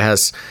 but it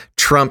has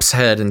Trump's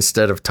head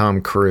instead of Tom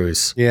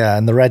Cruise. Yeah,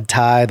 and the red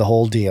tie, the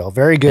whole deal.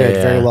 Very good,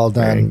 very well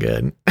done. Very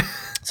good.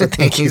 So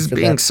thank you He's for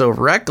being that. so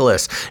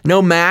reckless.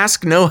 No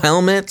mask, no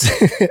helmet,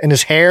 and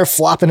his hair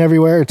flopping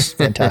everywhere. It's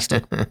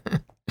fantastic. And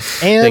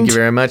thank you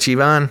very much,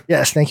 Yvonne.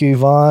 Yes, thank you,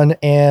 Yvonne.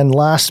 And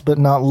last but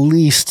not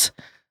least,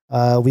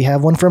 we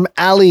have one from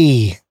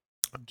Ali.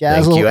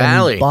 Gazzle Thank you, and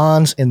Ali.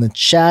 Bonds in the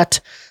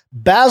chat.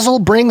 Basil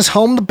brings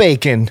home the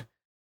bacon.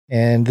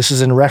 And this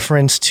is in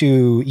reference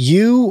to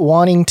you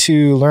wanting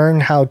to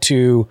learn how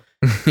to...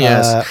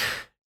 Yes.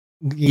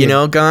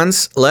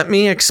 Gons, let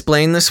me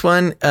explain this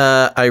one.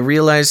 I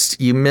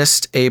realized you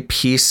missed a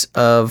piece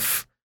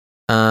of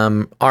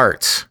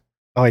art.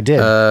 Oh, I did.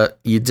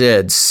 You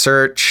did.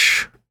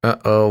 Search...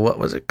 what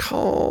was it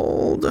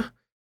called?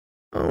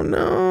 Oh,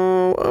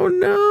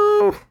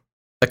 no.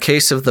 A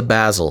Case of the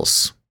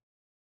Basils.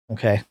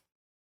 Okay.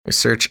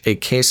 Search A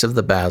Case of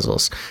the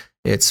Basils.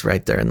 It's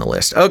right there in the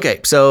list.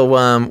 Okay, so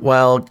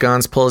while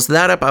Gons pulls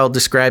that up, I'll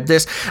describe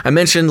this. I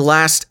mentioned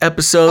last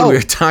episode we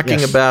were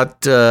talking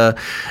about, the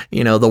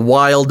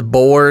wild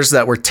boars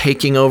that were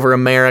taking over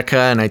America,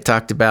 and I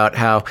talked about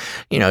how,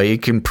 you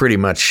can pretty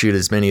much shoot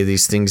as many of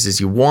these things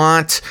as you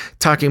want.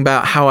 Talking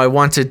about how I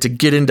wanted to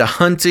get into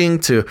hunting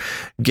to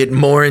get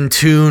more in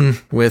tune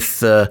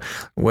with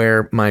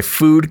where my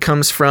food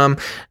comes from.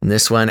 And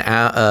this one,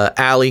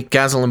 Ali,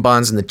 Gazzle and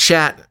Bonds in the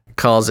chat,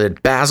 calls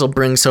it Basil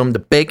brings home the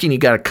bacon. You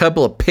got a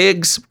couple of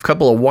pigs, a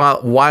couple of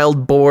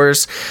wild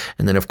boars,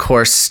 and then of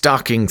course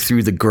stalking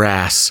through the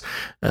grass.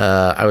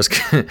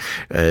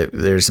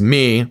 There's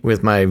me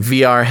with my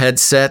VR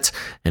headset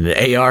and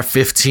an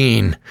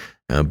AR-15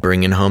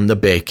 bringing home the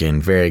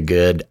bacon. Very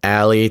good,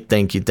 Ali.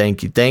 Thank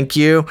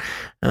you.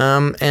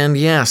 And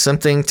yeah,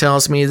 something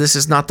tells me this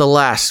is not the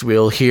last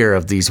we'll hear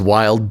of these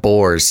wild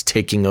boars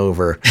taking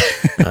over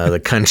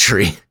the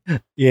country.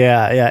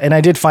 Yeah. And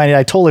I did find it.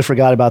 I totally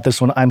forgot about this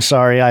one. I'm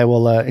sorry. I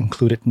will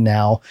include it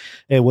now.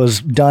 It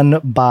was done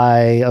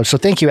by. So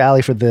thank you,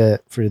 Ali, for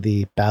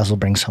the Basil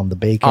brings home the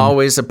bacon.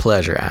 Always a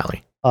pleasure,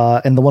 Ali.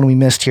 And the one we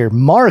missed here,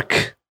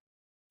 Mark.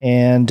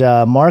 And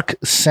Mark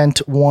sent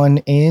one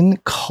in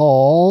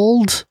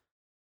called.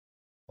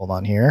 Hold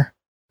on here.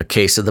 A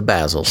Case of the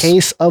Basils.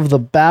 Case of the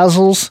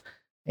Basils.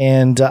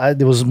 And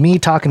it was me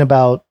talking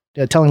about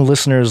telling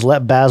listeners,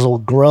 let basil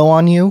grow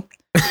on you.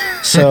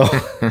 So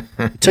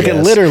took it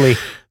literally.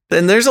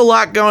 Then there's a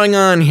lot going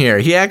on here.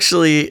 He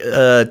actually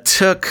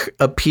took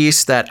a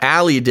piece that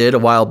Allie did a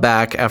while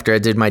back after I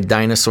did my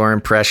dinosaur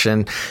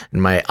impression,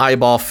 and my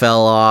eyeball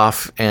fell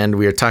off, and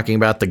we were talking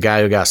about the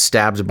guy who got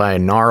stabbed by a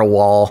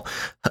narwhal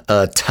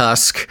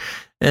tusk.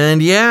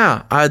 And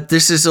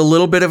this is a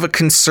little bit of a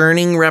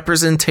concerning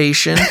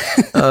representation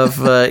of,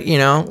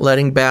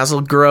 letting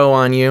Basil grow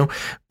on you.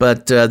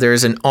 But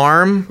there's an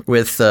arm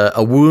with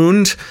a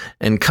wound,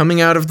 and coming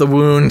out of the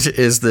wound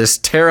is this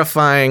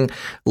terrifying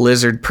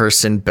lizard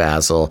person,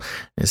 Basil.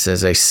 It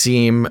says, I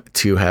seem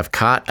to have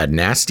caught a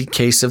nasty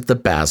case of the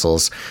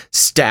Basil's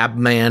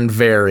Stabman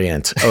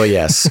variant. Oh,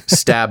 yes,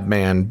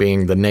 Stabman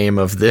being the name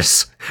of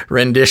this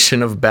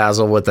rendition of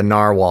Basil with the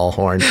narwhal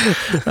horn.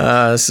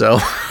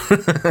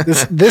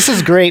 This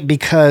is great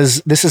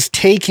because this is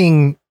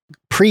taking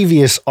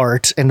previous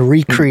art and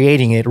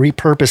recreating it,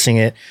 repurposing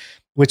it,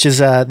 which is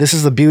this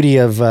is the beauty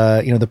of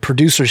the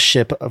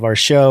producership of our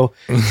show.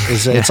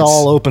 Is It's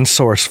all open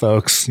source,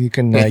 folks. You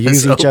can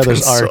use each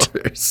other's art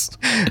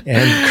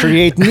and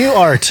create new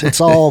art.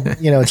 It's all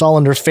it's all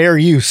under fair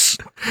use.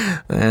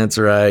 That's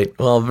right.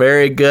 Well,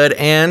 very good.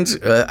 And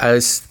I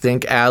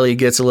think Allie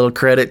gets a little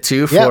credit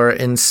too for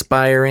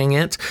inspiring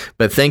it.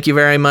 But thank you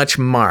very much,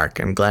 Mark.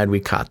 I'm glad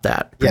we caught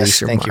that.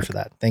 Producer thank you for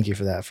that. Thank you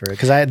for that.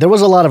 Because there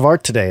was a lot of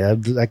art today. I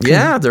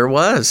there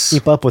was.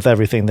 Keep up with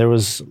everything. There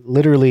was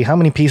literally, how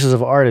many pieces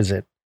of art is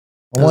it?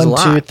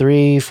 1, 2,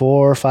 3,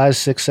 4, 5,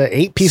 6, 7,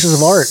 8 pieces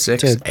of art.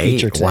 6,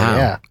 8. Wow.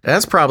 Yeah.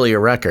 That's probably a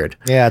record.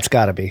 Yeah, it's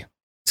got to be.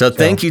 So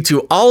thank you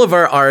to all of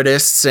our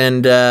artists,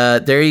 and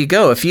there you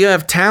go. If you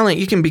have talent,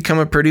 you can become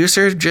a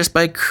producer just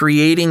by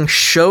creating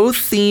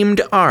show-themed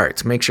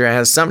art. Make sure it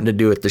has something to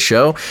do with the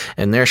show,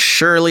 and there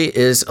surely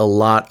is a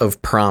lot of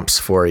prompts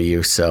for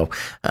you. So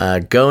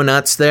go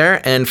nuts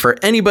there. And for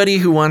anybody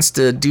who wants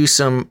to do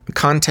some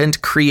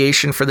content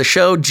creation for the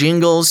show,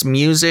 jingles,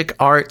 music,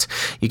 art,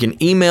 you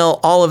can email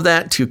all of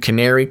that to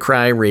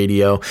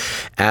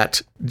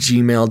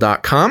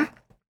canarycryradio@gmail.com.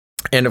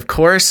 And of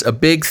course, a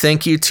big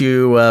thank you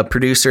to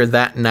producer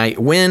That Night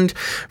Wind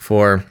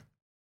for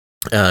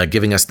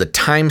giving us the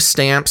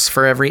timestamps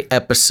for every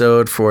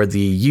episode for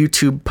the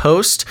YouTube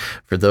post,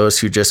 for those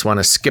who just want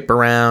to skip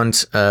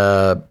around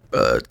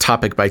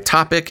topic by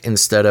topic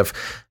instead of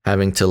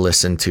having to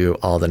listen to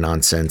all the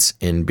nonsense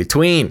in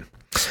between.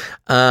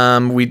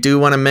 We do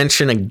want to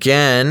mention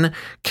again,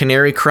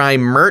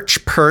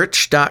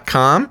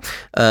 canarycrymerchperch.com.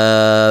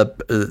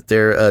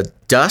 They're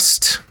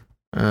Dust.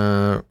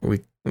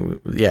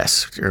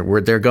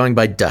 They're going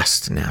by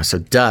Dust now. So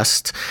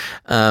Dust,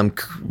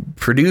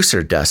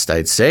 producer Dust,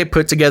 I'd say,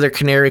 put together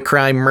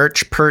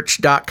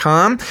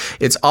canarycrymerchperch.com.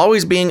 It's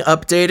always being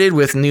updated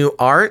with new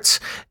art.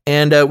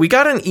 And we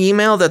got an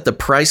email that the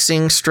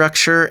pricing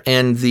structure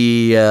and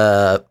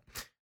the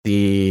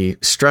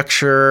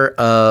structure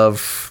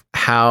of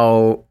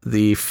how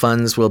the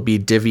funds will be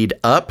divvied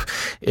up.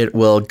 It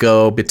will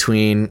go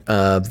between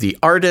the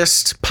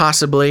artist,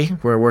 possibly.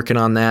 We're working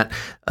on that.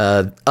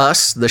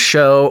 Us, the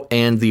show,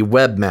 and the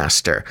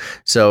webmaster.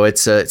 So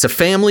it's a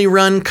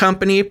family-run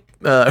company.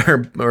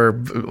 Or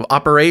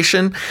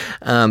operation,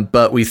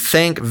 but we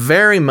thank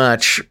very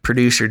much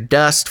producer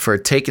Dust for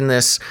taking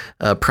this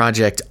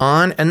project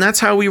on, and that's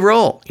how we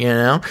roll.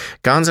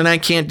 Gonz and I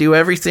can't do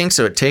everything,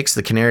 so it takes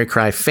the Canary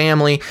Cry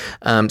family.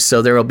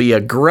 So there will be a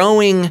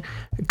growing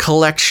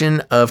collection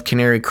of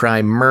Canary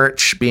Cry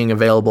merch being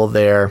available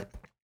there.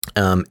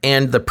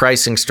 And the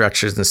pricing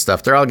structures and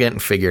stuff, they're all getting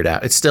figured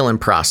out. It's still in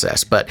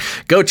process, but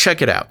go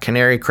check it out,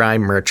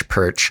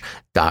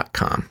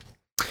 canarycrymerchperch.com.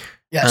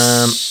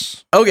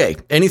 Yes. Okay.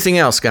 Anything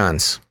else,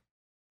 Gonz?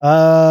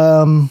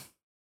 Well,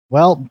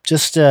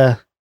 just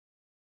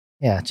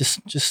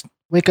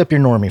wake up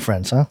your normie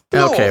friends, huh?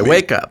 Okay,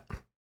 wake up.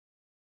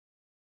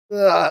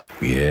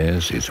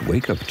 Yes, it's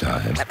wake up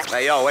time.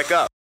 Hey, yo, wake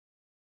up.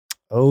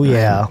 Oh,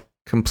 yeah.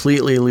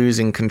 Completely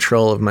losing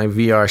control of my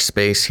VR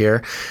space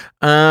here.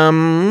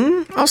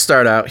 I'll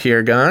start out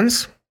here,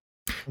 Gonz.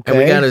 Okay. And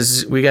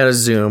we got to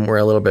zoom. We're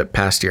a little bit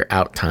past your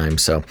out time,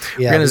 so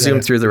we're going to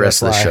zoom through the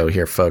rest of the show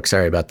here, folks.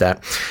 Sorry about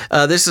that.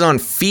 This is on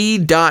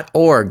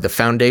fee.org, the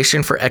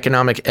Foundation for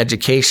Economic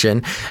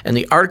Education, and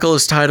the article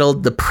is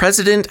titled, "The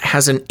President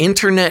Has an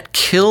Internet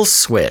Kill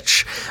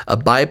Switch. A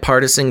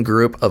bipartisan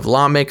group of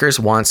lawmakers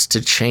wants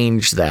to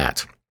change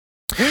that."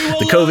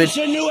 The COVID...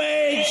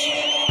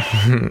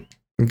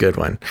 Good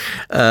one.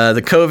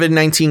 The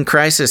COVID-19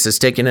 crisis has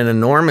taken an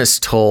enormous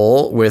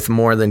toll, with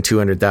more than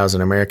 200,000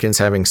 Americans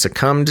having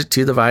succumbed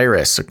to the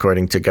virus,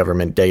 according to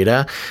government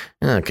data.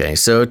 Okay,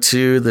 so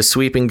the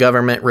sweeping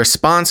government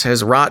response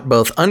has wrought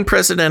both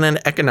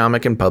unprecedented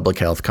economic and public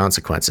health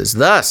consequences.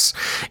 Thus,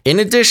 in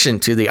addition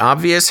to the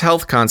obvious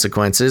health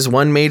consequences,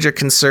 one major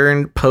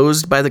concern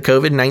posed by the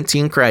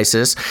COVID-19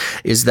 crisis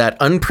is that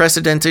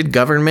unprecedented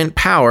government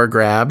power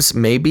grabs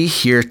may be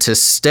here to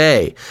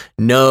stay.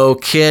 No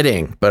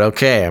kidding. But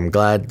okay, I'm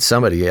glad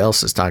somebody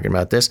else is talking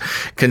about this.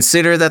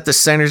 Consider that the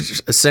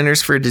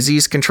Centers for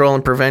Disease Control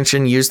and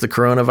Prevention used the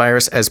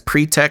coronavirus as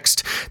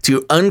pretext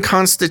to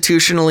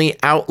unconstitutionally permanently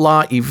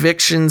outlaw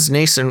evictions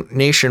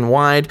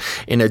nationwide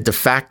in a de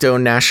facto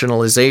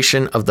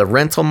nationalization of the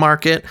rental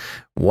market.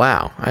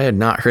 Wow, I had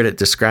not heard it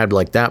described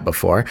like that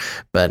before.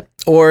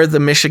 Or the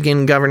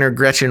Michigan Governor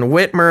Gretchen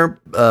Whitmer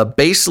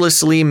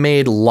baselessly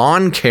made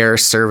lawn care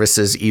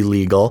services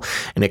illegal,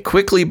 and it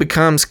quickly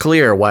becomes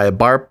clear why a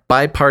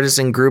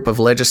bipartisan group of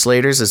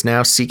legislators is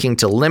now seeking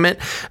to limit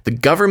the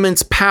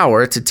government's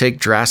power to take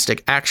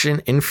drastic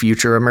action in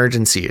future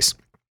emergencies.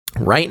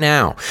 Right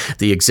now,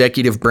 the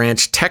executive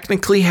branch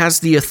technically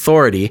has the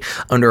authority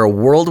under a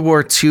World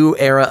War II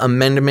era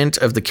amendment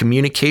of the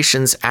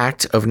Communications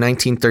Act of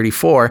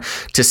 1934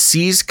 to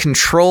seize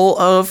control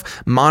of,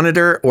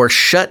 monitor, or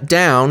shut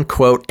down,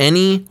 quote,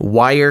 any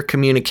wire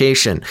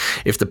communication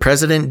if the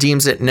president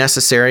deems it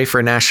necessary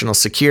for national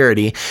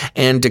security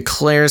and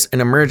declares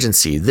an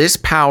emergency. This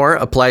power,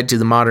 applied to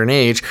the modern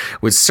age,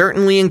 would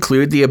certainly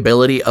include the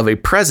ability of a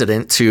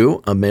president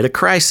to, amid a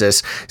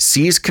crisis,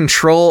 seize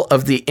control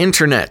of the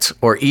internet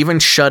or even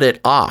shut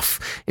it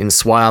off in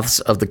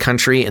swaths of the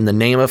country in the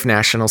name of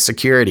national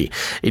security.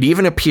 It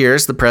even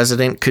appears the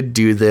president could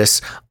do this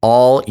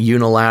all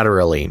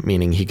unilaterally,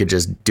 meaning he could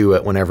just do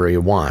it whenever he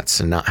wants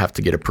and not have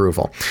to get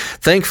approval.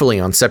 Thankfully,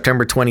 on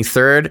September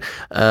 23rd,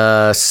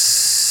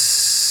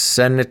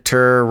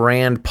 Senator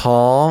Rand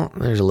Paul,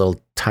 there's a little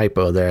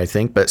typo there, I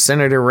think, but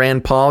Senators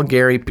Rand Paul,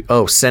 Gary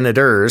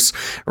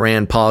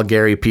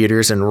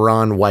Peters, and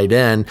Ron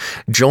Wyden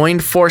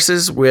joined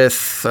forces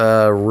with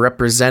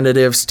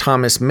Representatives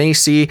Thomas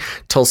Macy,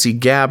 Tulsi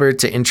Gabbard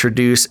to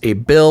introduce a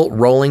bill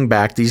rolling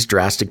back these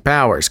drastic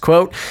powers.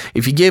 Quote,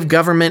 if you give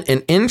government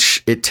an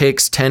inch, it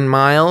takes 10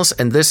 miles,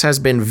 and this has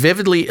been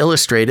vividly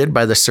illustrated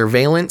by the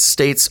surveillance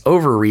state's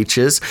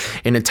overreaches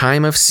in a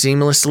time of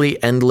seamlessly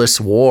endless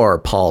war,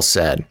 Paul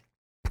said.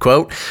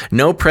 Quote,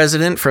 no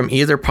president from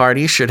either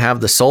party should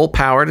have the sole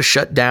power to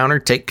shut down or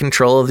take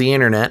control of the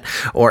internet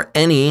or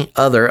any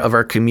other of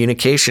our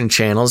communication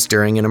channels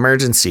during an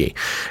emergency.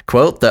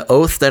 Quote, the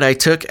oath that I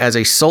took as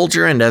a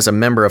soldier and as a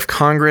member of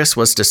Congress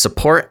was to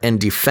support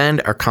and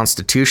defend our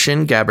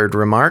Constitution, Gabbard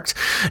remarked.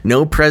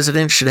 No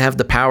president should have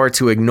the power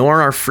to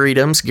ignore our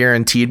freedoms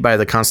guaranteed by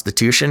the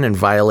Constitution and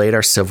violate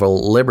our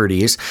civil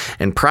liberties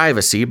and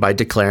privacy by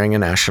declaring a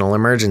national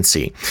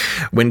emergency.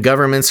 When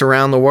governments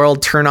around the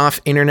world turn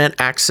off internet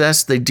access,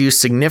 they do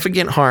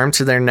significant harm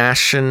to their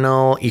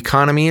national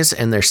economies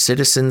and their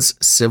citizens'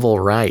 civil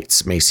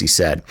rights, Macy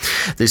said.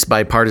 This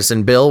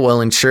bipartisan bill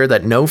will ensure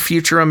that no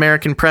future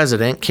American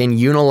president can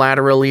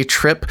unilaterally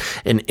trip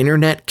an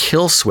internet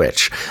kill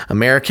switch.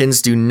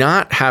 Americans do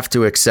not have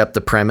to accept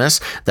the premise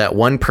that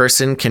one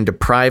person can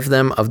deprive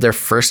them of their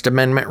First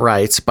Amendment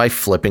rights by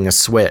flipping a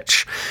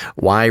switch.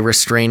 Why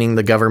restraining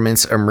the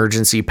government's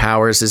emergency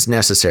powers is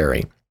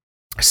necessary.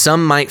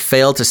 Some might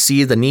fail to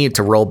see the need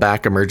to roll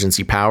back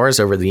emergency powers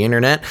over the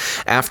internet.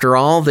 After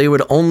all, they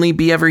would only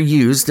be ever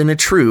used in a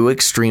true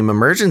extreme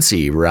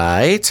emergency,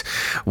 right?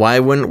 Why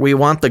wouldn't we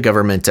want the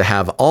government to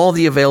have all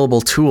the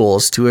available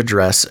tools to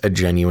address a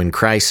genuine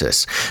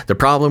crisis? The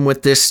problem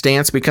with this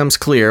stance becomes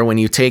clear when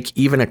you take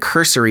even a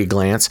cursory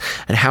glance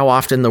at how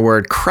often the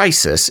word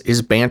crisis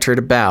is bantered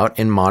about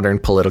in modern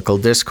political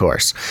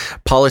discourse.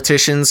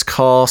 Politicians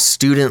call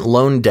student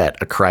loan debt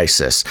a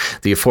crisis,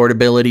 the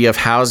affordability of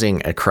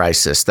housing a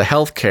crisis, the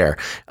healthcare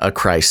a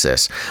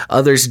crisis.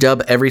 Others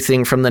dub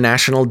everything from the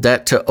national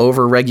debt to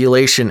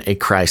overregulation a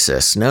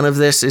crisis. None of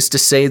this is to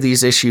say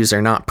these issues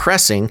are not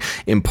pressing,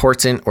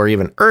 important, or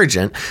even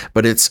urgent,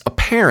 but it's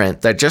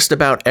apparent that just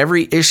about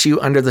every issue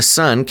under the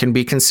sun can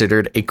be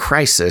considered a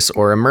crisis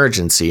or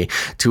emergency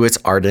to its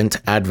ardent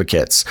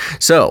advocates.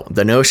 So,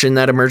 the notion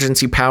that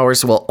emergency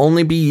powers will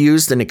only be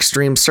used in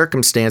extreme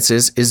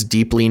circumstances is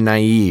deeply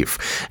naive,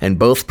 and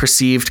both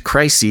perceived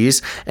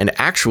crises and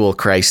actual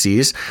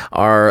crises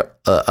are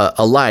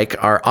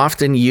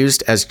often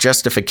used as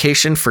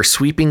justification for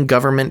sweeping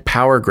government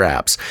power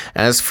grabs.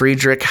 As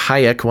Friedrich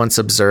Hayek once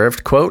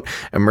observed, quote,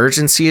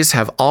 emergencies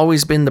have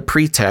always been the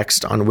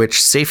pretext on which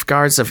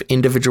safeguards of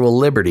individual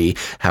liberty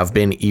have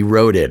been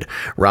eroded.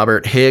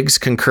 Robert Higgs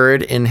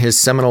concurred in his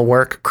seminal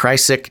work,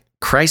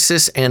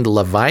 Crisis and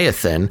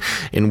Leviathan,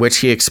 in which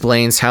he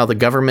explains how the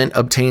government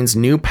obtains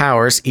new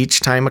powers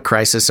each time a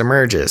crisis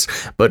emerges,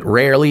 but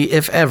rarely,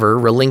 if ever,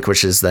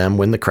 relinquishes them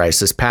when the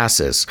crisis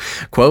passes.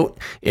 Quote,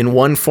 in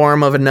one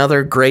form of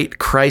another, great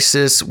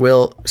crises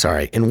will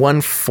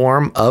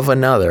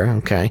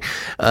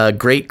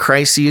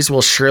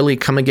surely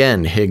come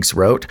again, Higgs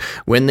wrote.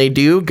 When they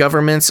do,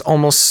 governments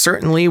almost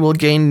certainly will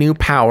gain new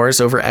powers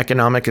over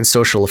economic and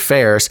social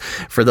affairs.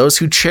 For those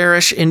who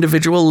cherish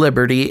individual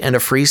liberty and a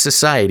free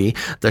society,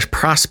 the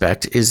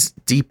prospect is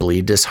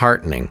deeply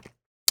disheartening.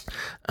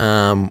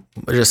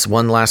 Just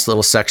one last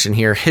little section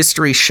here.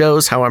 History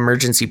shows how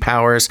emergency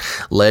powers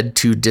led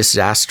to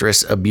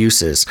disastrous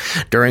abuses.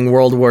 During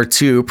World War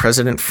II,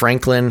 President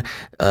Franklin,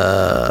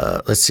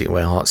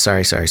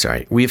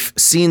 sorry. We've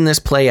seen this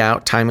play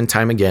out time and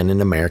time again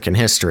in American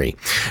history.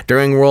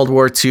 During World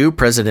War II,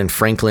 President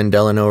Franklin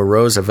Delano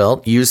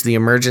Roosevelt used the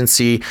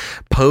emergency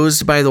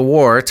posed by the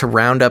war to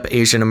round up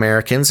Asian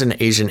Americans and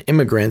Asian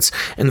immigrants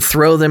and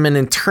throw them in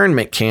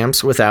internment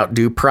camps without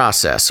due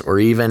process or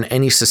even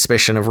any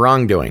suspicion of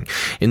wrongdoing.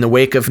 In the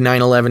wake of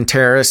 9/11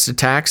 terrorist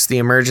attacks, the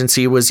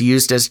emergency was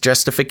used as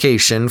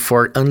justification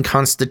for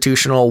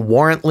unconstitutional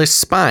warrantless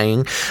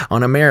spying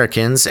on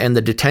Americans and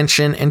the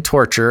detention and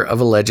torture of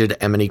alleged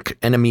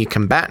enemy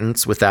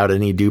combatants without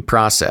any due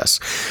process.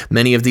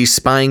 Many of these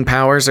spying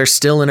powers are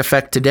still in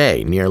effect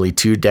today, nearly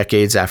 2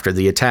 decades after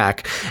the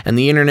attack, and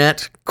the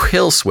internet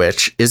kill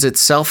switch is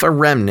itself a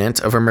remnant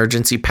of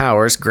emergency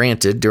powers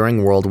granted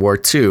during World War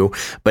II,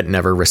 but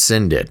never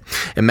rescinded.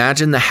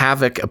 Imagine the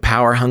havoc a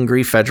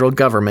power-hungry federal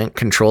government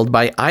controlled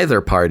by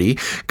either party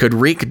could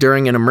wreak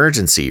during an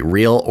emergency,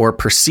 real or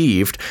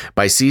perceived,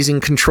 by seizing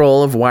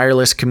control of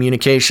wireless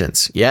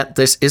communications. Yet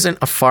this isn't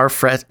a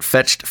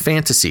far-fetched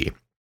fantasy.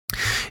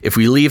 If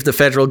we leave the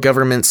federal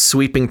government's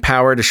sweeping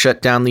power to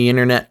shut down the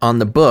internet on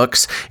the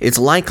books, it's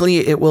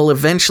likely it will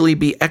eventually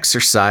be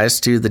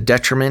exercised to the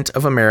detriment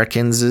of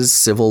Americans'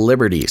 civil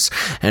liberties.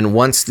 And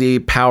once the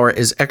power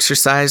is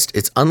exercised,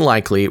 it's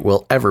unlikely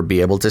we'll ever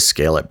be able to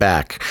scale it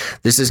back.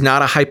 This is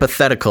not a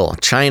hypothetical.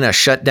 China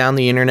shut down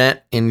the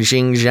internet in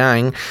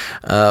Xinjiang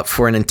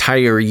for an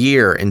entire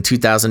year in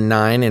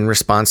 2009 in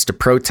response to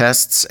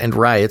protests and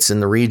riots in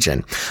the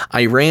region.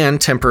 Iran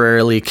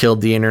temporarily killed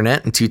the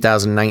internet in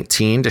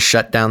 2019 to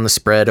shut down the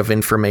spread of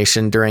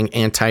information during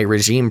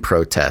anti-regime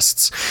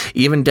protests.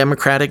 Even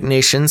democratic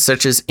nations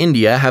such as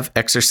India have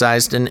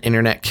exercised an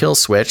internet kill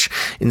switch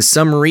in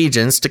some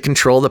regions to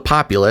control the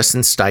populace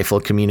and stifle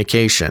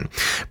communication.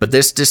 But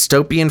this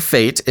dystopian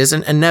fate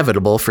isn't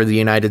inevitable for the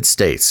United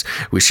States.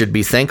 We should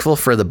be thankful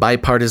for the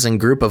bipartisan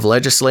group of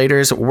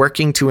legislators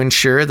working to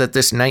ensure that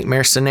this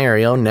nightmare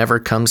scenario never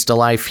comes to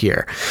life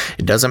here.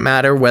 It doesn't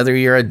matter whether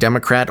you're a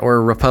Democrat or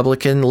a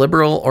Republican,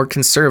 liberal or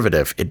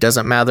conservative. It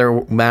doesn't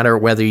matter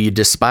whether you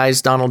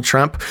despise Donald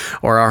Trump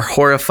or are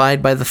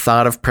horrified by the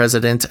thought of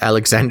President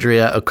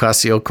Alexandria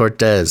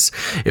Ocasio-Cortez.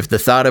 If the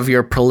thought of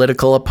your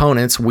political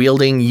opponents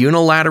wielding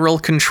unilateral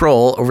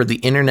control over the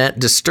internet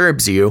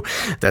disturbs you,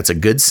 that's a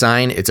good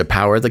sign it's a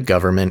power the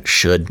government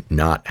should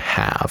not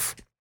have.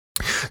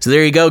 So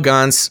there you go,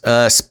 Gons.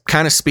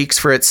 Kind of speaks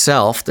for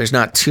itself. There's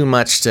not too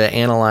much to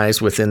analyze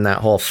within that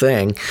whole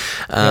thing.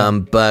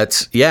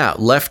 But yeah,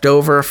 left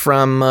over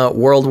from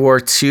World War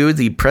II,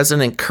 the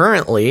president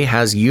currently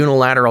has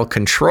unilateral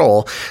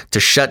control to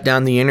shut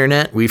down the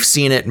internet. We've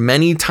seen it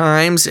many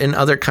times in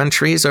other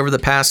countries over the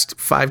past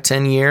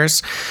 5-10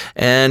 years.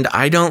 And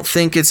I don't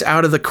think it's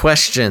out of the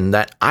question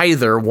that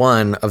either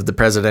one of the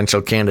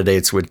presidential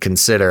candidates would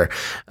consider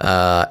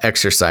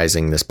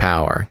exercising this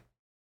power.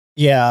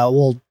 Yeah,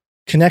 well,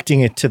 connecting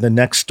it to the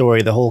next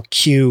story, the whole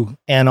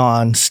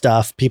QAnon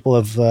stuff, people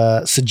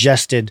have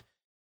suggested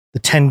the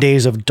 10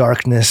 days of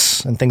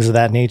darkness and things of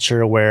that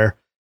nature, where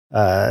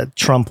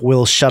Trump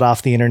will shut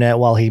off the internet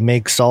while he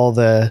makes all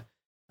the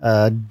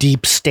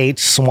deep state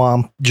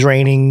swamp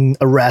draining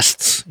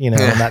arrests, and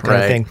that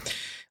kind of thing.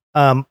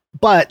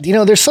 But,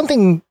 there's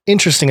something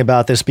interesting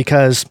about this,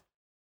 because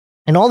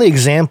in all the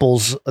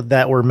examples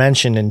that were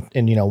mentioned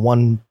in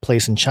one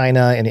place in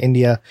China and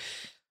India,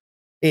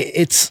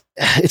 it's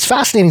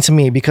fascinating to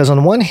me, because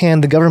on one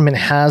hand, the government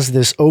has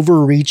this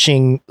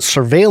overreaching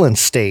surveillance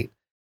state.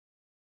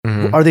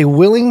 Mm-hmm. Are they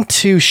willing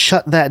to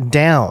shut that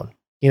down?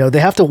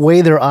 They have to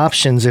weigh their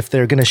options if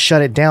they're going to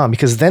shut it down,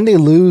 because then they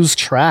lose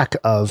track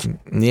of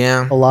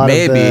a lot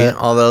of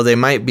although they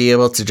might be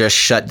able to just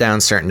shut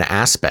down certain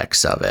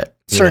aspects of it.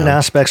 Certain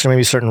aspects, or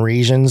maybe certain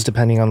regions,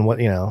 depending on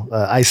what,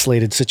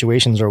 isolated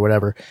situations or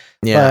whatever.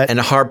 Yeah. And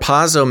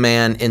Harpazo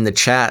Man in the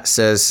chat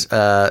says,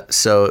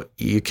 so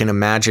you can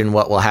imagine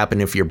what will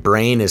happen if your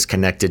brain is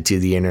connected to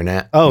the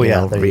internet. Oh,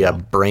 yeah. Via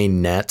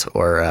brain net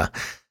or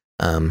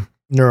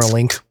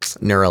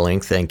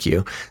Neuralink. Thank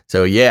you.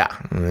 So, yeah,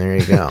 there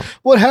you go.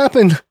 What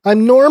happened?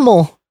 I'm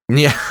normal.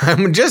 Yeah,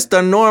 I'm just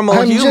a normal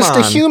human. I'm just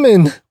a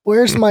human.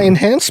 Where's my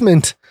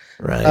enhancement?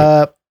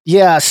 Right.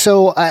 Yeah,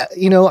 so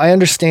I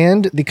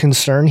understand the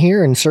concern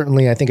here, and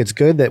certainly I think it's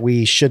good that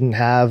we shouldn't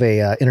have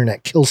a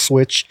internet kill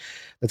switch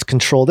that's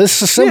controlled. This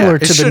is similar to the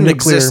nuclear. It shouldn't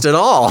exist at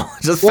all.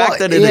 The fact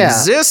that it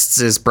exists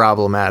is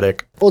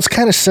problematic. Well, it's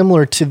kind of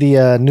similar to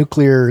the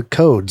nuclear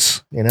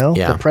codes.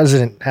 The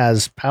president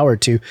has power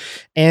to,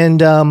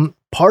 and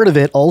part of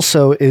it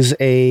also is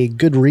a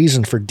good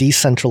reason for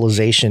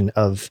decentralization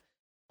of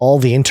all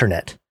the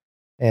internet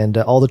and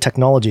all the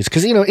technologies,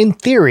 because in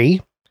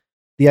theory,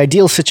 the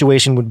ideal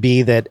situation would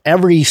be that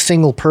every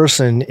single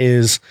person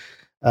is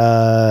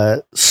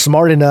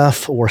smart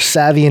enough or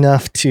savvy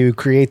enough to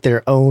create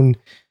their own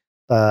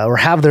or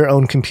have their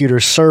own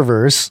computer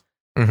servers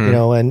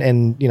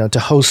and to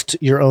host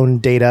your own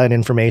data and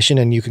information,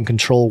 and you can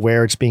control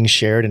where it's being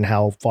shared and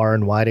how far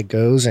and wide it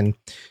goes. And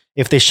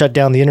if they shut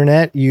down the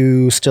internet,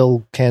 you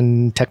still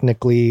can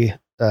technically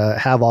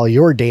have all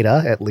your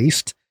data at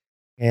least.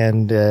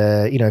 And,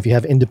 if you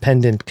have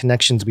independent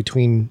connections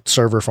between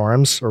server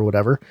farms or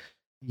whatever,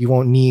 you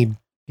won't need,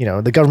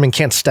 the government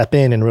can't step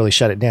in and really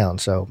shut it down.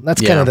 So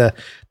that's kind of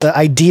the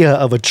idea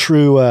of a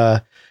true,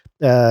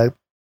 idea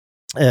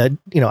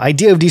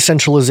of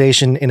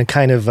decentralization in a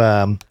kind of,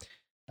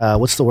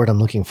 what's the word I'm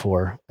looking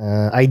for?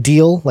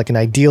 Ideal, like an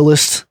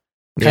idealist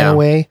kind of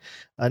way.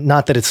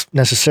 Not that it's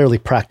necessarily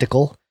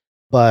practical,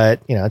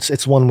 but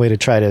it's one way to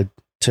try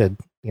to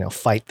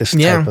fight this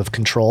type of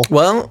control.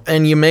 Well,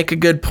 and you make a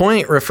good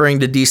point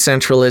referring to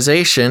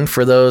decentralization.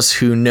 For those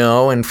who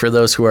know and for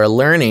those who are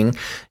learning,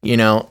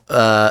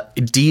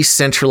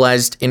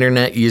 decentralized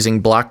internet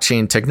using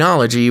blockchain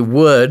technology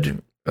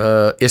would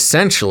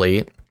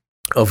essentially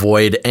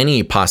avoid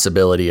any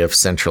possibility of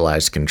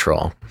centralized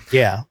control.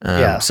 Yeah.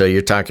 So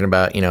you're talking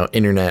about,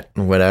 internet,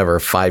 whatever,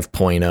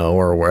 5.0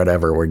 or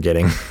whatever we're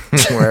getting,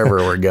 wherever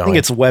we're going. I think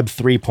it's Web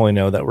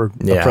 3.0 that we're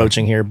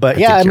approaching here. But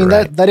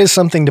right. that is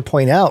something to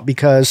point out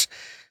because,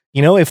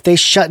 if they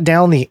shut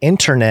down the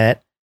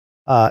internet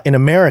in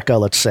America,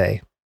 let's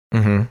say,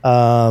 I'm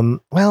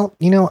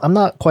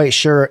not quite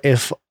sure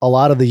if a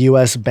lot of the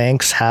US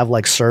banks have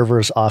like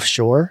servers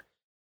offshore,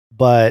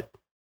 but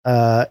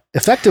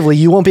effectively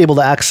you won't be able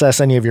to access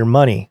any of your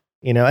money.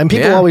 And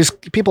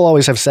people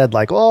always have said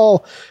like,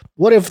 oh,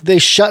 what if they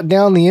shut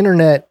down the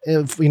internet?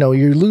 If,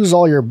 you lose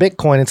all your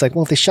Bitcoin, it's like,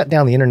 well, if they shut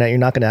down the internet, you're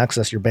not going to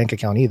access your bank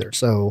account either.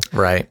 So,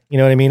 right. You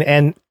know what I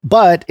mean?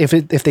 But if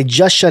they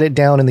just shut it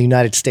down in the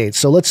United States,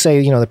 so let's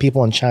say, the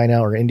people in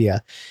China or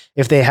India,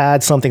 if they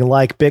had something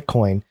like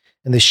Bitcoin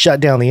and they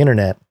shut down the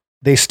internet,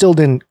 they still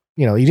didn't,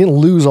 you didn't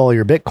lose all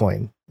your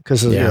Bitcoin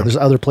because there's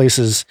other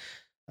places,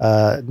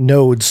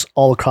 nodes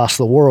all across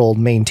the world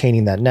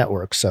maintaining that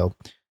network. So,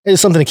 it is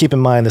something to keep in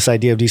mind, this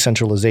idea of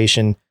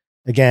decentralization,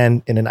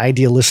 again, in an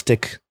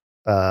idealistic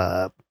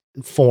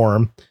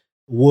form,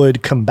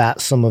 would combat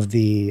some of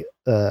the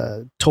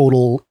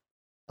total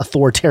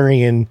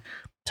authoritarian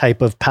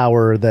type of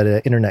power that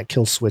an internet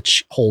kill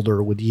switch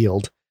holder would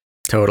yield.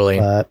 Totally.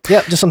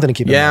 Just something to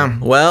keep in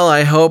mind. Yeah, well,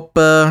 I hope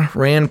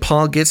Rand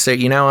Paul gets there.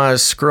 I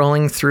was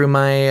scrolling through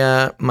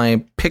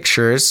my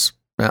pictures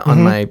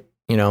on my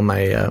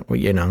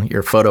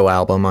your photo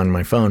album on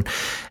my phone.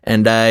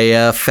 And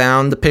I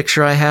found the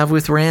picture I have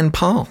with Rand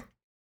Paul.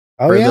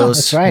 Oh,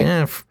 that's right.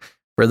 Yeah,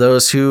 for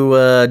those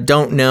who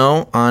don't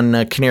know,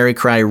 on Canary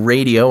Cry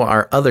Radio,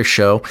 our other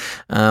show,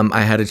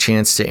 I had a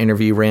chance to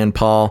interview Rand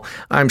Paul.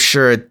 I'm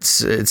sure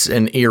it's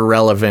an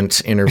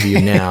irrelevant interview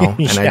now,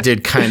 and I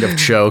did kind of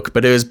choke,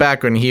 but it was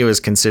back when he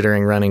was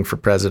considering running for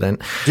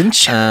president.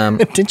 Didn't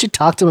you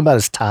talk to him about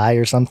his tie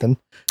or something?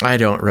 I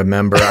don't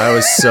remember. I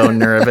was so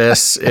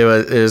nervous. It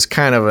was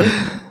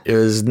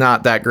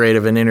not that great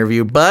of an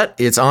interview, but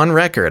it's on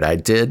record. I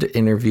did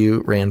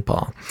interview Rand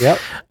Paul. Yep.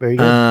 Very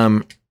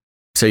good.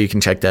 So you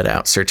can check that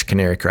out. Search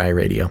Canary Cry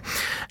Radio.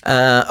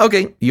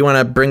 Okay. You want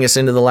to bring us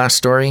into the last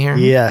story here?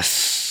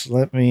 Yes.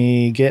 Let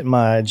me get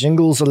my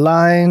jingles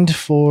aligned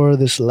for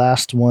this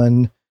last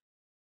one,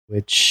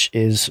 which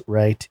is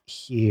right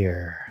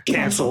here.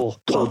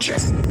 Cancel culture.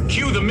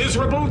 Cue the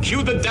miserable,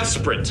 cue the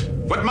desperate.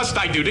 What must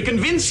I do to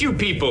convince you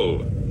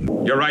people?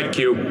 You're right,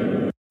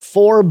 Q.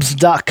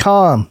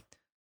 Forbes.com.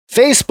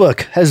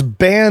 Facebook has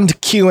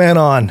banned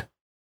QAnon.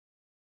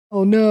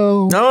 Oh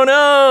no. Oh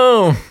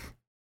no.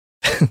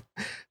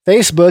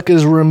 Facebook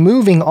is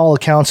removing all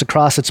accounts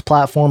across its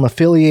platform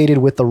affiliated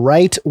with the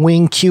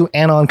right-wing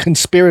QAnon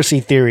conspiracy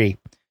theory.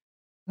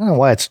 I don't know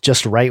why it's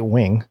just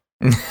right-wing.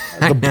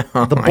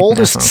 The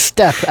boldest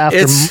step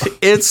after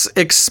it's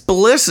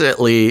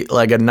explicitly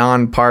like a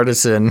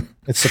nonpartisan.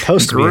 It's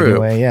supposed group. To be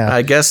anyway. Yeah,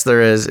 I guess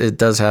it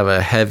does have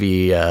a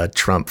heavy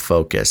Trump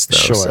focus though.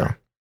 Sure.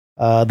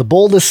 So. The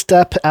boldest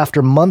step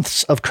after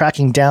months of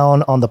cracking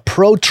down on the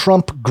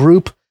pro-Trump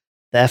group,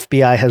 the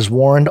FBI has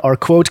warned are,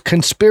 quote,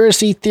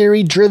 conspiracy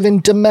theory driven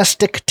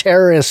domestic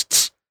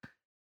terrorists.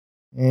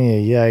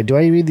 Yeah. Do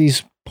I read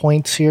these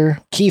points here?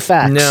 Key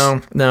facts.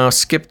 No.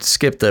 Skip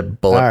the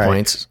bullet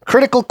points.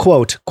 Critical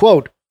quote.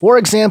 For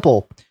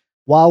example,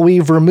 while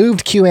we've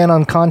removed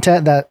QAnon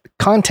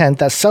content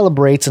that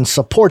celebrates and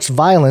supports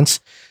violence.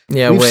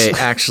 Yeah,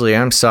 wait, actually,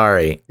 I'm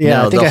sorry.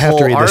 Yeah, no, I think the I have whole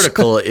to read this.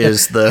 article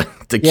is the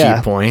key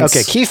points.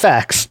 Okay, key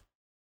facts.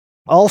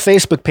 All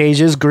Facebook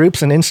pages,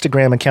 groups, and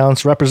Instagram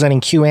accounts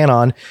representing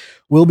QAnon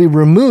will be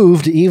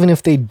removed even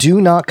if they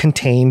do not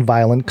contain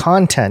violent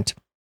content.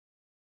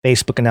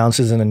 Facebook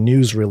announces in a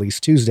news release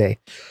Tuesday.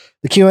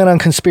 The QAnon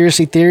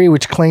conspiracy theory,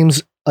 which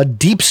claims a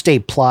deep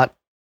state plot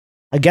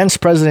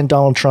against President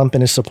Donald Trump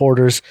and his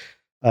supporters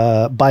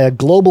by a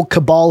global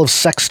cabal of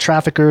sex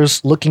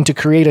traffickers looking to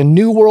create a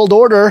new world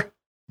order,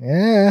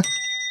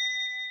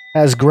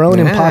 has grown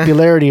in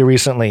popularity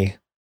recently.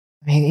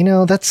 I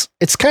mean,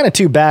 it's kind of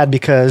too bad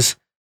because,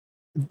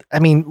 I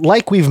mean,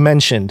 like we've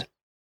mentioned,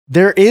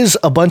 there is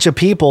a bunch of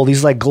people,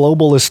 these like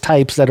globalist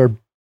types that are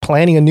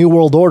planning a new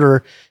world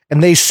order,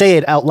 and they say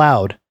it out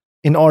loud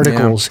in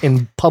articles,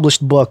 in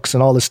published books,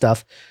 and all this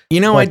stuff.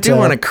 I do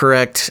want to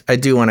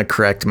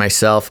correct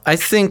myself. I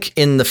think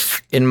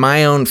in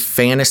my own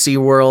fantasy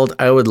world,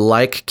 I would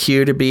like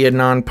Q to be a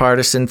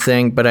nonpartisan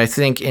thing, but I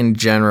think in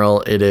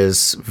general, it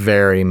is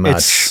very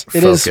much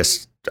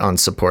focused on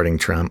supporting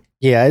Trump.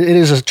 Yeah, it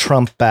is a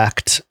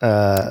Trump-backed,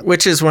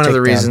 which is one of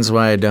the reasons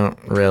why I don't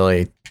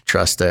really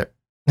trust it.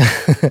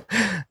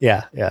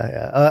 Yeah.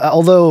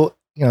 Although,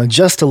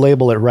 just to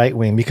label it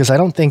right-wing, because I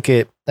don't think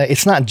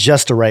it's not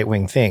just a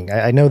right-wing thing.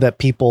 I know that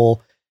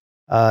people,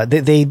 I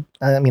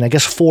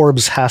guess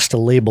Forbes has to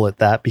label it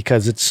that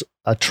because it's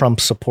a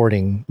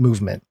Trump-supporting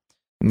movement.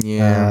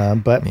 Yeah.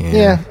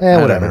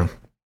 Whatever.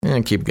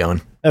 Keep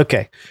going.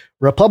 Okay.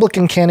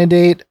 Republican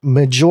candidate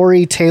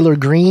Marjorie Taylor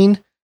Greene,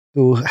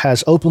 who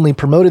has openly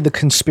promoted the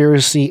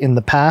conspiracy in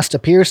the past,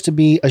 appears to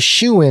be a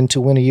shoo-in to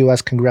win a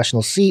U.S.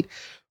 congressional seat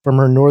from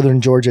her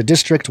northern Georgia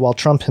district, while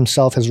Trump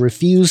himself has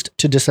refused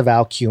to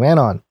disavow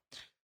QAnon.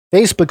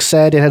 Facebook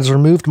said it has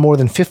removed more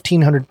than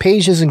 1,500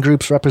 pages in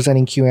groups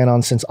representing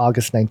QAnon since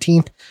August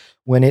 19th,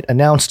 when it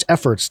announced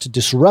efforts to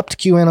disrupt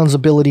QAnon's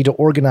ability to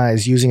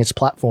organize using its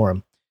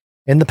platform.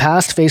 In the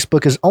past,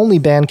 Facebook has only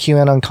banned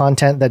QAnon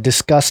content that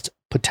discussed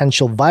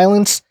potential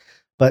violence,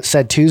 but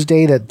said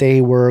Tuesday that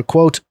there were,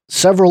 quote,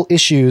 several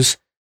issues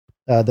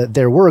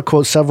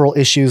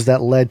that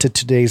led to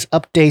today's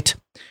update.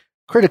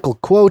 Critical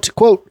quote,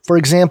 for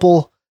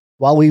example,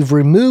 while we've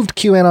removed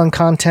QAnon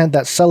content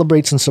that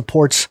celebrates and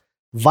supports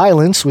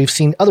violence, we've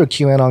seen other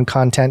QAnon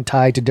content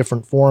tied to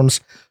different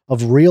forms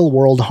of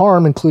real-world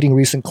harm, including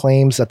recent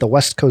claims that the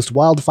West Coast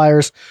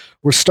wildfires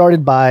were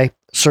started by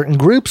certain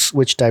groups,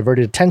 which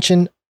diverted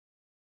attention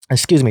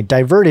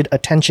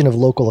of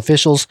local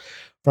officials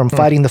from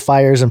fighting the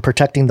fires and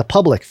protecting the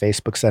public,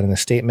 Facebook said in a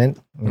statement.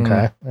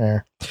 Okay.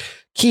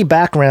 Key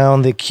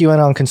background, the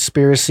QAnon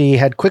conspiracy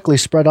had quickly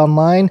spread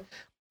online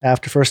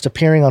after first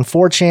appearing on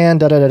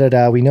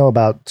 4chan, We know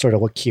about sort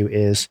of what Q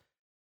is.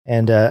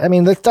 And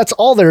that's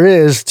all there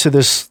is to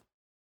this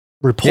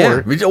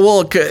report. Yeah,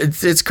 well,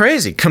 it's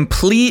crazy.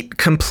 Complete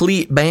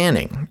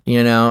banning,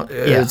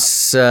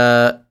 It's,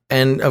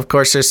 and of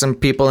course there's some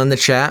people in the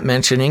chat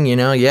mentioning,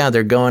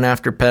 they're going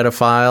after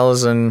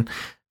pedophiles and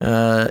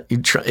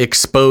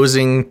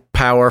exposing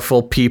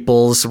powerful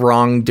people's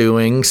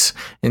wrongdoings.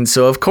 And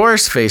so, of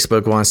course,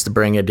 Facebook wants to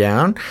bring it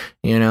down,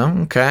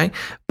 okay?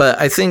 But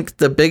I think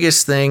the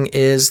biggest thing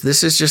is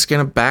this is just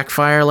going to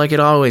backfire like it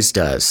always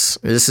does.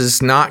 This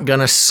is not going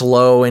to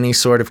slow any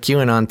sort of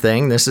QAnon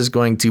thing. This is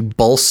going to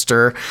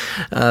bolster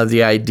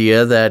the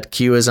idea that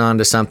Q is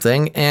onto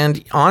something.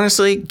 And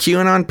honestly,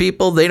 QAnon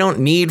people, they don't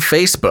need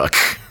Facebook.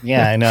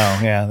 Yeah, I know.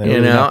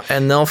 Yeah,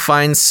 and they'll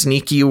find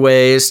sneaky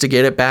ways to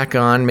get it back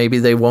on. Maybe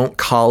they won't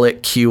call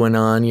it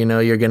QAnon.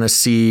 You're going to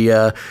see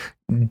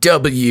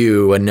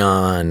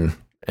W-anon,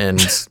 and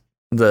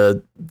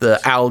the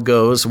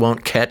algos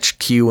won't catch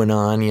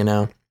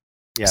QAnon.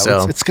 Yeah,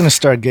 so it's going to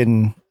start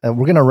getting. We're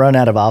going to run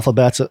out of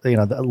alphabets,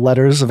 the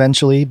letters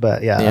evenally.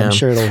 But I'm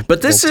sure it'll.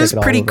 But this is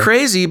pretty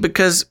crazy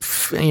because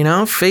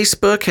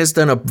Facebook has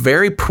done a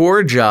very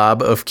poor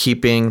job of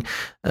keeping,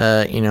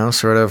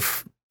 sort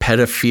of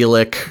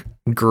pedophilic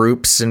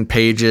groups and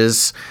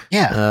pages.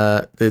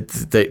 Yeah.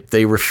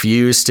 They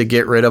refuse to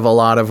get rid of a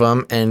lot of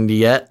them, and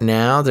yet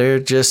now they're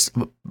just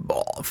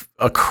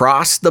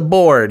across the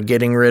board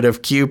getting rid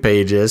of Q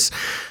pages.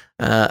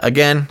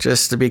 Again,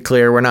 just to be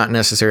clear, we're not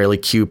necessarily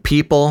Q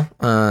people,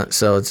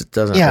 so it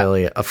doesn't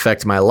really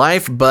affect my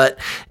life, but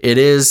it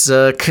is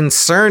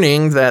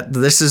concerning that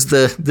this is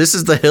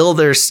the hill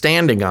they're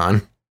standing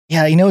on.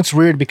 Yeah, it's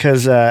weird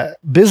because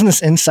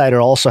Business Insider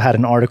also had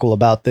an article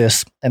about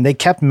this, and they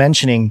kept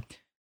mentioning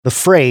the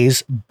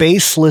phrase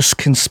baseless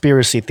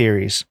conspiracy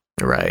theories.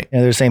 Right.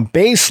 And they're saying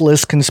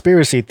baseless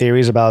conspiracy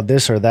theories about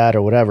this or that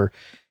or whatever.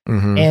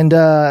 Mm-hmm.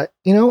 And,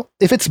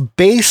 if it's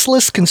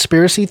baseless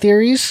conspiracy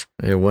theories,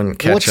 it wouldn't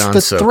catch on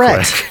what's the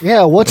threat? Quick.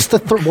 Yeah, what's the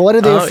what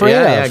are they afraid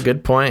of? Yeah,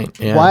 good point.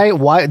 Yeah.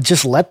 Why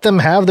just let them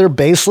have their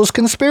baseless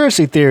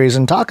conspiracy theories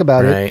and talk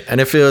about it? Right.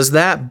 And if it was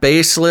that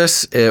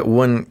baseless, it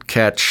wouldn't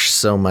catch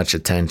so much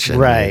attention.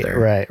 Right.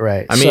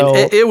 I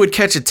mean, it would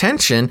catch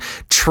attention.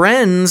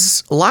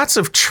 Trends, lots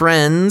of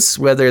trends,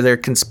 whether they're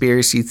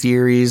conspiracy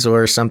theories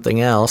or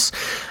something else,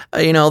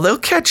 they'll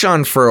catch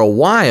on for a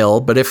while,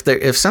 but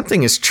if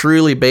something is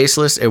truly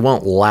baseless, it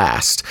won't last.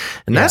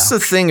 And that's the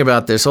thing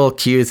about this whole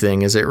Q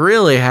thing, is it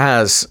really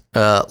has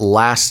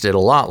lasted a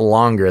lot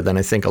longer than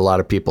I think a lot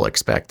of people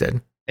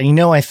expected. And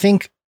I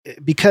think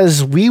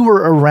because we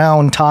were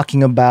around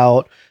talking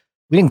about,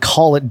 we didn't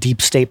call it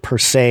deep state per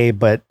se,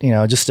 but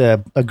just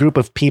a group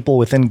of people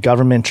within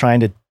government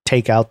trying to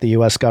take out the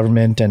U.S.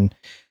 government, and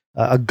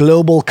a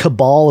global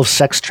cabal of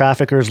sex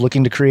traffickers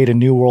looking to create a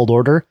new world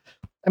order.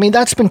 I mean,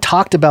 that's been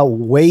talked about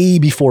way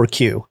before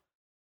Q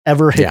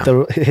ever hit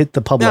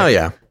the public. Oh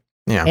yeah.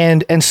 Yeah.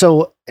 And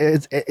so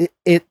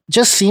it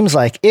just seems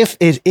like if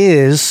it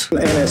is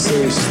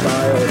NSA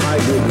style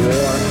hybrid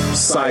war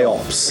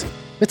psyops.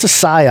 It's a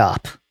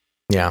psyop.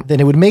 Yeah. then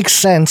it would make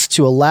sense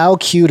to allow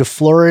Q to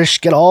flourish,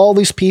 get all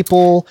these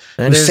people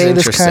who say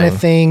this kind of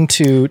thing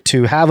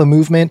to have a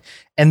movement,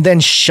 and then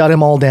shut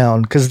them all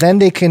down. Because then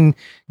they can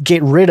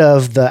get rid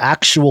of the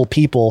actual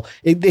people.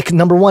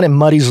 Number one, it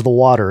muddies the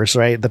waters,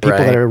 right? The people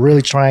that are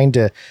really trying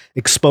to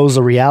expose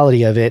the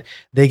reality of it,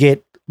 they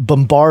get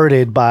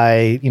bombarded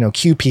by,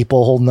 Q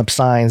people holding up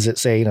signs that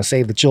say,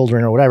 save the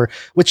children or whatever,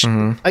 which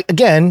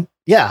again,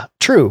 yeah,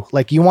 true.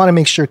 Like you want to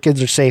make sure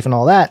kids are safe and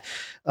all that.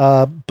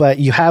 But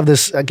you have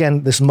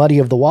this muddy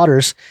of the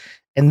waters,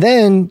 and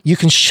then you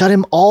can shut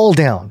him all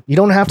down. You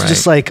don't have to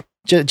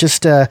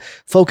just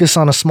focus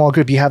on a small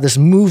group. You have this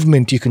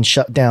movement you can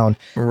shut down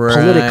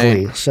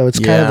politically. So it's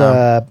kind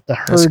of a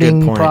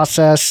herding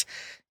process.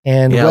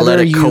 And whether let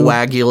it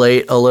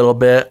coagulate a little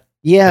bit.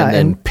 Yeah. And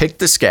then pick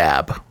the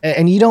scab.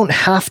 And you don't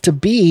have to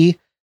be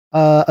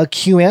a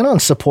QAnon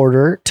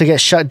supporter to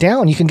get shut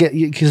down. You can get,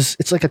 because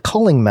it's like a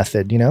culling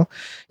method,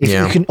 if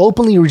you can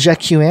openly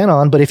reject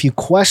QAnon, but if you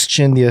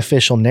question the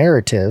official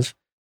narrative,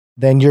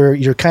 then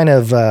you're kind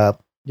of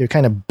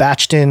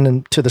batched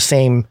in to the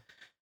same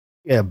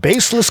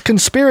baseless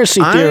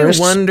conspiracy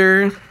theorists. I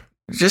wonder,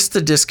 just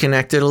to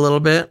disconnect it a little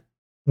bit,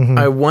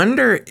 I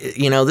wonder,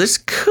 this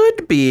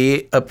could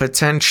be a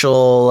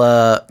potential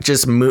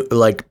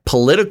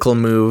political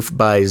move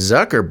by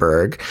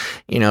Zuckerberg.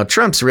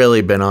 Trump's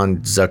really been on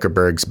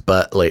Zuckerberg's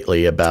butt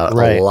lately about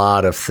a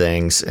lot of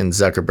things. And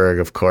Zuckerberg,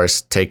 of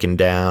course, taken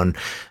down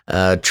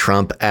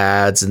Trump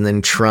ads, and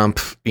then Trump,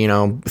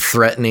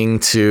 threatening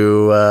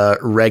to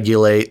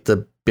regulate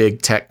the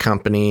big tech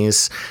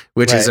companies,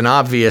 which is an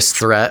obvious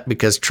threat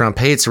because Trump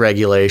hates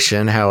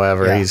regulation.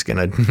 However, he's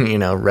going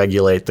to,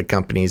 regulate the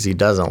companies he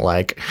doesn't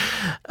like.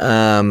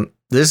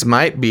 This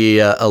might be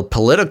a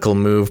political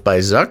move by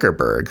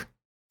Zuckerberg.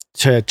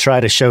 To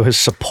try to show his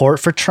support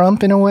for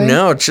Trump in a way?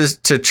 No,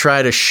 just to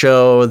try to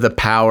show the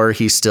power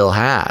he still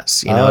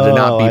has, to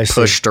not be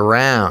pushed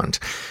around.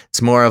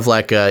 It's more of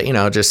like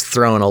just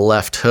throwing a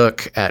left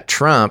hook at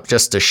Trump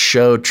just to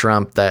show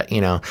Trump that,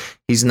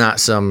 he's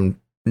not some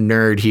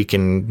nerd he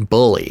can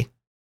bully.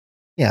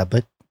 Yeah,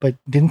 but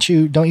don't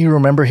you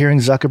remember hearing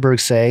Zuckerberg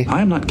say,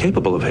 I am not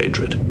capable of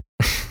hatred.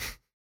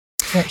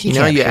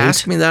 Yeah, you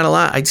ask me that a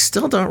lot. I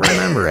still don't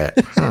remember it.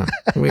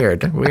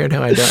 Weird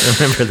how I don't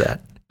remember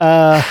that.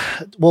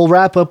 We'll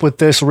wrap up with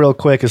this real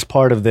quick as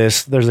part of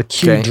this. There's a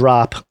Q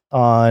drop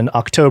on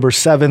October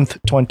 7th,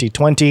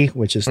 2020,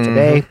 which is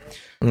today.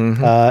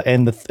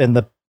 And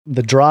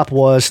the drop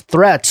was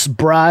threats,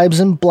 bribes,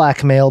 and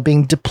blackmail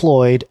being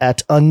deployed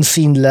at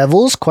unseen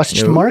levels, ?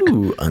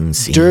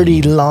 Unseen.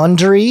 Dirty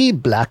laundry,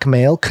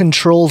 blackmail,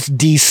 controls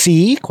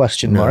DC, ?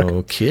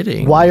 No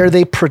kidding. Why are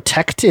they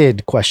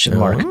protected, ?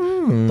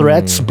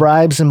 Threats,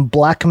 bribes, and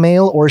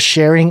blackmail or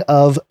sharing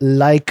of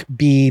like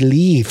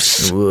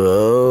beliefs, ?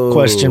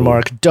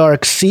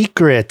 Dark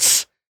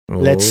secrets.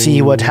 Let's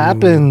see what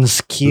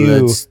happens,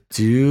 Q. Let's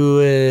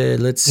do it.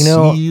 Let's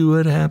see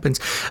what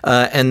happens.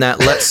 And that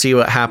let's see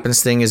what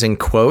happens thing is in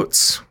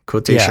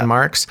quotation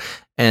marks.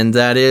 And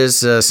that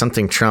is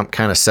something Trump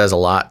kind of says a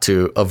lot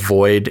to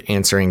avoid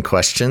answering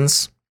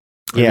questions.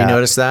 Have you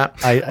noticed that?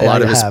 A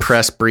lot of his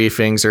press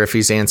briefings, or if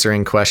he's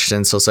answering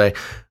questions, he'll say,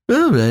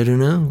 oh, I don't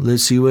know.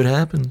 Let's see what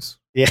happens.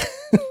 Yeah.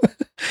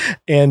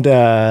 And,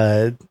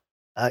 as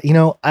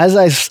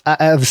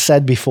I've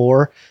said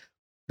before,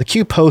 the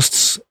Q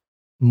posts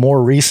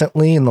more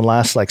recently in the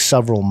last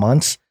several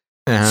months,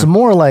 it's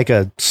more like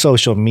a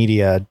social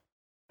media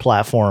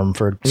platform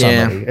for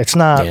somebody. It's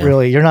not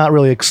really, you're not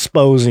really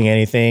exposing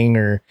anything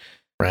or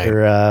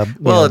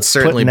it's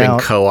certainly been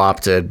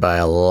co-opted by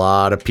a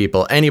lot of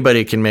people.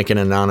 Anybody can make an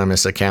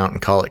anonymous account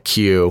and call it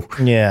Q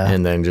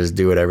and then just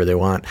do whatever they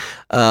want.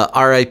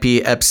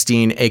 R.I.P.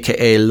 Epstein,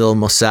 aka Lil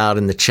Mossad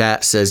in the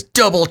chat says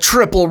double,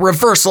 triple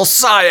reversal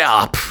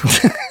psyop.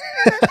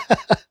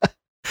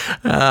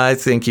 I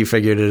think you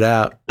figured it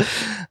out.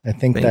 I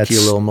think Thank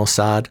you, Lil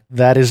Mossad.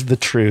 That is the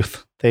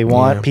truth. They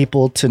want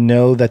people to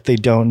know that they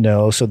don't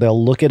know, so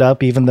they'll look it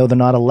up even though they're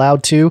not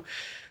allowed to,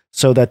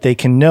 so that they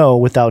can know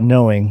without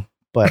knowing,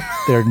 but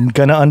they're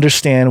going to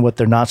understand what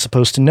they're not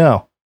supposed to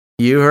know.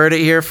 You heard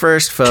it here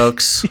first,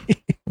 folks.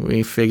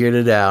 We figured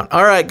it out.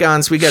 All right,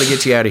 Gons, we got to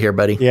get you out of here,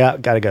 buddy. Yeah,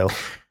 got to go.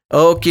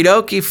 Okie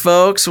dokie,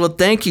 folks. Well,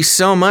 thank you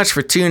so much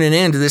for tuning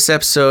in to this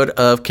episode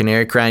of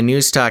Canary Cry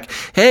News Talk.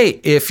 Hey,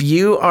 if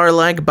you are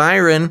like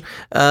Byron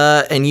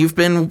and you've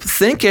been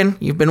thinking,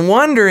 you've been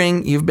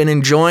wondering, you've been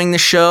enjoying the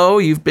show,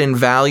 you've been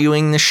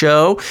valuing the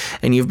show,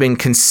 and you've been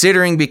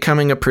considering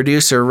becoming a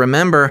producer,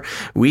 remember,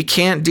 we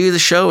can't do the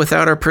show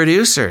without our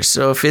producers.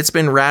 So if it's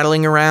been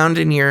rattling around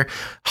in your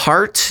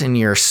heart and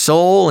your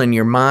soul and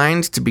your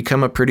mind to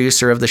become a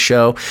producer of the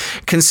show,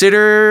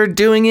 consider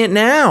doing it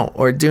now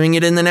or doing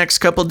it in the next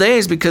couple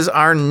days, because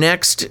our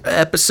next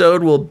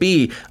episode will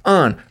be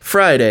on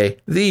Friday,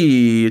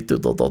 the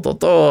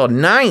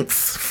 9th.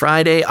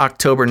 Friday,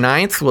 October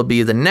 9th will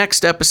be the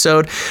next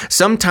episode,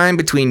 sometime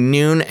between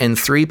noon and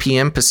 3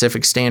 p.m.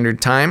 Pacific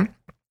Standard Time.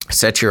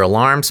 Set your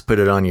alarms, put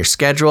it on your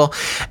schedule.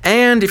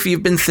 And if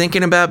you've been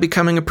thinking about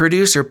becoming a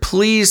producer,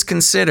 please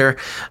consider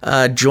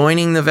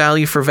joining the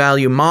Value for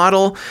Value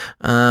model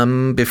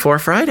before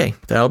Friday.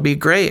 That'll be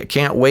great. I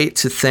can't wait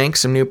to thank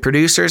some new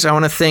producers. I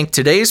want to thank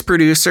today's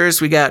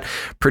producers. We got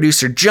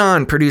producer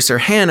John, producer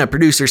Hannah,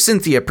 producer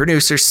Cynthia,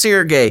 producer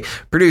Sergey,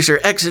 producer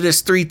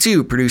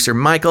Exodus32, producer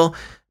Michael,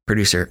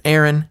 producer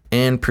Aaron,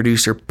 and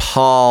producer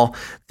Paul.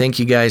 Thank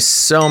you guys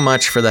so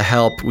much for the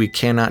help. We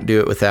cannot do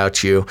it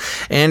without you.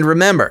 And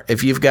remember,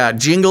 if you've got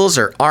jingles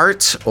or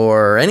art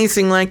or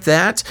anything like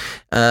that,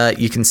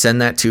 you can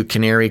send that to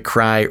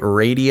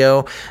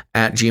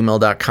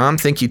canarycryradio@gmail.com.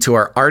 Thank you to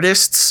our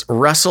artists,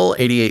 Russell,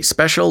 88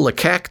 Special,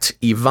 Lekect,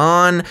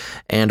 Yvonne,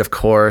 and of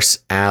course,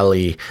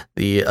 Allie,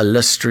 the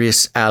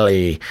illustrious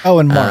Allie. Oh,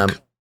 and Mark.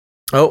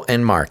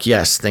 And Mark.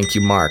 Yes, thank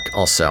you, Mark,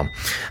 also.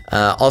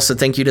 Also,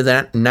 thank you to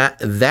That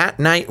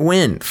Night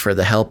Wind for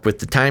the help with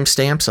the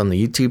timestamps on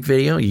the YouTube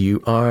video.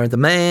 You are the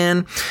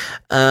man.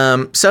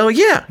 So,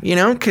 yeah,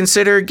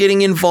 consider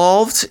getting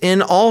involved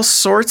in all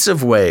sorts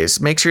of ways.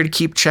 Make sure to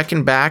keep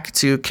checking back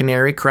to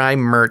Canary Cry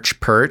Merch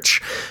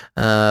Perch.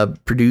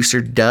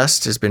 Producer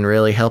Dust has been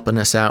really helping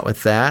us out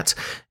with that,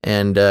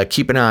 and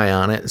keep an eye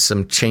on it.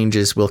 Some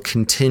changes will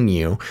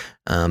continue,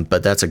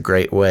 but that's a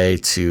great way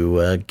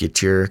to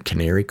get your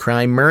Canary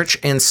Cry merch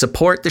and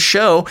support the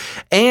show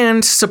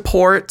and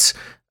support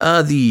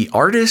the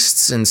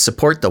artists and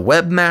support the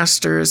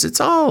webmasters. It's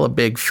all a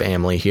big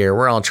family here.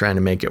 We're all trying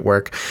to make it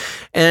work.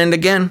 And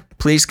again,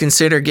 please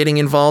consider getting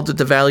involved with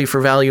the Value for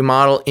Value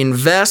model.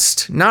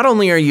 Invest. Not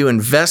only are you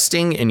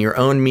investing in your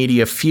own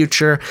media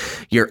future,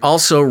 you're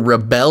also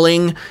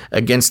rebelling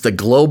against the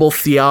global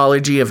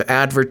theology of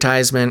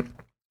advertisement,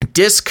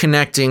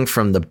 disconnecting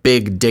from the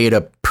big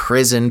data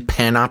prison,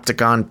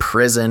 panopticon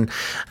prison.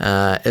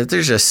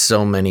 There's just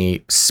so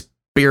many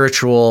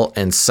spiritual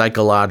and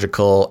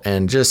psychological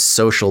and just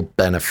social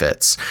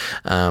benefits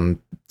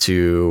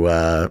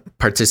to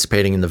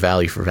participating in the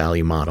Value for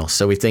Value model.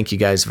 So we thank you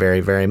guys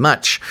very, very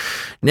much.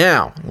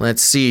 Now,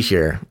 let's see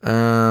here.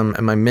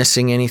 Am I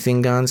missing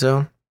anything,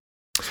 Gonzo?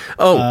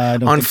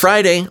 On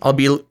Friday, I'll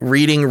be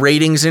reading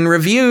ratings and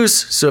reviews.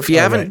 So if you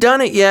haven't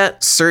done it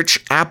yet, search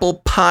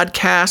Apple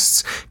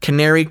Podcasts,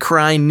 Canary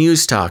Cry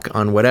News Talk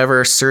on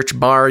whatever search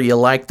bar you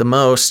like the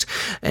most.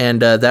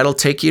 And that'll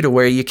take you to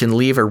where you can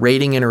leave a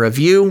rating and a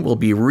review. We'll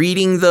be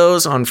reading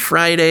those on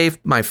Friday,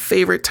 my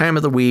favorite time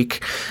of the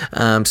week.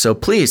 So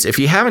please, if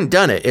you haven't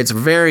done it, it's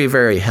very,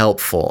 very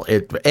helpful.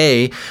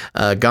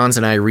 Gonz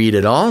and I read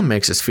it all,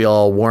 makes us feel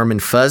all warm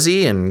and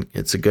fuzzy. And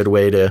it's a good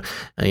way to,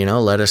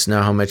 let us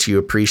know how much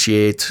you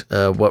appreciate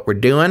what we're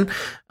doing.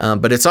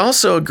 But it's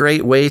also a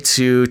great way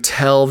to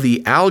tell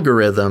the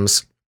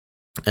algorithms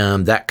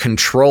that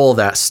control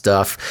that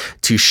stuff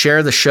to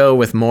share the show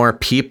with more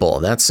people.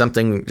 That's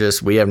something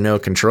just we have no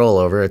control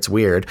over. It's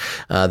weird.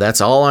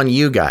 That's all on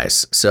you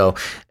guys. So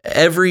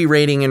every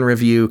rating and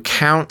review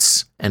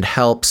counts and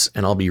helps,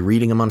 and I'll be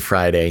reading them on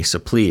Friday. So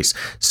please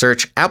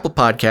search Apple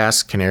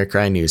Podcasts, Canary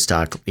Cry News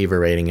Talk, leave a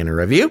rating and a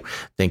review.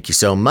 Thank you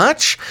so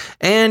much.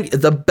 And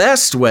the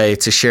best way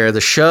to share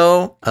the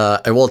show,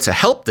 to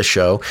help the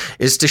show,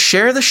 is to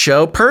share the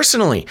show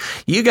personally.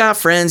 You got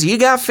friends, you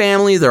got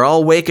family, they're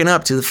all waking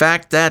up to the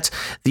fact that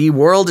the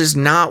world is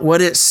not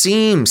what it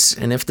seems.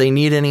 And if they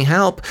need any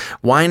help,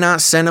 why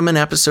not send them an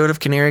episode of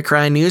Canary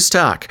Cry News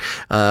Talk?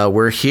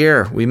 We're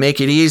here. We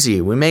make it easy.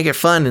 We make it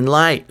fun and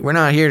light. We're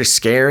not here to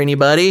scare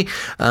anybody.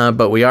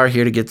 But we are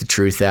here to get the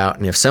truth out.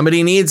 And if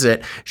somebody needs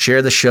it,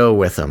 share the show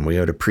with them. We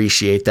would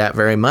appreciate that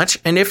very much.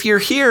 And if you're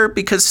here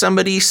because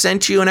somebody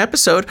sent you an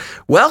episode,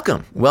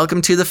 welcome.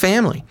 Welcome to the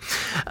family.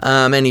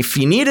 And if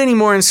you need any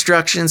more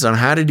instructions on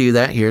how to do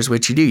that, here's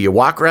what you do. You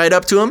walk right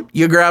up to them,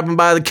 you grab them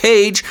by the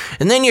cage,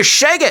 and then you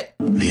shake it.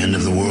 The end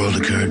of the world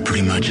occurred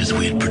pretty much as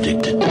we had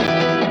predicted.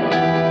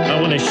 I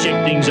want to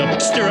shake things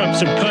up, stir up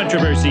some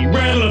controversy,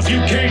 rattle a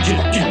few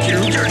cages.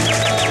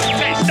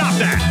 Hey, stop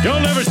that! You'll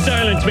never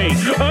silence me.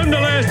 I'm the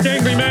last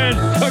angry man,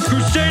 a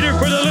crusader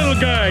for the little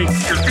guy.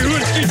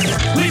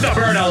 Leave the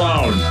bird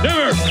alone.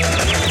 Never!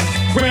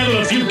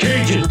 Rattle a few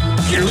cages.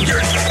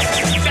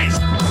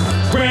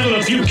 Rattle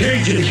a few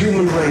cages. The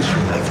human race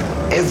will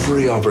have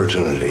every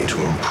opportunity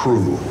to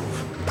improve.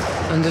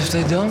 And if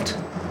they don't?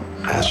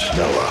 Ask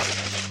Noah.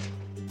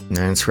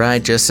 That's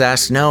right, just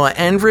ask Noah.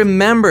 And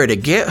remember to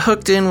get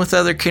hooked in with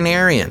other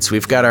Canarians.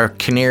 We've got our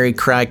Canary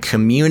Cry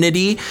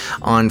community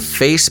on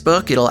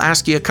Facebook. It'll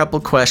ask you a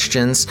couple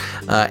questions.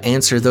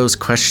 Answer those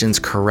questions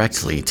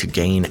correctly to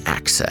gain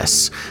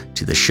access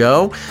to the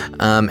show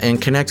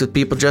and connect with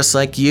people just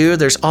like you.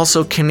 There's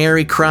also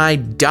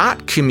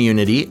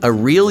canarycry.community, a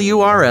real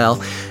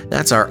URL.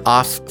 That's our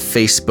off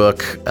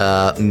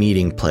Facebook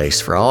meeting place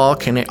for all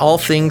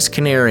things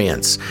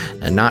Canarians,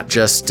 and not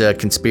just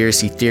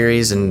conspiracy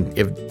theories and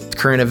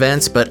current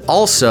events, but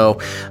also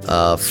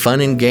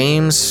fun and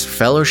games,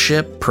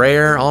 fellowship,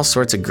 prayer, all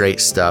sorts of great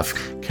stuff.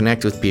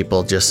 Connect with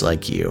people just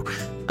like you.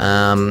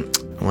 I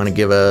want to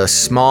give a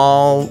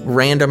small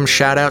random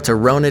shout out to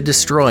Rona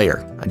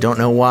Destroyer. I don't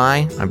know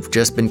why. I've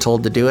just been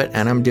told to do it,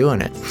 and I'm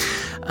doing it.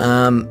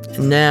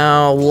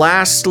 Now,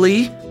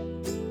 lastly,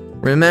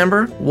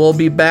 remember, we'll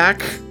be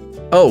back.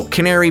 Oh,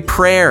 Canary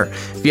Prayer.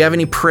 If you have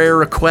any prayer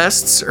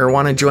requests or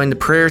want to join the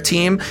prayer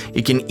team,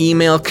 you can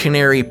email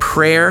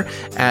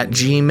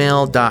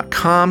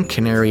canaryprayer@gmail.com,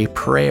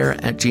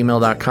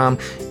 canaryprayer@gmail.com.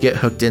 Get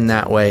hooked in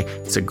that way.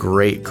 It's a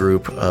great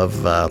group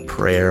of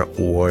prayer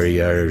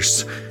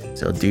warriors.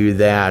 So do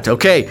that.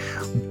 Okay,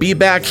 be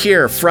back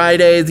here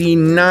Friday the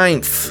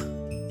 9th.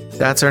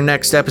 That's our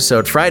next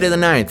episode, Friday the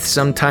 9th,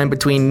 sometime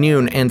between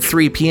noon and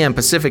 3 p.m.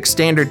 Pacific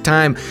Standard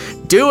Time.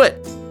 Do it!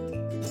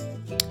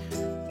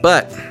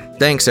 But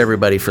thanks,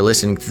 everybody, for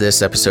listening to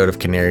this episode of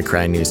Canary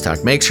Cry News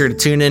Talk. Make sure to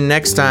tune in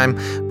next time.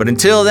 But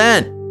until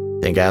then,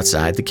 think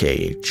outside the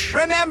cage.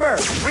 Remember,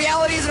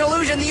 reality is an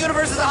illusion. The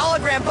universe is a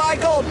hologram. Buy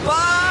gold.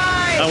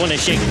 Buy! I want to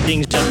shake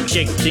things up,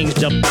 shake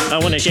things up. I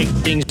want to shake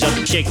things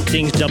up, shake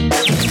things up.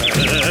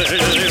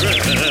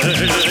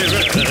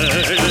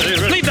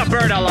 Leave the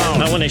bird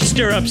alone. I want to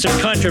stir up some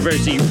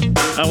controversy.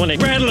 I want to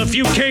rattle a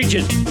few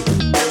cages.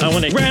 I'm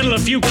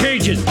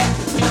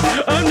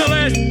the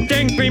last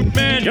angry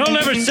man. You'll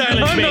never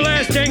silence me. I'm the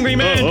last angry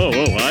man.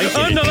 I see.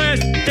 I'm the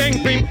last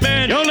angry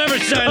man. You'll never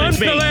silence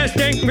me. I'm the last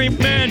angry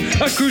man.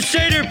 A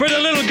crusader for the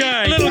little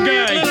guy.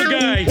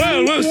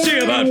 Well, we'll see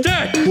about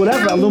that.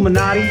 Whatever,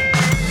 Illuminati.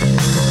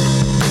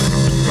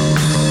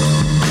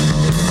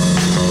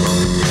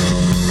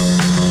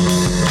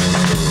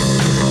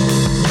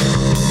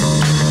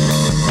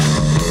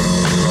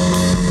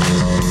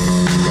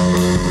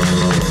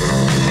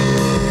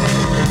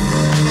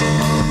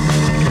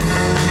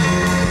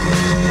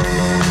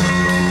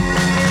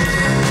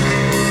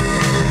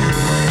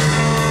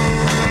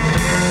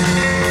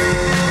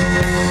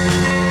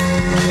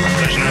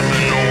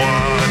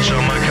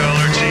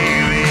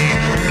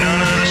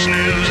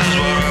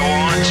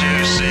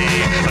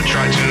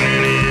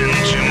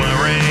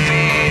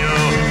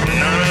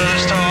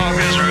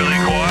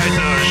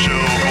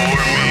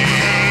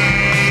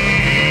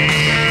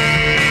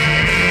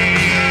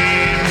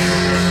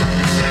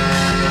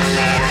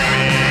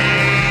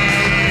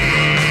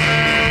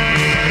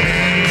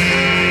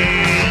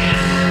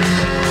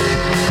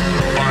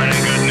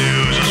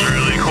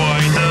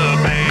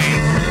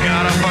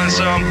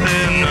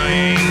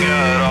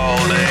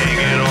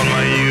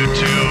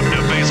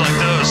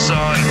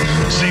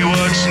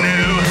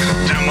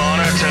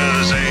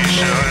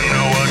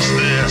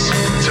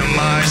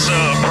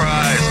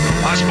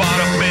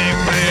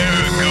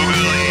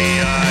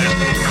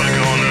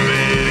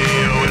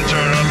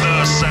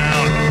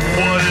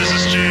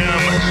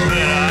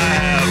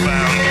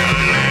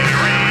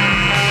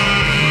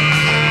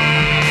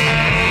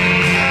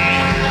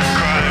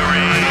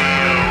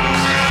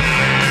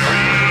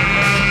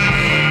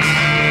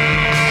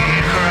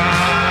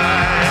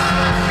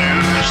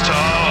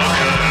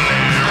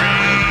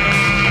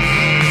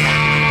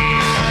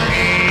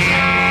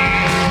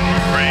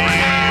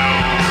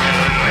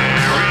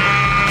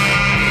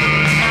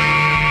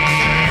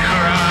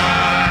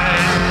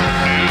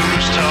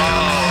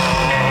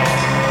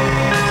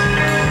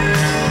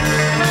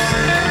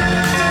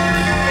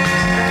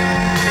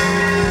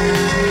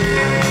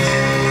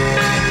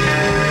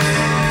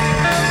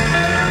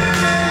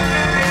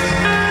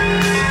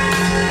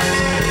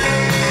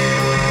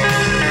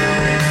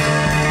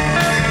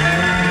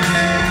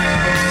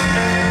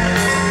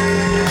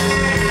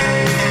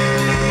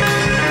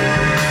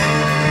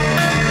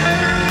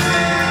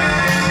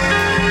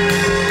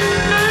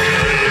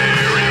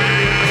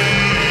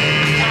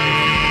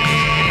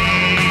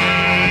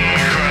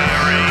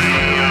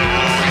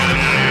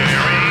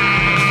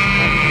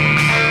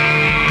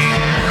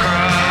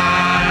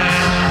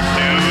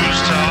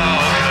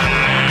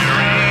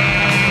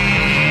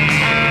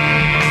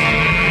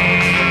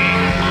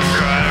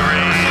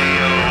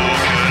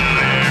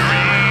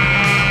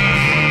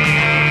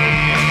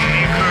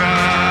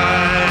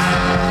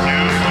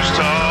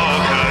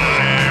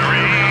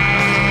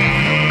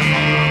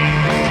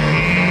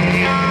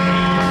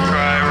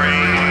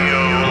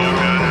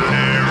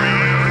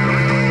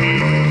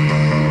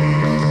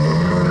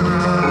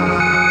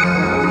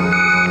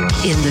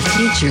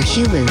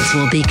 Humans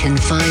will be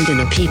confined in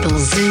a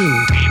people's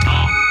zoo.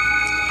 People,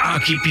 I'll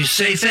keep you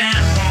safe and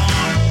warm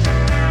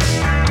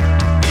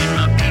in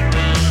my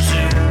people's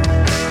zoo.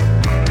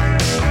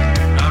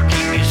 I'll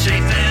keep you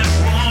safe and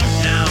warm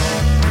now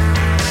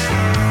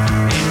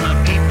in my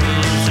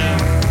people's zoo.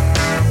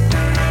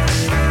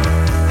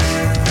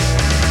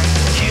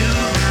 You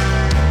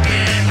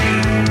in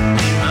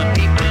my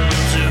people's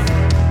zoo.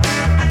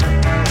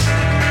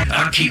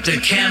 I'll keep the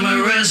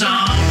cameras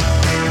on.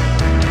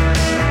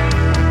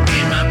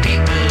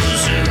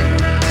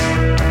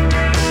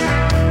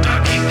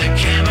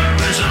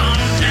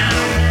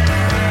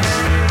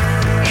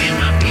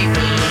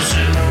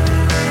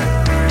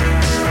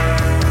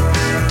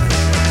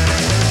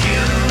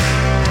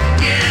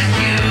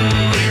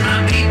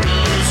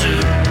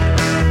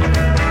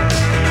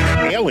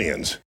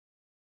 Aliens.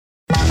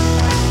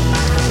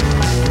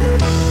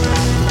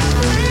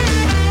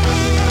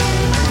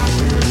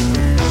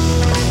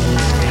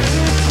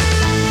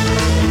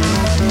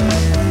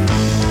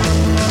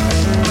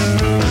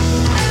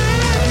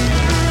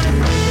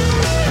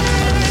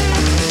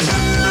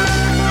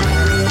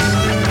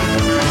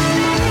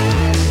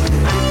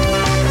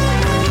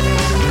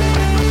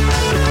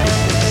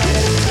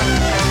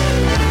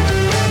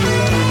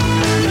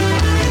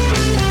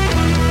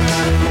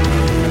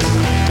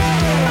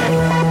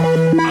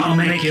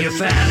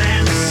 fat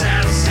and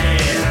sassy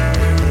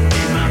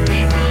in my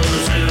people's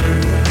zoo.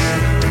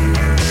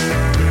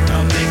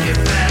 I'll make you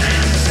fat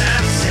and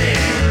sassy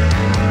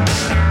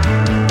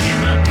in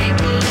my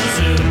people's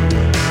zoo.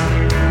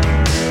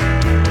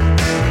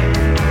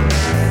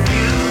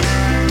 You,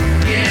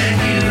 yeah,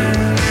 you,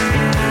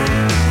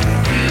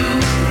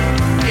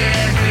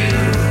 yeah,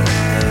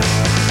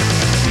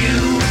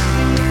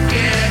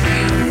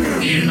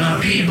 you, in my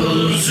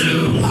people's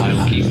zoo.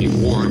 I'll keep you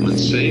warm and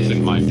safe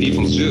in my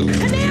people's zoo.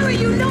 Canary,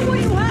 you know what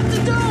you have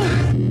to do!